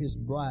 You are His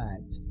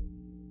bride.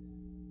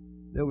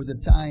 There was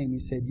a time He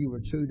said, you were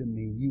true to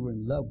me. You were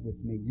in love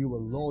with me. You were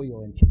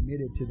loyal and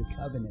committed to the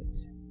covenant.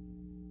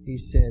 He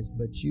says,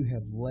 but you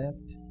have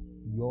left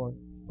your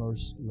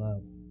first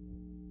love.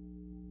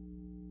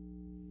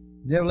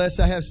 Nevertheless,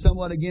 I have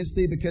somewhat against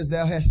thee because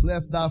thou hast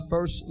left thy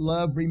first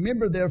love.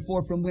 Remember,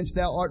 therefore, from whence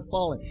thou art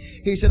fallen.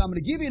 He said, I'm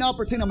going to give you an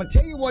opportunity. I'm going to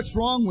tell you what's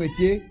wrong with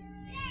you.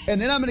 And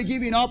then I'm going to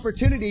give you an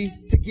opportunity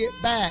to get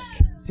back,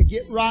 to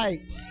get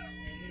right.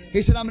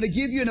 He said, I'm going to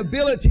give you an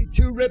ability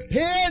to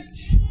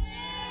repent.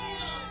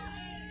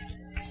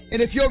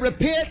 And if you'll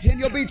repent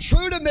and you'll be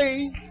true to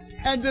me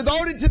and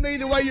devoted to me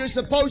the way you're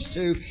supposed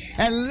to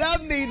and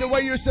love me the way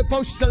you're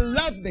supposed to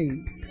love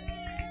me,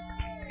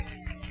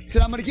 he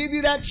said, I'm going to give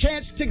you that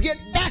chance to get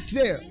back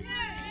there.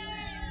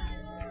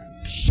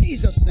 In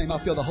Jesus' name, I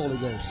feel the Holy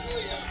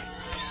Ghost.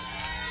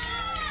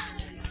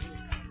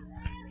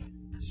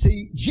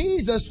 See,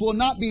 Jesus will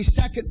not be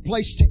second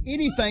place to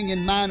anything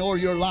in mine or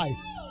your life.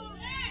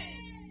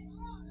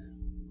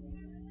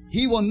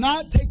 He will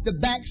not take the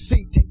back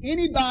seat to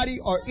anybody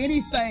or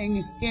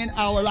anything in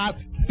our life,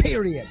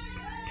 period.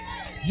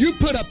 You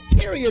put a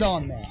period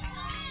on that.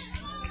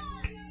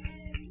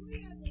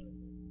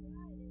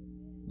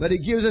 But He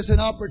gives us an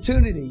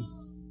opportunity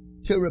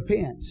to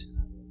repent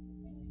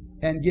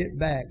and get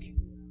back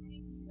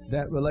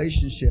that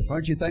relationship.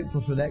 Aren't you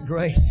thankful for that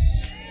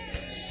grace?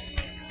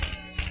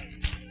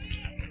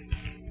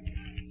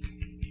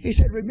 He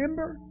said,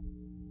 remember?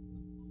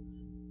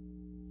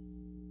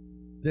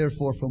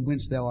 Therefore, from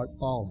whence thou art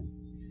fallen.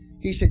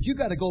 He said, you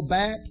got to go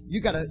back.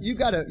 You got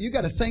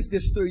to think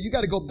this through. You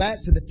got to go back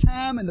to the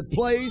time and the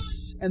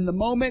place and the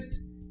moment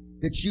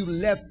that you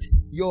left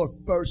your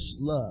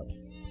first love.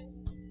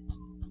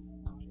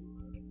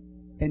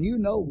 And you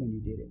know when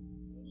you did it.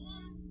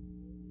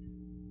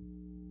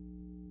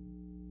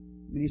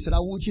 And he said, I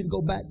want you to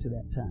go back to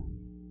that time.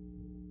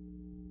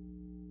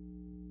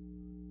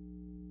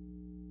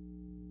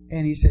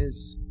 And he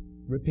says,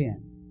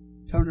 repent.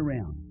 Turn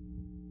around.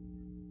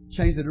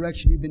 Change the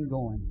direction you've been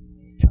going.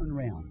 Turn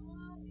around.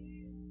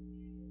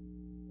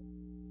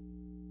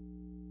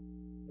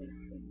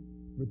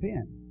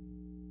 Repent.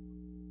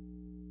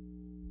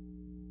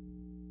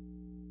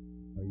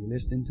 Are you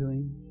listening to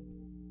Him?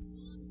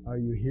 Are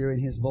you hearing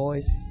His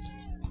voice?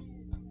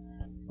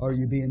 Are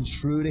you being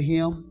true to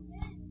Him?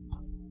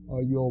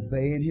 Are you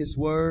obeying His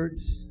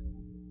words?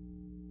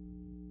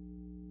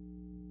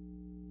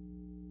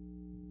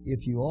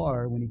 If you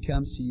are, when He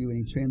comes to you and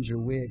He trims your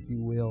wick,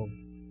 you will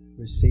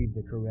receive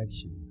the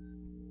correction.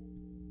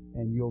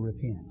 And you'll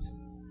repent.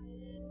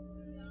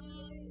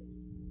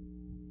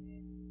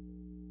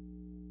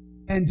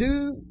 And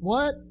do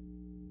what?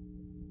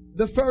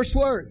 The first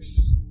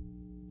works.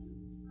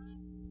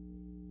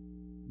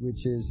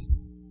 Which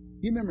is,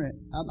 you remember,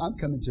 I'm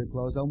coming to a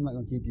close. I'm not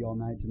going to keep you all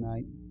night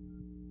tonight.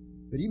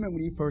 But you remember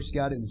when you first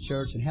got into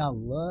church and how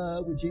in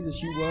love with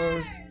Jesus you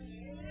were?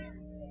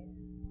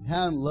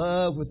 How in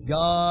love with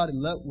God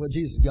and love with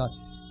Jesus God.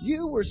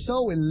 You were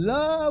so in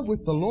love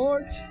with the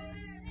Lord.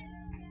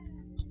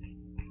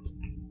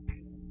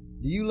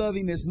 Do you love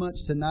Him as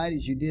much tonight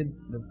as you did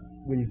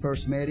when you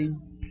first met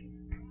Him?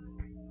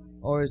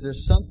 Or is there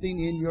something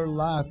in your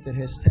life that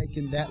has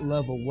taken that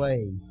love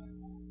away?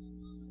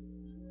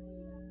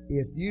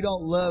 If you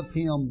don't love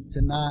Him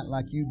tonight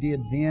like you did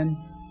then,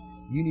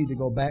 you need to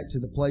go back to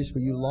the place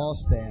where you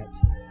lost that.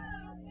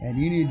 And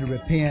you need to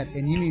repent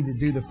and you need to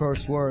do the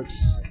first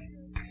works.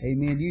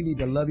 Amen. You need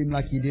to love Him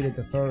like you did at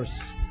the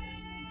first.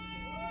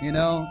 You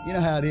know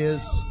how it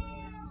is.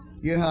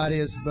 You know how it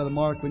is, Brother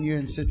Mark, when you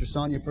and Sister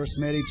Sonia first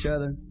met each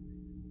other?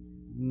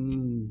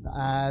 The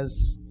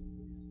eyes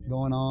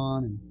going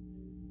on and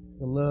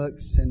the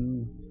looks,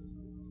 and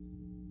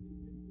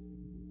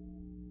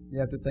you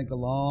have to think a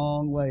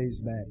long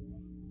ways back.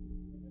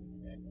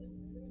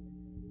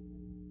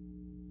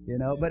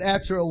 But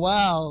after a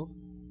while,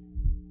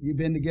 you've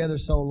been together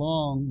so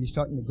long, you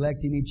start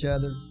neglecting each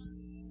other.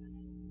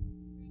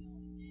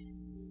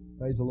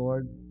 Praise the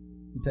Lord.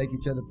 You take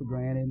each other for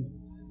granted.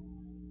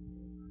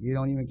 You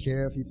don't even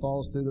care if he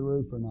falls through the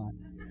roof or not.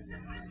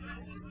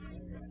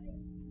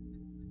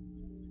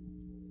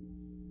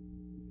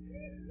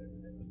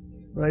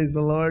 Praise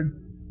the Lord.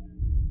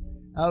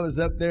 I was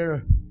up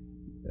there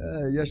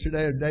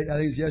yesterday, or day, I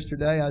think it was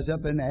yesterday. I was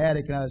up in the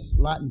attic and I was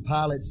lighting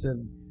pilots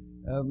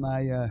of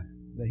my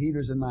the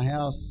heaters in my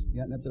house.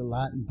 Getting up there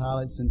lighting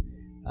pilots, and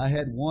I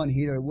had one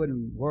heater that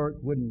wouldn't work,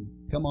 wouldn't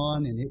come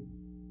on, and it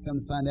come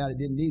to find out it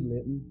didn't need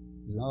lighting.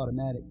 It was an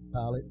automatic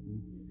pilot.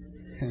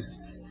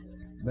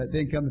 But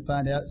then come to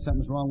find out something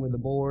was wrong with the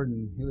board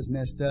and it was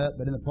messed up.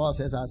 But in the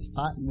process, I was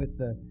fighting with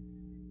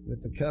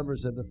the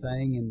covers of the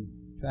thing and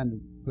trying to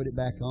put it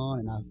back on,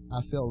 and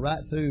I fell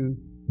right through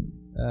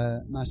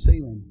my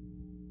ceiling.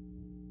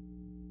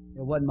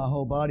 It wasn't my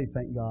whole body,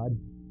 thank God.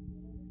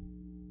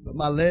 But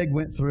my leg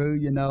went through,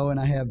 and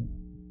I have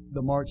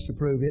the marks to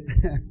prove it.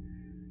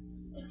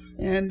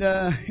 And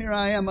here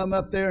I am, I'm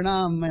up there, and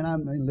I'm in a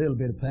little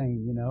bit of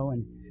pain,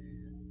 and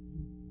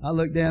I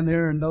look down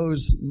there and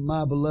those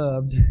my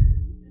beloved.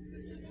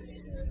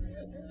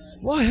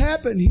 What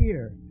happened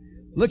here?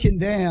 Looking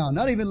down,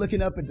 not even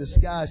looking up at the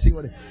sky, see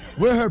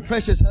where her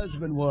precious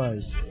husband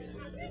was.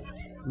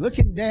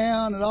 Looking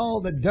down at all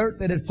the dirt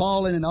that had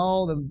fallen and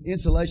all the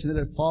insulation that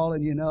had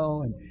fallen,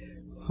 and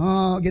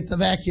get the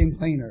vacuum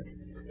cleaner.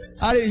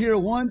 I didn't hear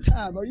one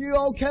time, "Are you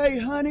okay,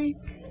 honey?"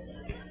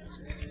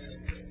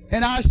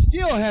 And I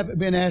still haven't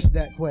been asked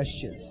that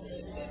question.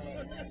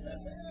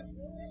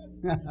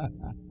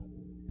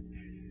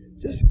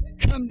 Just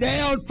come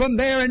down from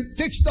there and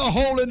fix the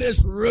hole in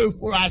this roof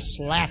where I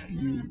slap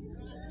you.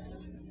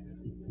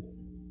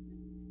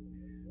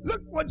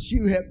 Look what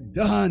you have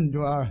done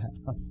to our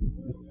house.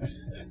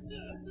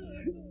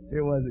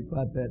 It wasn't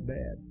quite that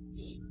bad.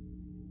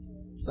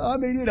 So,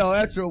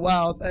 after a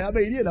while,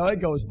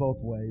 it goes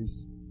both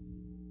ways.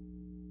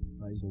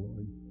 Praise the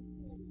Lord.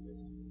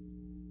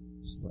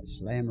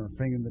 Slam her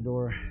finger in the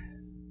door.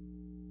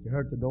 You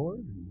hurt the door?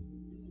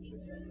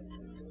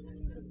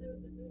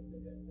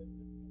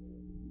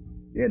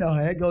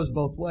 It goes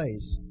both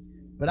ways.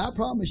 But I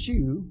promise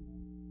you,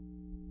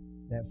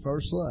 that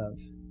first love,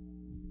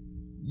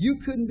 you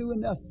couldn't do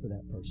enough for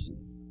that person.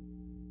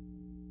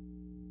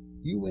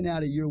 You went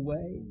out of your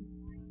way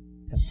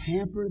to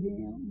pamper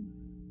them.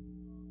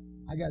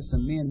 I got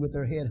some men with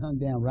their head hung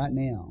down right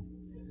now.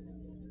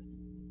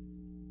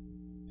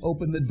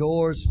 Open the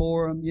doors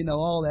for them,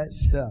 all that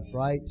stuff,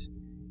 right?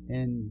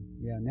 And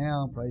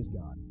now, praise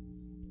God.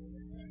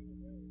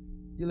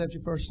 You left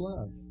your first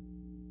love.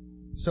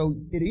 So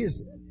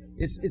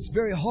it's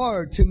very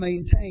hard to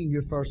maintain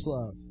your first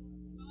love.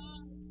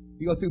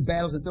 You go through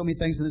battles and so many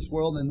things in this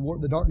world, and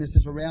the darkness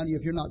is around you.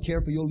 If you're not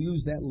careful, you'll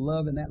lose that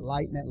love and that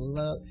light and that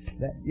love.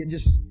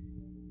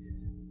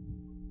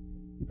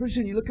 Pretty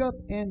soon you look up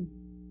and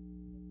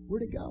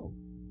where'd it go?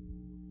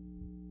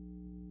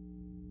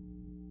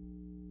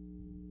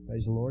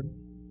 Praise the Lord.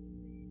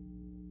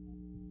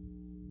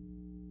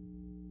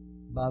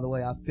 By the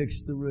way, I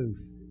fixed the roof.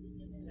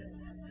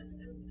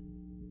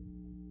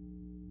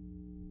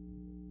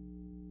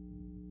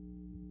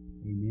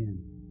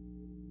 Amen.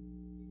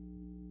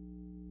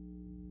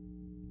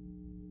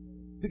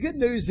 The good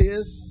news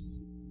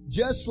is,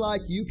 just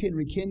like you can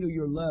rekindle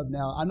your love.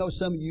 Now, I know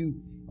some of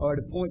you are at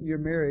a point in your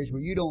marriage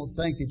where you don't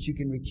think that you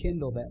can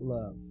rekindle that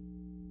love.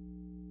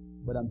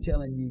 But I'm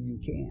telling you, you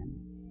can.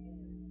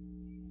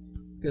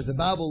 Because the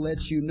Bible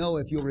lets you know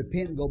if you'll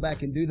repent and go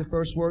back and do the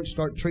first work,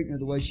 start treating her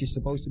the way she's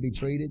supposed to be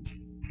treated,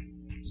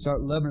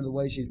 start loving her the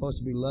way she's supposed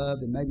to be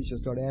loved, and maybe she'll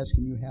start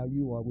asking you how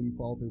you are when you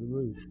fall through the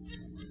roof.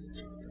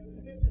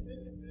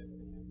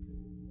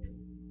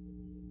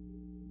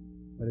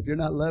 But if you're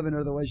not loving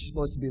her the way she's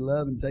supposed to be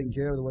loved and taking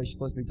care of her the way she's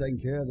supposed to be taken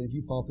care of, then if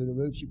you fall through the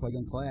roof, she's probably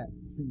going to clap.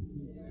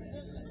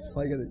 She's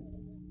probably going to,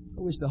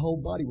 I wish the whole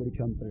body would have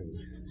come through.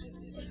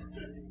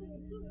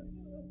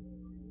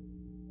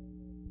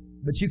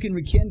 But you can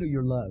rekindle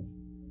your love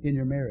in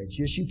your marriage.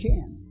 Yes, you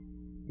can.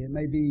 It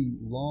may be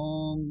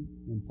long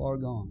and far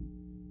gone,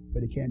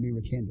 but it can be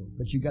rekindled.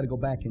 But you've got to go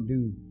back and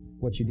do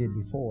what you did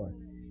before.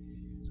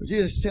 So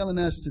Jesus is telling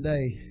us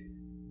today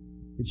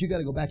that you got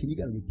to go back and you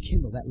got to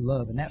rekindle that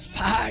love and that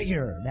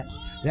fire,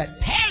 that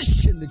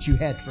passion that you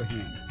had for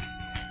Him.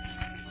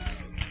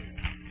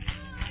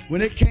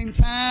 When it came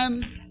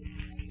time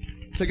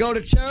to go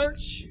to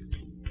church,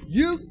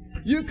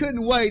 you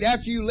couldn't wait.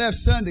 After you left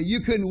Sunday, you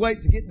couldn't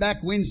wait to get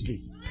back Wednesday.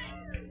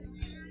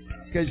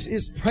 Because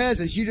His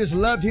presence, you just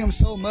loved Him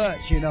so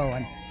much,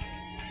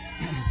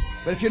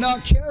 But if you're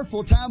not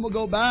careful, time will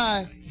go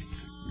by.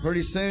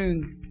 Pretty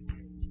soon,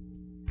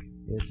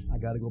 I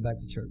got to go back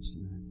to church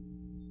tonight.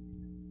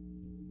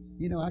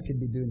 I could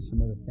be doing some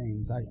other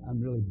things.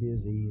 I'm really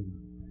busy. And,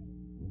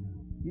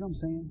 you know what I'm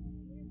saying?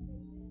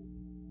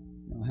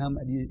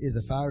 Is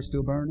the fire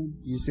still burning?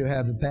 You still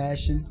have the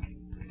passion?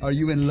 Are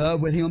you in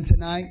love with Him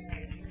tonight?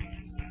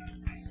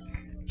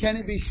 Can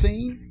it be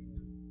seen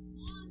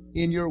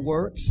in your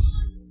works?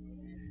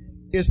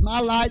 Is my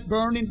light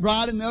burning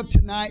bright enough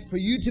tonight for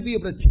you to be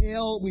able to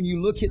tell when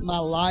you look at my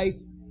life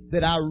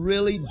that I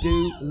really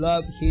do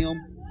love Him?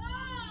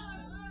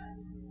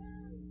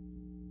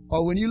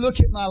 Or when you look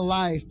at my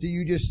life, do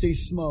you just see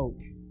smoke?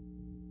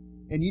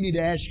 And you need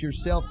to ask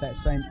yourself that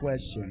same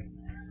question.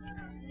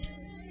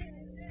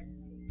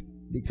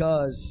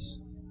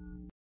 Because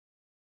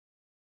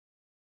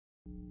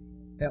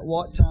at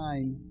what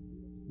time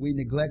we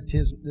neglect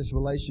this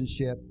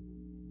relationship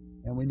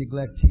and we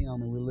neglect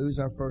Him and we lose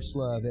our first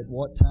love, at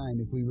what time,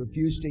 if we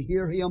refuse to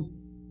hear Him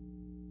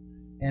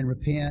and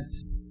repent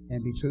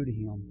and be true to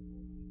Him,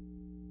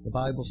 the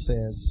Bible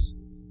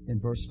says in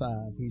verse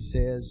 5, He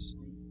says,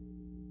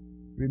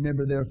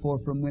 remember therefore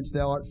from whence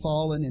thou art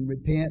fallen, and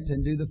repent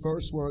and do the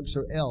first works,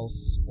 or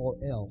else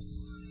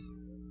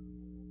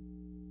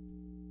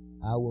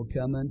I will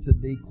come unto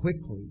thee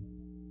quickly,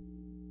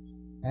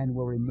 and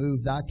will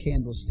remove thy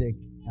candlestick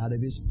out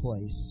of his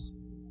place,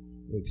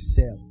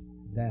 except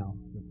thou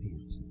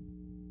repent.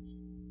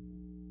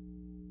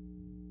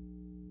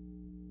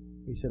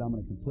 He said, I'm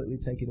going to completely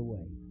take it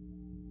away.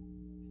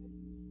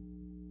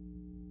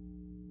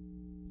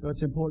 So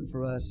it's important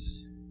for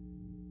us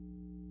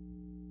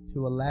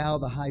to allow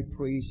the high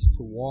priest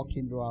to walk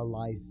into our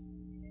life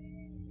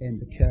and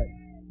to cut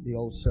the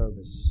old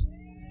service.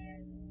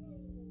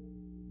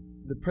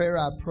 The prayer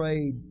I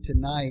prayed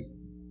tonight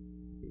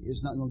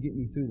is not going to get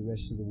me through the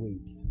rest of the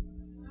week.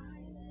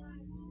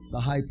 The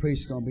high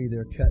priest is going to be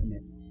there cutting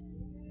it.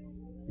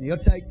 And he'll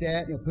take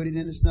that and he'll put it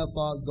in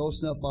the gold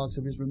snuff box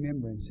of His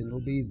remembrance, and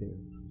it'll be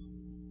there.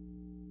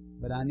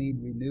 But I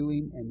need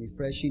renewing and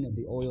refreshing of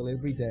the oil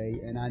every day,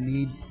 and I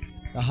need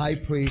the high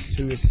priest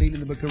who is seen in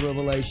the book of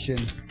Revelation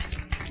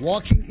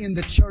walking in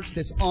the church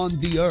that's on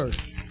the earth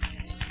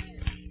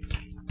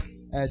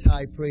as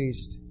high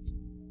priest,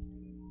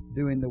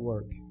 doing the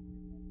work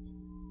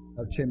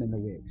of trimming the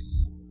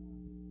wicks.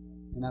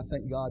 And I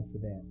thank God for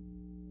that.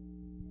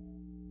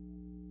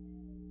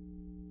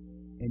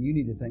 And you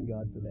need to thank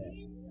God for that.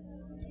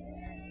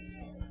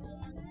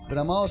 But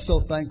I'm also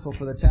thankful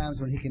for the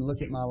times when He can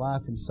look at my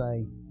life and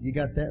say, you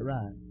got that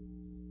right.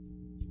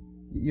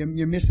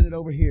 You're missing it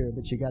over here,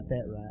 but you got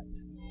that right.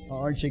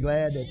 Aren't you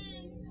glad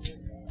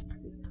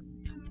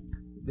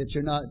that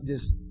you're not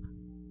just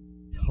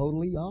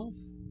totally off?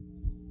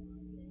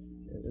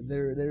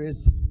 There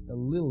is a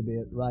little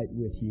bit right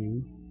with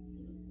you.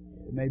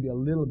 Maybe a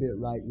little bit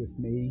right with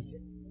me.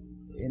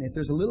 And if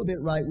there's a little bit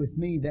right with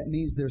me, that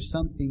means there's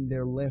something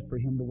there left for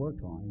Him to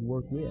work on and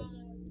work with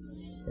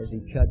as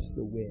He cuts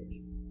the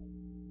wick.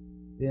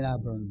 Then I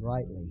burn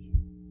brightly.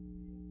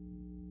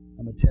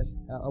 I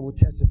will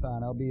testify,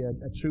 and I'll be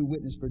a true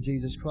witness for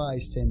Jesus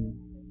Christ. And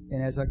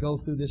And as I go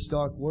through this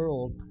dark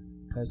world,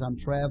 as I'm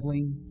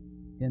traveling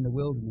in the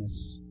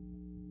wilderness,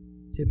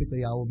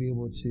 typically I will be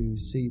able to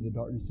see the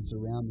darkness that's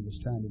around me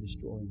that's trying to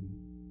destroy me.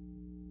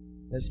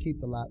 Let's keep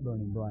the light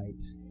burning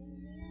bright.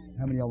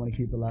 How many of y'all want to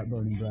keep the light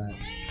burning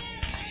bright?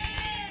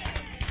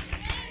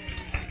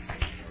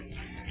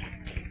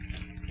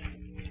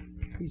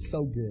 He's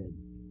so good.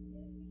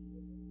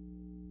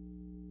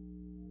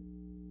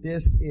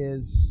 This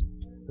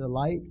is the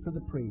light for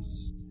the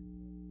priest.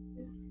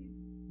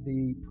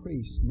 The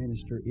priest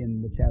minister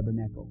in the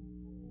tabernacle.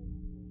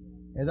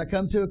 As I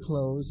come to a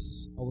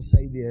close, I will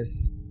say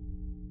this.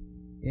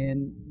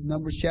 In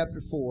Numbers chapter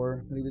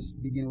 4, I believe it's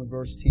beginning with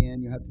verse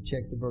 10. You'll have to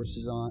check the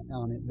verses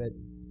on it. But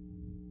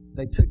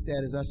they took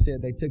that, as I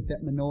said, they took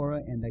that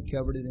menorah and they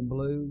covered it in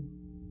blue,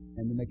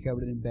 and then they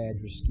covered it in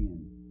badger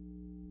skin.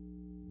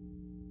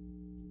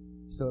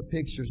 So it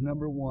pictures,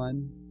 number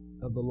one,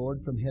 of the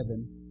Lord from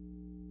heaven.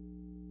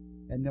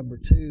 And number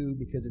two,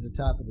 because it's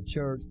a type of the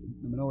church,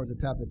 the menorah is a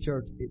type of the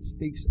church, it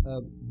speaks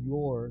of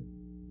your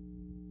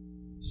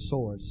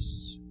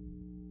source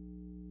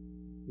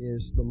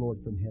is the Lord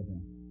from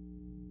heaven.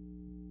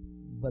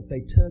 But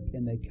they took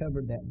and they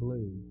covered that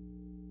blue.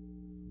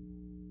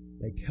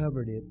 They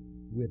covered it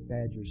with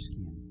badger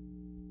skin.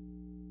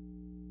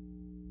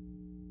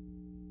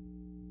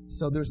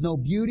 So there's no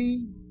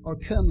beauty or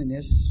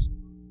comeliness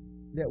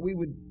that we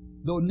would,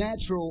 though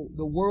natural,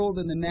 the world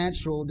and the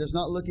natural does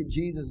not look at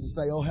Jesus and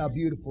say, oh, how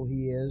beautiful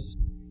He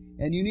is.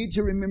 And you need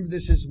to remember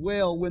this as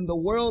well. When the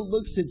world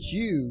looks at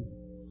you,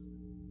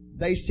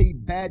 they see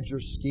badger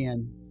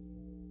skin.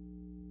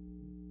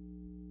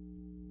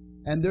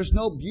 And there's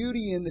no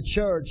beauty in the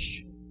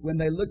church when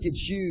they look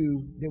at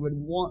you that would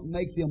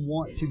make them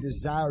want to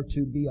desire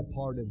to be a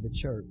part of the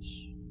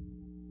church.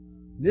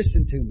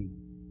 Listen to me.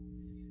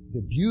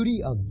 The beauty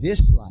of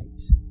this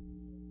light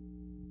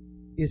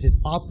is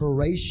its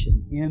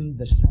operation in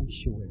the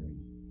sanctuary.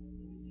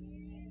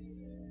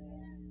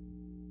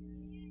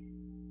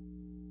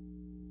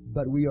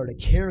 But we are to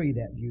carry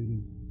that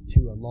beauty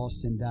to a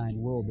lost and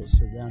dying world that's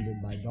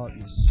surrounded by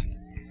darkness.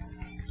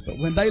 But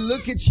when they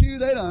look at you,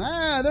 they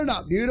don't, they're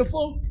not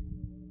beautiful.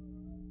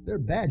 They're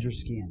badger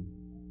skin.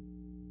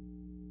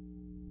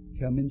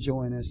 Come and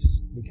join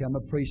us. Become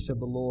a priest of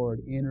the Lord.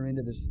 Enter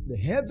into the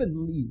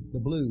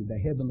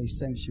heavenly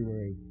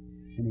sanctuary,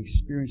 and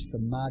experience the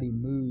mighty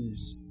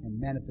moves and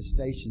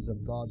manifestations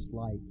of God's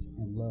light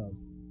and love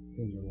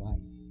in your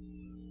life.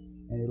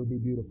 And it'll be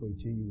beautiful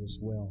to you as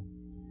well.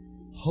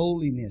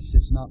 Holiness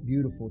is not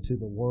beautiful to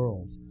the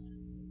world.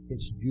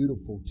 It's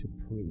beautiful to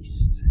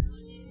priests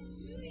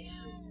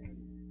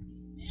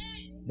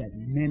that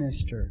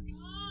minister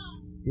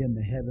in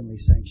the heavenly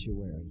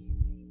sanctuary.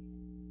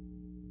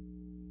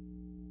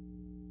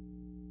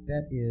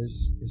 That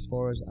is as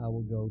far as I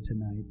will go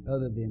tonight,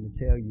 other than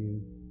to tell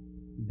you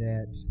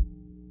that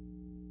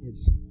it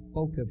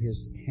spoke of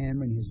His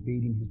hammering, His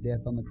beating, His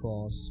death on the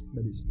cross,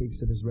 but it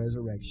speaks of His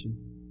resurrection.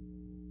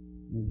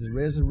 And it's a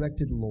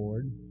resurrected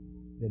Lord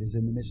that is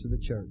in the midst of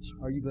the church.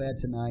 Are you glad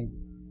tonight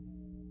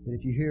that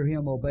if you hear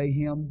Him, obey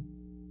Him,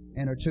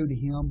 and are true to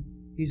Him,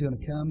 He's going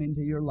to come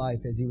into your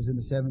life as He was in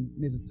the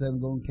midst of the 7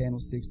 golden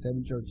candlesticks,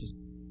 7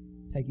 churches,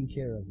 taking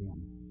care of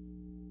them,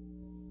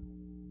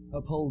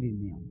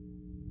 upholding them,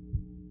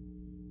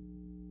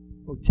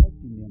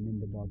 protecting them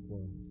in the dark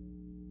world.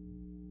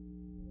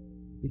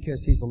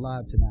 Because He's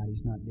alive tonight.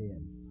 He's not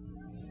dead.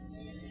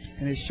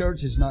 And His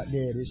church is not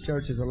dead. His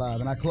church is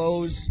alive. And I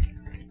close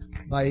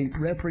by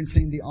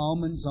referencing the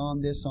almonds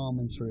on this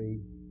almond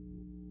tree,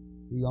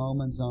 the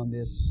almonds on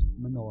this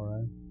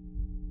menorah.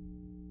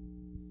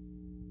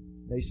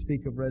 They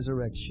speak of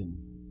resurrection.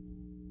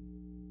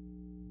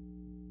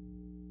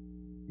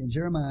 In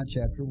Jeremiah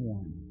chapter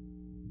 1,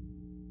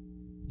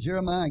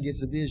 Jeremiah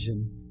gets a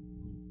vision.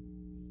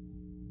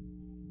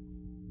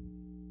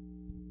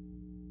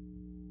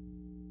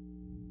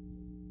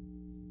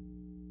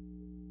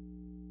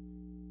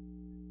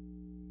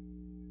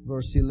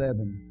 Verse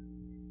 11.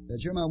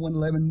 Jeremiah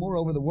 1:11,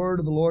 moreover, the word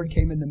of the Lord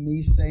came unto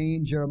me,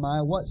 saying,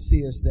 Jeremiah, what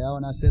seest thou?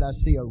 And I said, I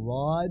see a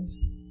rod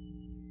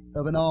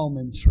of an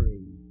almond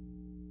tree.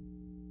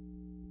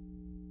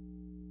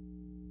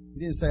 He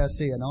didn't say, I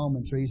see an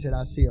almond tree. He said,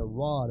 I see a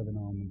rod of an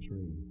almond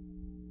tree.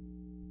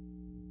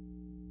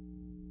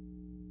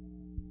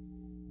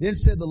 Then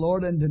said the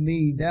Lord unto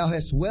me, thou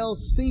hast well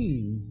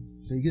seen.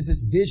 So he gets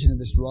this vision of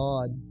this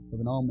rod of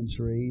an almond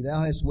tree.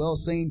 Thou hast well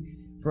seen,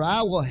 for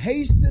I will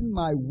hasten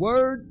my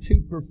word to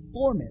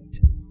perform it.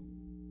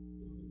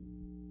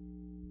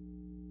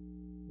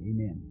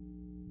 Amen.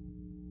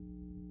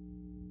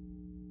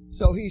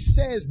 So he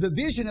says the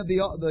vision of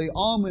the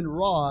almond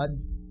rod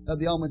of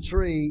the almond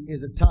tree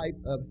is a type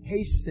of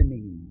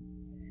hastening.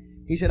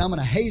 He said, I'm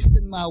going to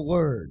hasten my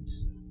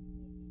words.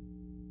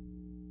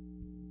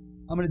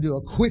 I'm going to do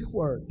a quick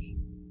work.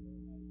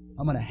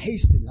 I'm going to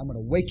hasten it. I'm going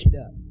to wake it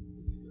up.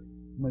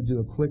 I'm going to do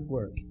a quick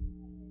work.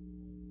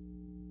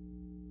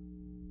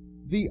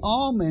 The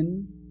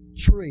almond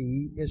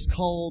tree is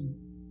called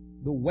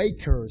the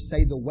waker.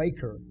 Say the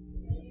waker.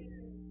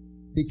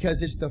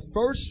 because it's the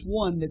first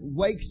one that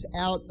wakes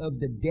out of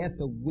the death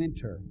of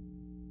winter.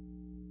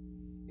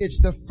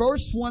 It's the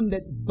first one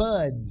that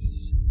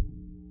buds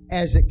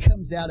as it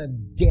comes out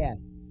of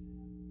death.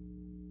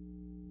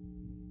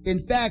 In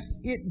fact,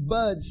 it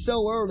buds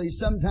so early,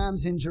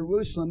 sometimes in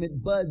Jerusalem,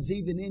 it buds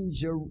even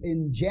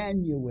in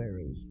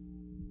January.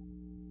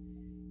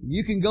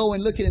 You can go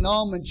and look at an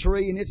almond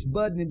tree and it's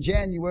budding in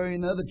January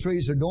and the other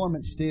trees are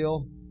dormant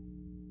still.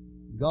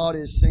 God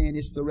is saying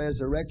it's the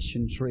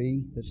resurrection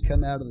tree that's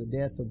come out of the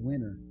death of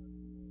winter.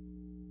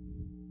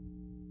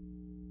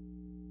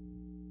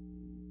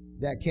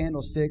 That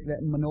candlestick,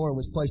 that menorah,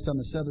 was placed on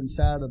the southern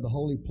side of the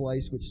holy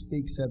place, which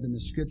speaks of, in the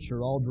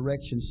Scripture, all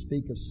directions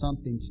speak of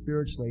something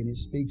spiritually, and it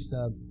speaks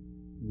of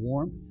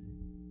warmth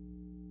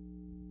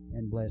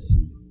and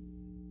blessing.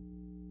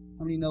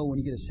 How many know when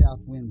you get a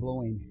south wind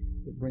blowing,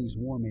 it brings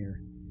warm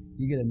air?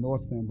 You get a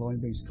north wind blowing,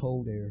 it brings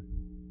cold air.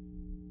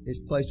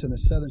 It's placed on the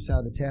southern side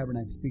of the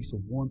tabernacle, it speaks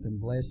of warmth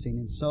and blessing.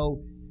 And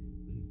so,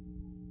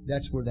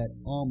 that's where that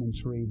almond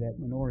tree,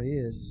 that menorah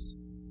is.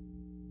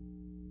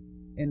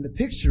 And the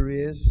picture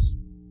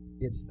is,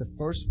 it's the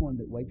first one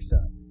that wakes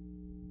up.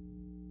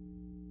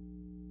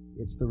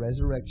 It's the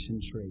resurrection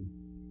tree.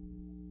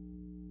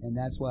 And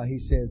that's why He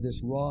says,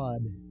 this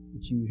rod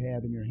that you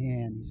have in your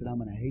hand, He said, I'm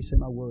going to hasten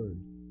my word.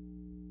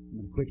 I'm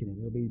going to quicken it.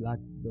 It'll be like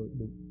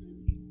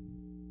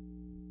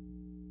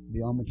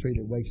the almond tree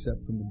that wakes up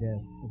from the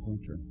death of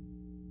winter.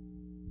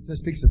 So it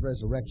speaks of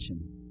resurrection.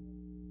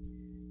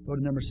 Go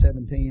to number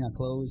 17. I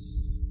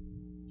close.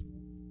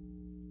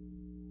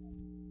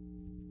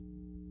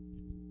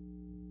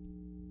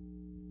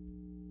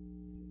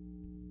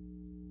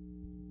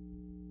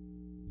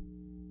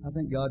 I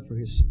thank God for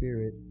His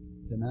Spirit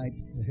tonight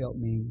to help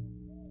me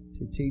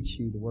to teach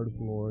you the Word of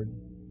the Lord.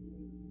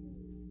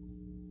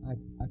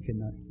 I could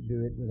not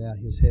do it without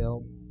His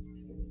help.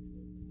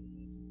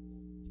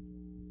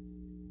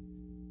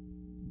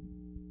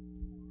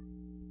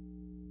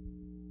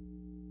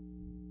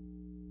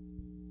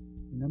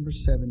 Number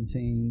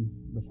 17,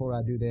 before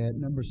I do that,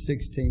 number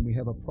 16, we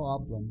have a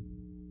problem.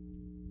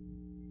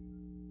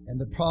 And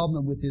the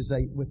problem with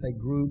a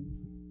group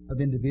of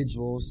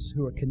individuals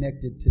who are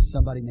connected to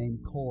somebody named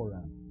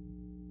Korah.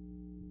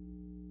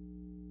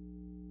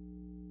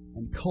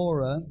 And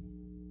Korah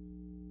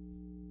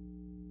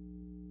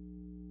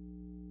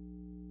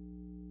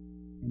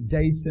and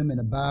Dathan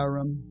and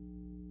Abiram,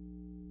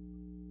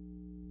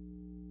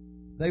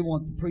 they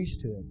want the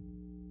priesthood.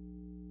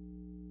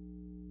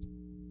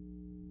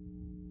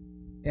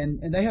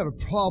 And they have a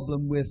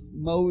problem with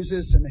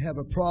Moses, and they have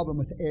a problem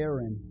with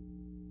Aaron.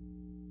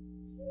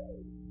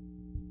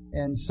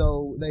 And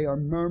so they are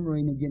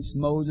murmuring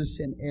against Moses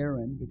and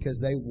Aaron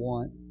because they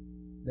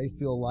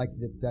feel like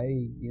that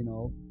they,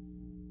 are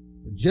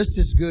just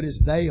as good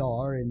as they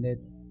are, and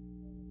that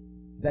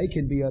they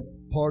can be a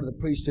part of the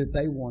priesthood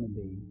they want to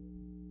be.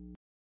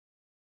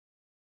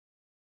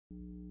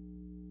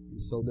 And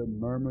so they're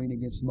murmuring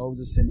against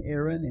Moses and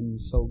Aaron,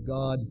 and so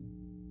God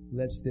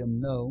lets them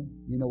know.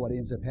 You know what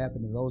ends up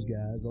happening to those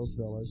guys, those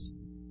fellas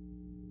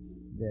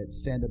that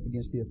stand up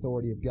against the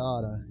authority of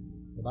God.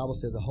 The Bible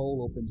says a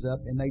hole opens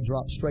up and they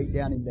drop straight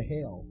down into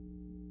hell.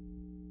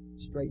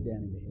 Straight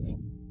down into hell.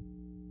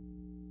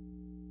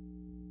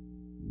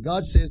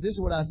 God says, this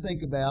is what I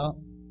think about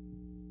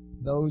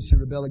those who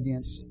rebel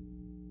against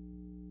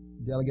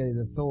delegated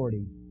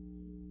authority.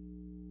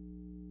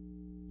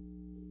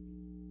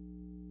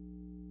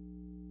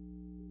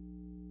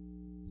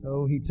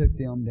 So He took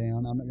them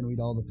down. I'm not going to read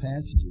all the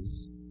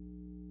passages.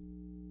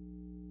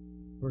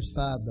 Verse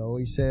 5, though,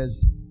 He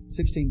says,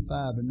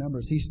 16:5 in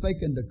Numbers, He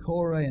spake unto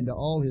Korah and to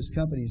all his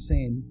company,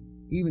 saying,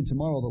 even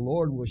tomorrow the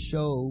Lord will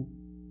show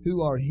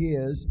who are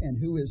His and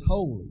who is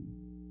holy,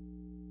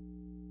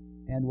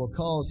 and will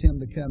cause him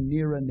to come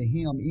near unto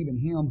Him, even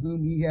him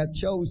whom He hath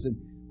chosen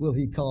will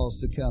He cause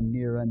to come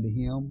near unto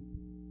Him.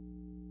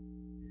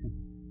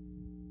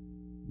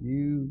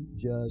 You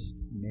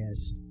just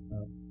messed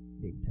up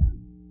big time.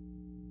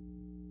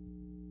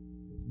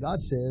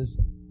 God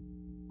says,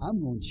 I'm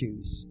going to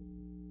choose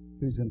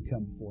who's going to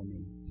come before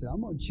me. He said,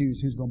 I'm going to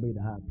choose who's going to be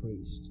the high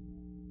priest.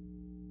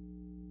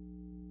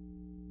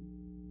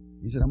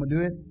 He said, I'm going to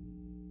do it.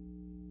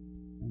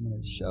 I'm going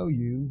to show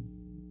you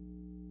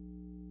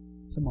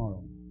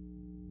tomorrow.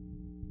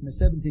 In the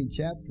 17th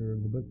chapter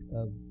of the book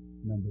of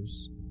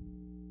Numbers,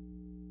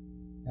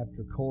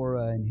 after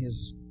Korah and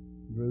his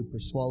group are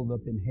swallowed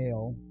up in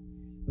hell,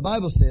 the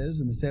Bible says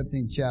in the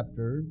 17th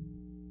chapter,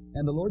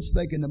 and the Lord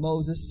spake unto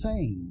Moses,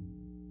 saying,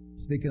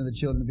 speaking of the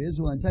children of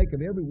Israel, and take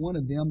of every one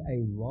of them a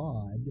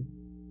rod,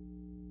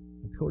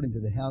 according to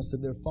the house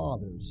of their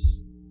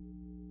fathers.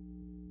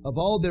 Of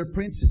all their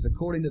princes,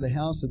 according to the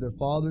house of their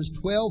fathers,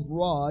 12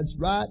 rods,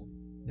 write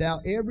thou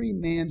every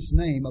man's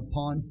name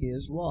upon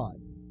his rod.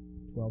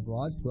 12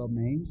 rods, 12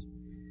 names.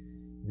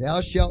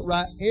 Thou shalt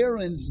write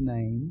Aaron's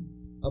name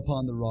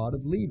upon the rod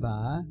of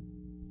Levi,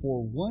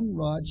 for one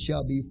rod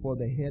shall be for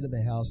the head of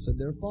the house of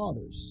their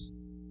fathers.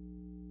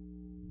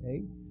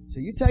 Okay? So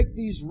you take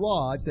these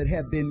rods that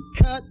have been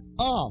cut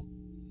off.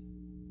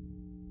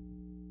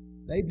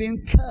 They've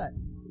been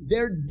cut.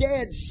 They're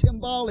dead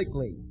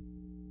symbolically.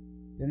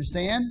 You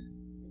understand?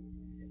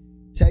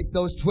 Take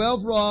those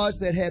 12 rods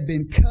that have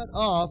been cut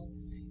off,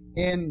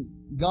 and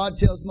God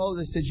tells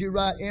Moses, says, you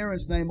write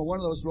Aaron's name on one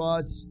of those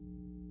rods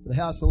for the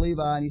house of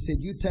Levi. And he said,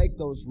 you take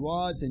those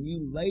rods and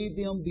you lay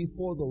them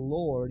before the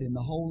Lord in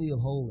the Holy of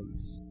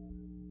Holies,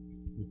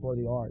 before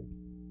the ark.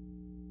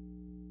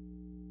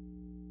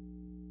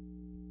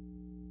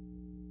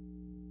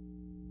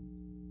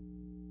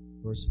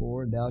 Verse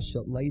 4, thou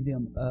shalt lay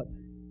them up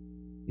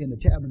in the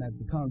tabernacle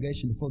of the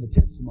congregation before the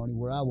testimony,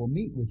 where I will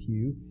meet with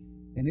you.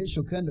 And it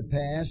shall come to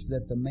pass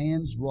that the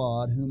man's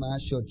rod whom I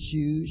shall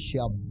choose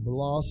shall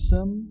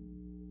blossom,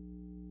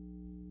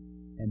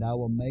 and I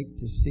will make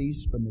to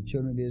cease from the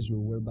children of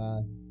Israel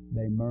whereby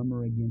they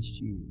murmur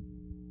against you.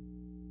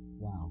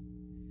 Wow.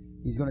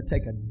 He's going to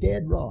take a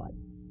dead rod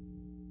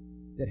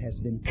that has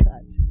been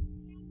cut.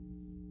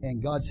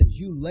 And God says,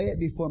 you lay it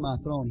before my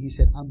throne. He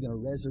said, I'm going to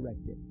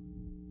resurrect it.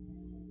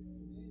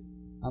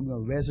 I'm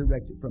going to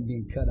resurrect it from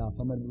being cut off.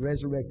 I'm going to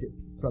resurrect it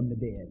from the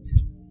dead.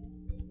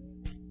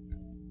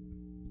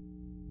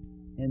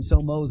 And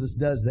so Moses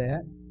does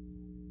that.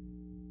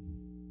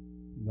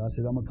 God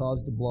says, I'm going to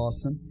cause it to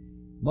blossom.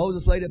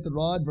 Moses laid up the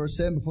rod, verse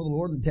 7, before the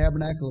Lord in the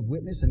tabernacle of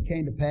witness. And it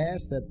came to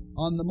pass that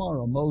on the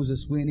morrow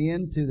Moses went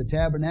into the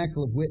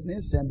tabernacle of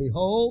witness, and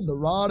behold, the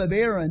rod of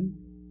Aaron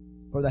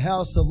for the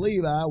house of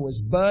Levi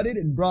was budded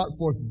and brought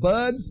forth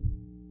buds,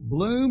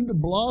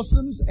 bloomed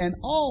blossoms, and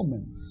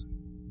almonds.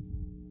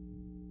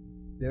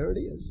 There it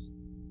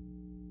is.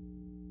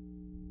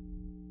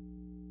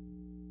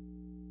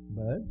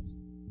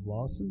 Buds,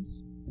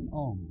 blossoms, and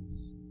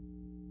almonds.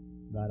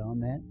 Right on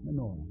that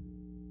menorah.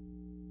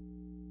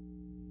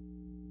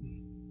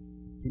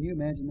 Can you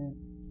imagine that?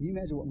 Can you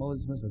imagine what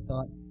Moses must have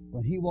thought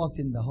when he walked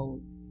into the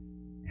hole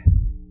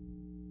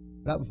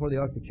right before the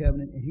Ark of the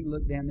Covenant, and he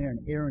looked down there, and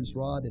Aaron's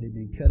rod that had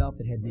been cut off,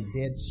 that had been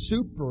dead,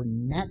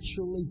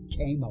 supernaturally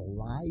came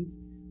alive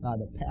by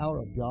the power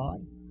of God.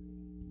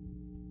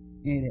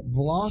 And it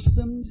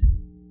blossomed,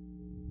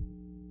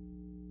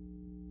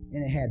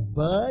 and it had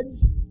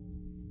buds,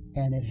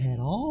 and it had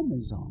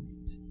almonds on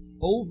it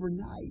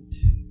overnight.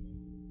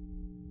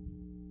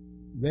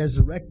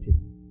 Resurrected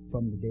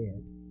from the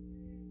dead.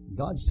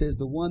 God says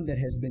the one that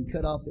has been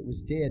cut off that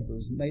was dead but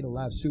was made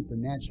alive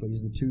supernaturally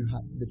is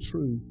the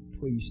true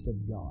priest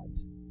of God.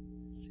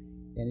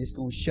 And it's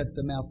going to shut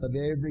the mouth of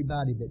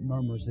everybody that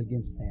murmurs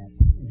against that.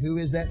 And who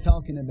is that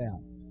talking about?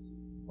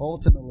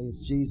 Ultimately,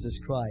 it's Jesus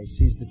Christ.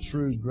 He's the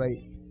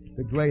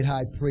great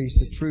high priest,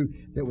 the true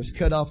that was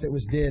cut off, that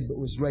was dead, but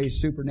was raised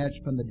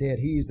supernaturally from the dead.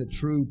 He is the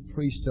true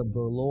priest of the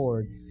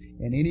Lord.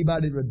 And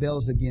anybody that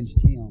rebels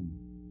against Him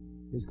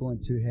is going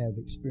to have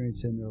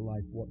experienced in their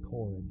life what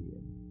Korah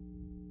did.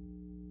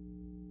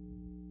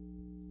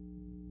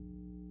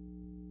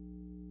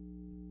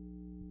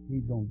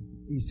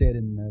 He said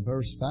in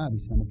verse 5, he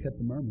said, I'm going to cut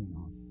the murmuring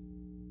off.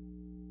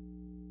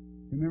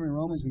 Remember in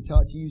Romans, we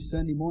taught to you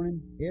Sunday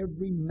morning,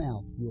 every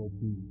mouth will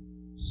be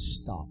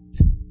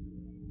stopped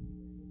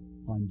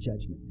on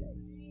Judgment Day.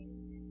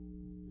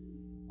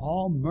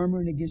 All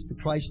murmuring against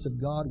the Christ of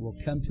God will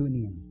come to an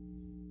end.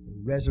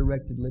 The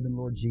resurrected living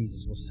Lord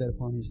Jesus will sit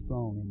upon His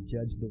throne and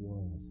judge the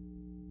world.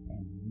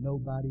 And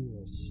nobody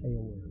will say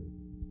a word,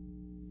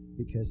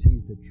 because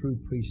He's the true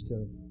priest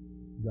of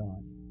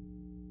God.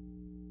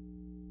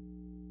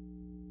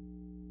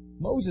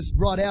 Moses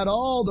brought out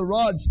all the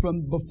rods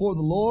from before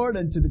the Lord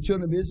unto the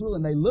children of Israel,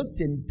 and they looked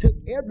and took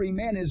every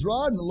man his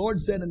rod. And the Lord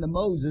said unto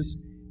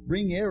Moses,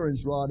 bring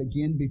Aaron's rod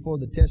again before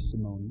the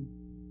testimony,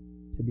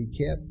 to be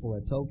kept for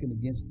a token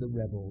against the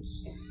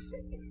rebels.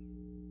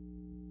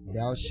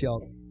 Thou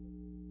shalt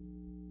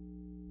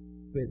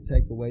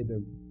take away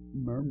their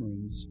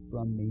murmurings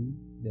from me,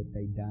 that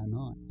they die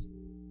not.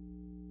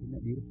 Isn't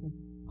that beautiful?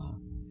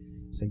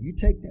 So you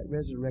take that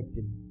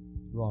resurrected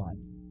rod,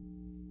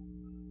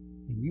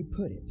 and you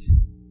put it,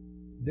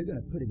 they're going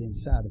to put it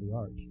inside of the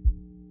ark.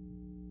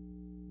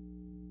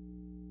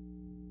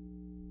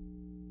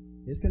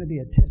 It's going to be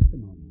a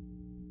testimony.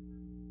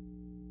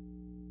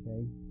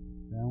 Okay?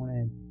 Now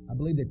I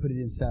believe they put it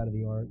inside of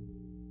the ark,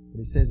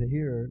 but it says it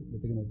here that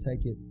they're going to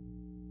take it.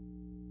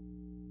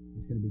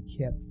 It's going to be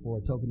kept for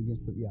a token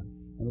against the,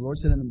 And the Lord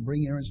said unto them,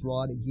 bring Aaron's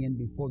rod again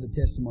before the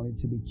testimony,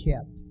 to be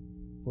kept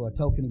for a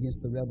token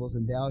against the rebels,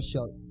 and thou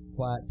shalt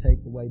quiet take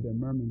away their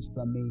murmurings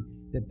from me,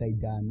 that they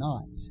die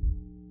not.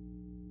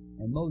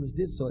 And Moses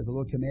did so as the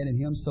Lord commanded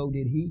him, so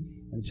did he.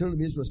 And the children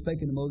of Israel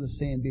spake unto Moses,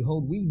 saying,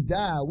 behold, we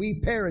die,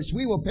 we perish,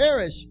 we will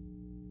perish.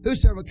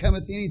 Whosoever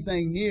cometh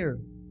anything near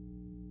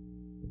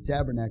the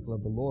tabernacle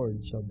of the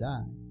Lord shall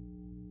die.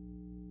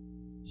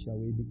 Shall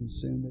we be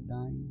consumed with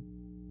dying?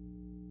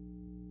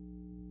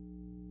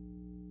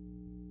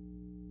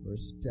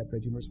 Chapter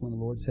 18, verse 1, the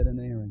Lord said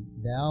unto Aaron,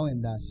 thou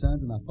and thy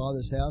sons and thy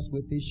father's house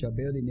with thee shall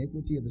bear the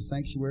iniquity of the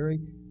sanctuary,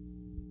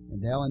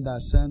 and thou and thy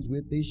sons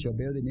with thee shall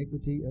bear the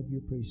iniquity of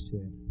your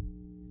priesthood.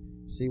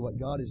 See what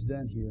God has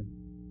done here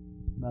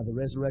by the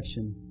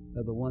resurrection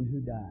of the one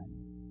who died.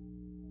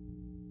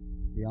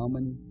 The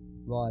almond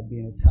rod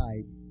being a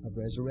type of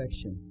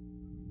resurrection.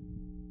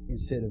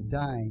 instead of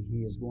dying,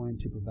 He is going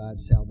to provide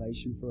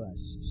salvation for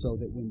us, so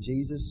that when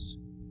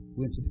Jesus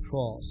went to the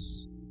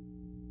cross,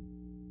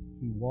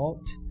 He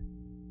walked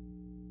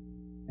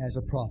as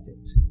a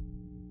prophet.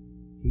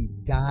 He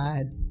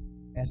died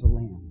as a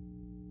lamb.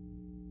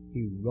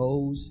 He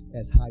rose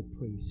as high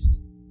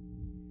priest.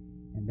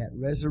 And that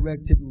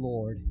resurrected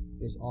Lord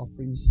is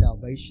offering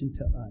salvation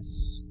to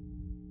us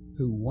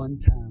who one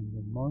time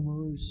were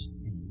murmurers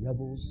and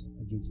rebels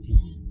against Him.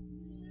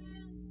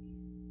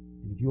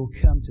 And if you'll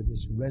come to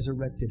this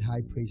resurrected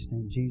high priest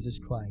named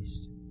Jesus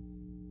Christ,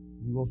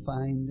 you will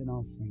find an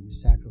offering, a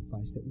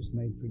sacrifice that was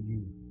made for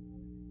you,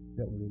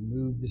 that will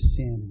remove the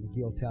sin and the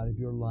guilt out of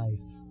your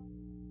life.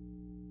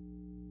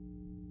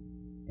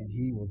 And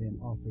He will then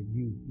offer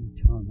you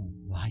eternal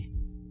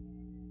life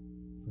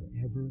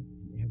forever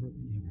and ever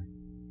and ever,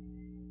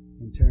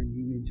 and turn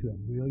you into a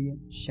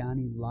brilliant,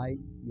 shining light.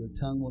 Your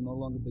tongue will no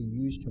longer be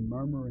used to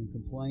murmur and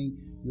complain.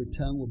 Your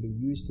tongue will be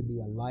used to be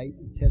a light,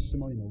 a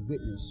testimony, and a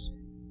witness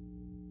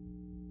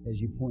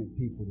as you point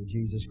people to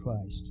Jesus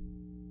Christ.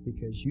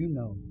 Because you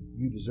know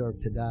you deserve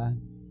to die,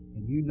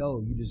 and you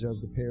know you deserve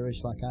to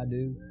perish like I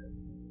do,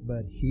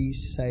 but He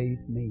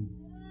saved me.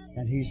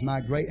 And He's my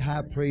great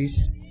high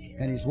priest,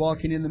 and He's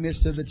walking in the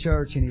midst of the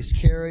church, and He's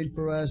caring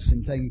for us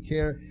and taking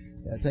care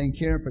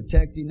and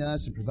protecting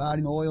us and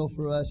providing oil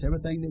for us.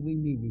 Everything that we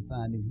need we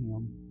find in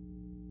Him.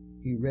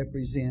 He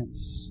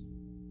represents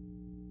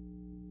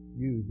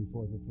you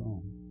before the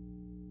throne,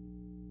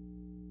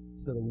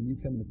 so that when you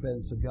come in the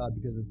presence of God,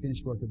 because of the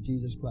finished work of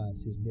Jesus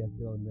Christ, His death,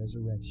 burial, and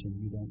resurrection,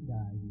 you don't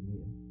die, you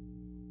live.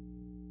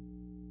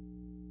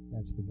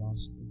 That's the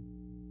gospel.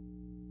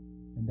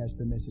 And that's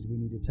the message we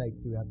need to take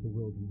throughout the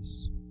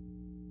wilderness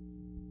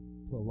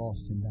to a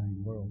lost and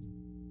dying world,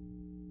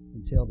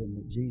 and tell them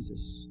that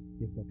Jesus,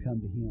 if they'll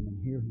come to Him and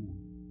hear Him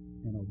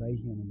and obey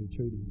Him and be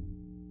true to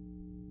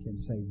Him, can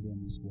save them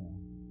as well.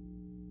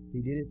 If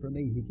He did it for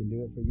me, He can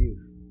do it for you.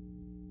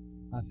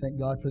 I thank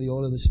God for the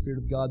oil of the Spirit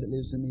of God that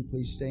lives in me.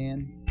 Please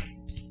stand.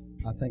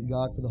 I thank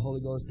God for the Holy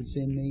Ghost that's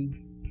in me.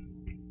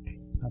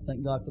 I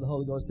thank God for the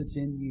Holy Ghost that's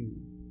in you.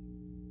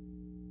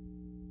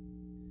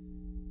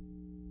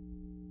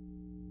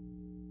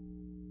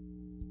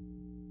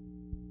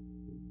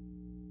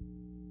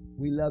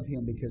 We love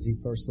Him because He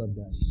first loved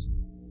us.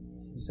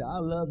 You say, I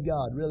love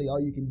God. Really, all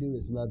you can do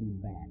is love Him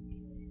back.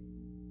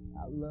 Say,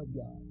 I love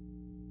God.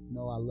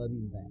 No, I love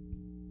Him back.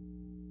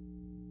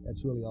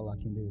 That's really all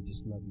I can do,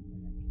 just love Him back.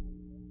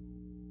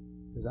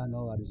 Because I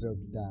know I deserve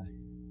to die.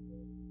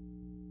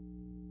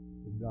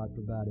 But God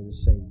provided a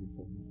Savior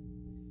for me.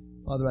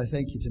 Father, I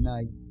thank You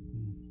tonight.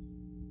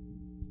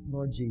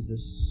 Lord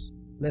Jesus,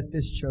 let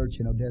this church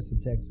in Odessa,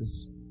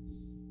 Texas,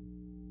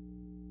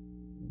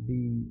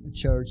 be a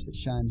church that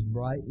shines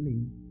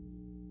brightly,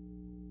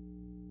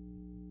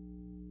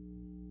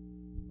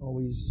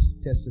 always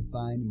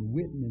testifying and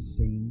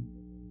witnessing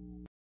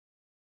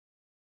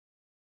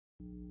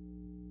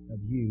of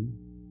You.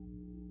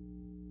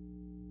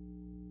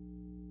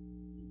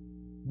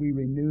 We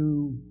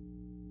renew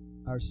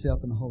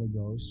ourselves in the Holy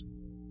Ghost.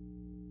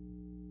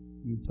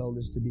 You've told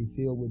us to be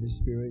filled with the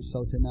Spirit,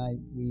 so tonight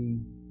we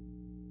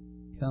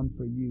come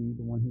for You,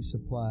 the one who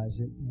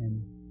supplies it,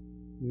 and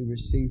we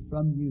receive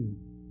from You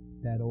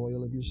that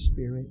oil of Your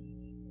Spirit.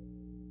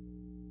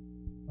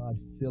 God,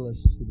 fill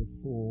us to the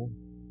full.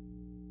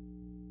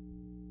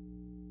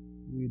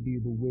 We would be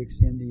the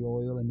wicks in the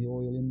oil and the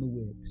oil in the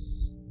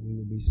wicks. We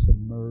would be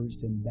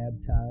submerged and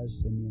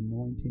baptized in the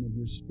anointing of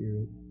Your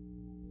Spirit.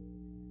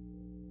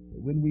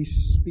 That when we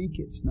speak,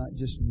 it's not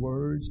just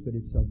words, but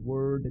it's a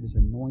word that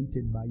is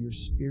anointed by Your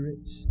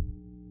Spirit.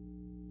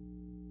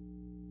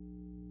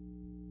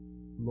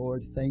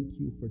 Lord, thank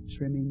You for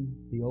trimming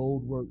the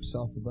old works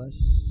off of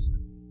us.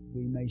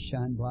 We may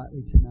shine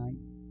brightly tonight.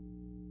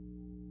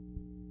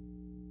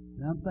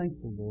 And I'm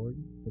thankful, Lord,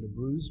 that a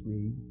bruised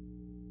reed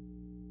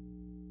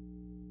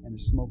and a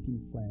smoking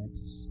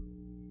flax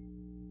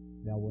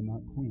Thou wilt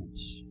not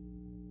quench.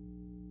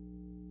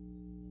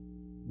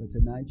 But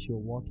tonight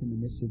You'll walk in the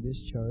midst of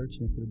this church,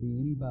 and if there be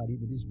anybody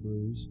that is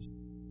bruised,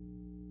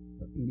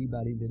 or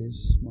anybody that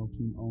is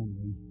smoking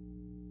only,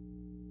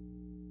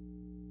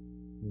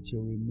 that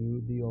You'll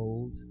remove the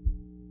old,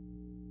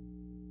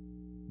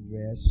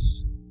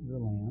 dress the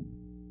lamp,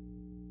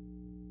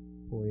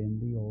 pour in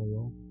the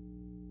oil,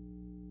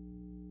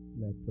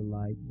 let the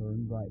light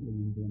burn brightly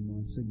in them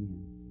once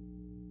again.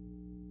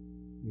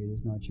 It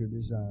is not Your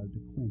desire to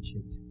quench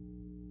it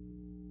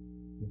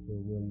if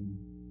we're willing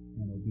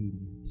and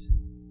obedient.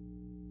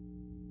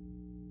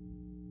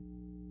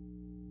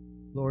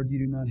 Lord, You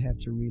do not have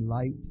to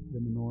relight the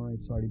menorah.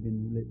 It's already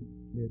been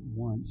lit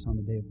once on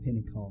the day of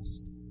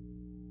Pentecost.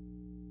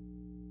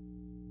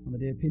 On the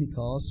day of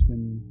Pentecost,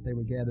 when they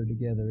were gathered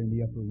together in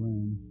the upper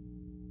room,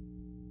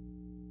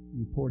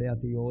 You poured out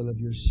the oil of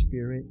Your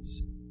Spirit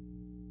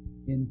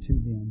into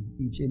them,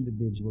 each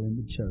individual in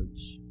the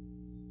church.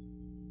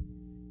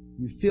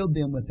 You filled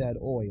them with that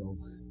oil,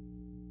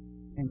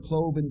 and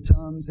cloven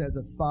tongues as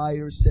a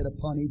fire set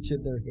upon each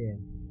of their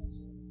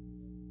heads.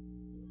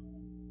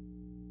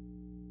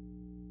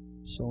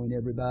 showing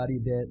everybody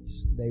that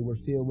they were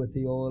filled with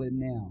the oil and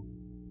now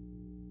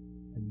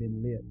had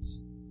been lit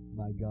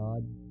by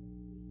God.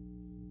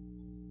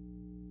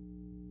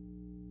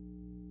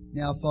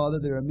 Now, Father,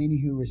 there are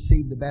many who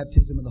receive the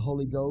baptism of the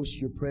Holy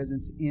Ghost, your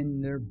presence in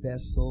their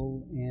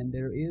vessel, and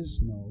there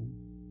is no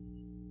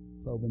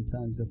cloven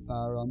tongues of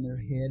fire on their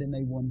head, and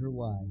they wonder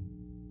why.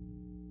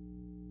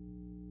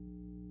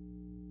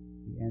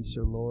 The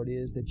answer, Lord,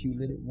 is that you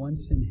lit it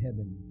once in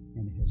heaven,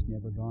 and it has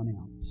never gone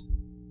out.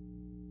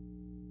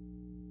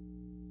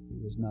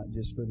 It was not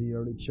just for the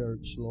early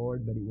church,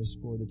 Lord, but it was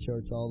for the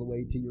church all the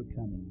way to your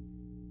coming.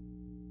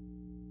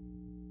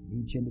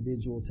 Each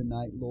individual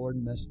tonight,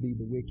 Lord, must be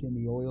the wick in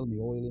the oil and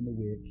the oil in the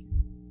wick,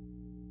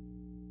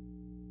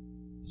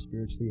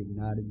 spiritually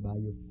ignited by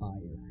your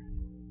fire.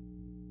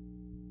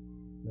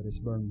 Let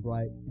us burn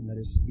bright and let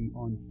us be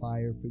on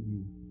fire for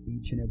you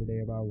each and every day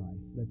of our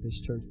life. Let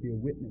this church be a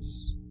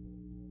witness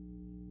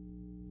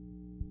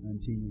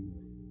unto you.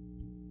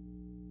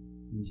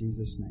 In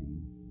Jesus'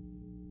 name.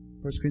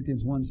 1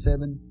 Corinthians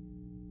 1:7,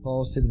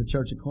 Paul said to the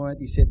church of Corinth,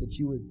 he said that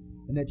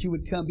you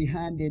would come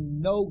behind in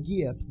no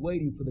gift,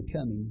 waiting for the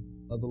coming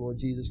of the Lord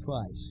Jesus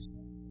Christ.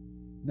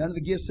 None of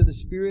the gifts of the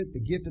Spirit, the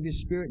gift of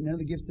His Spirit, none of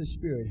the gifts of the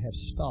Spirit have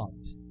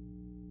stopped.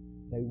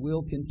 They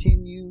will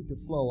continue to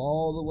flow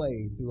all the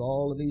way through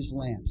all of these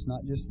lamps,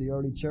 not just the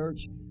early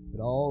church,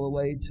 but all the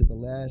way to the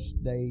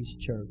last days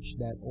church.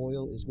 That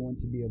oil is going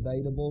to be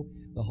available.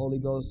 The Holy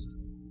Ghost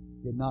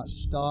did not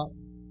stop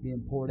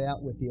being poured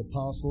out with the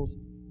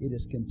apostles. It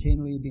is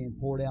continually being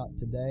poured out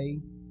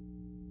today.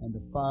 And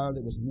the fire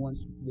that was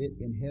once lit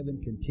in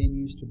heaven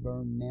continues to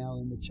burn now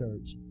in the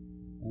church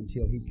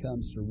until He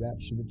comes to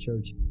rapture the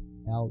church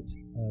out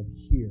of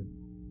here.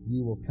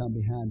 You will come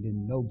behind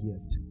in no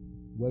gift,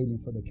 waiting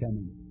for the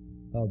coming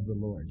of the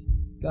Lord.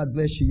 God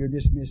bless you. You're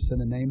dismissed in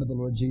the name of the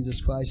Lord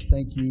Jesus Christ.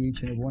 Thank you,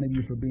 each and every one of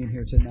you, for being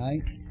here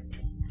tonight.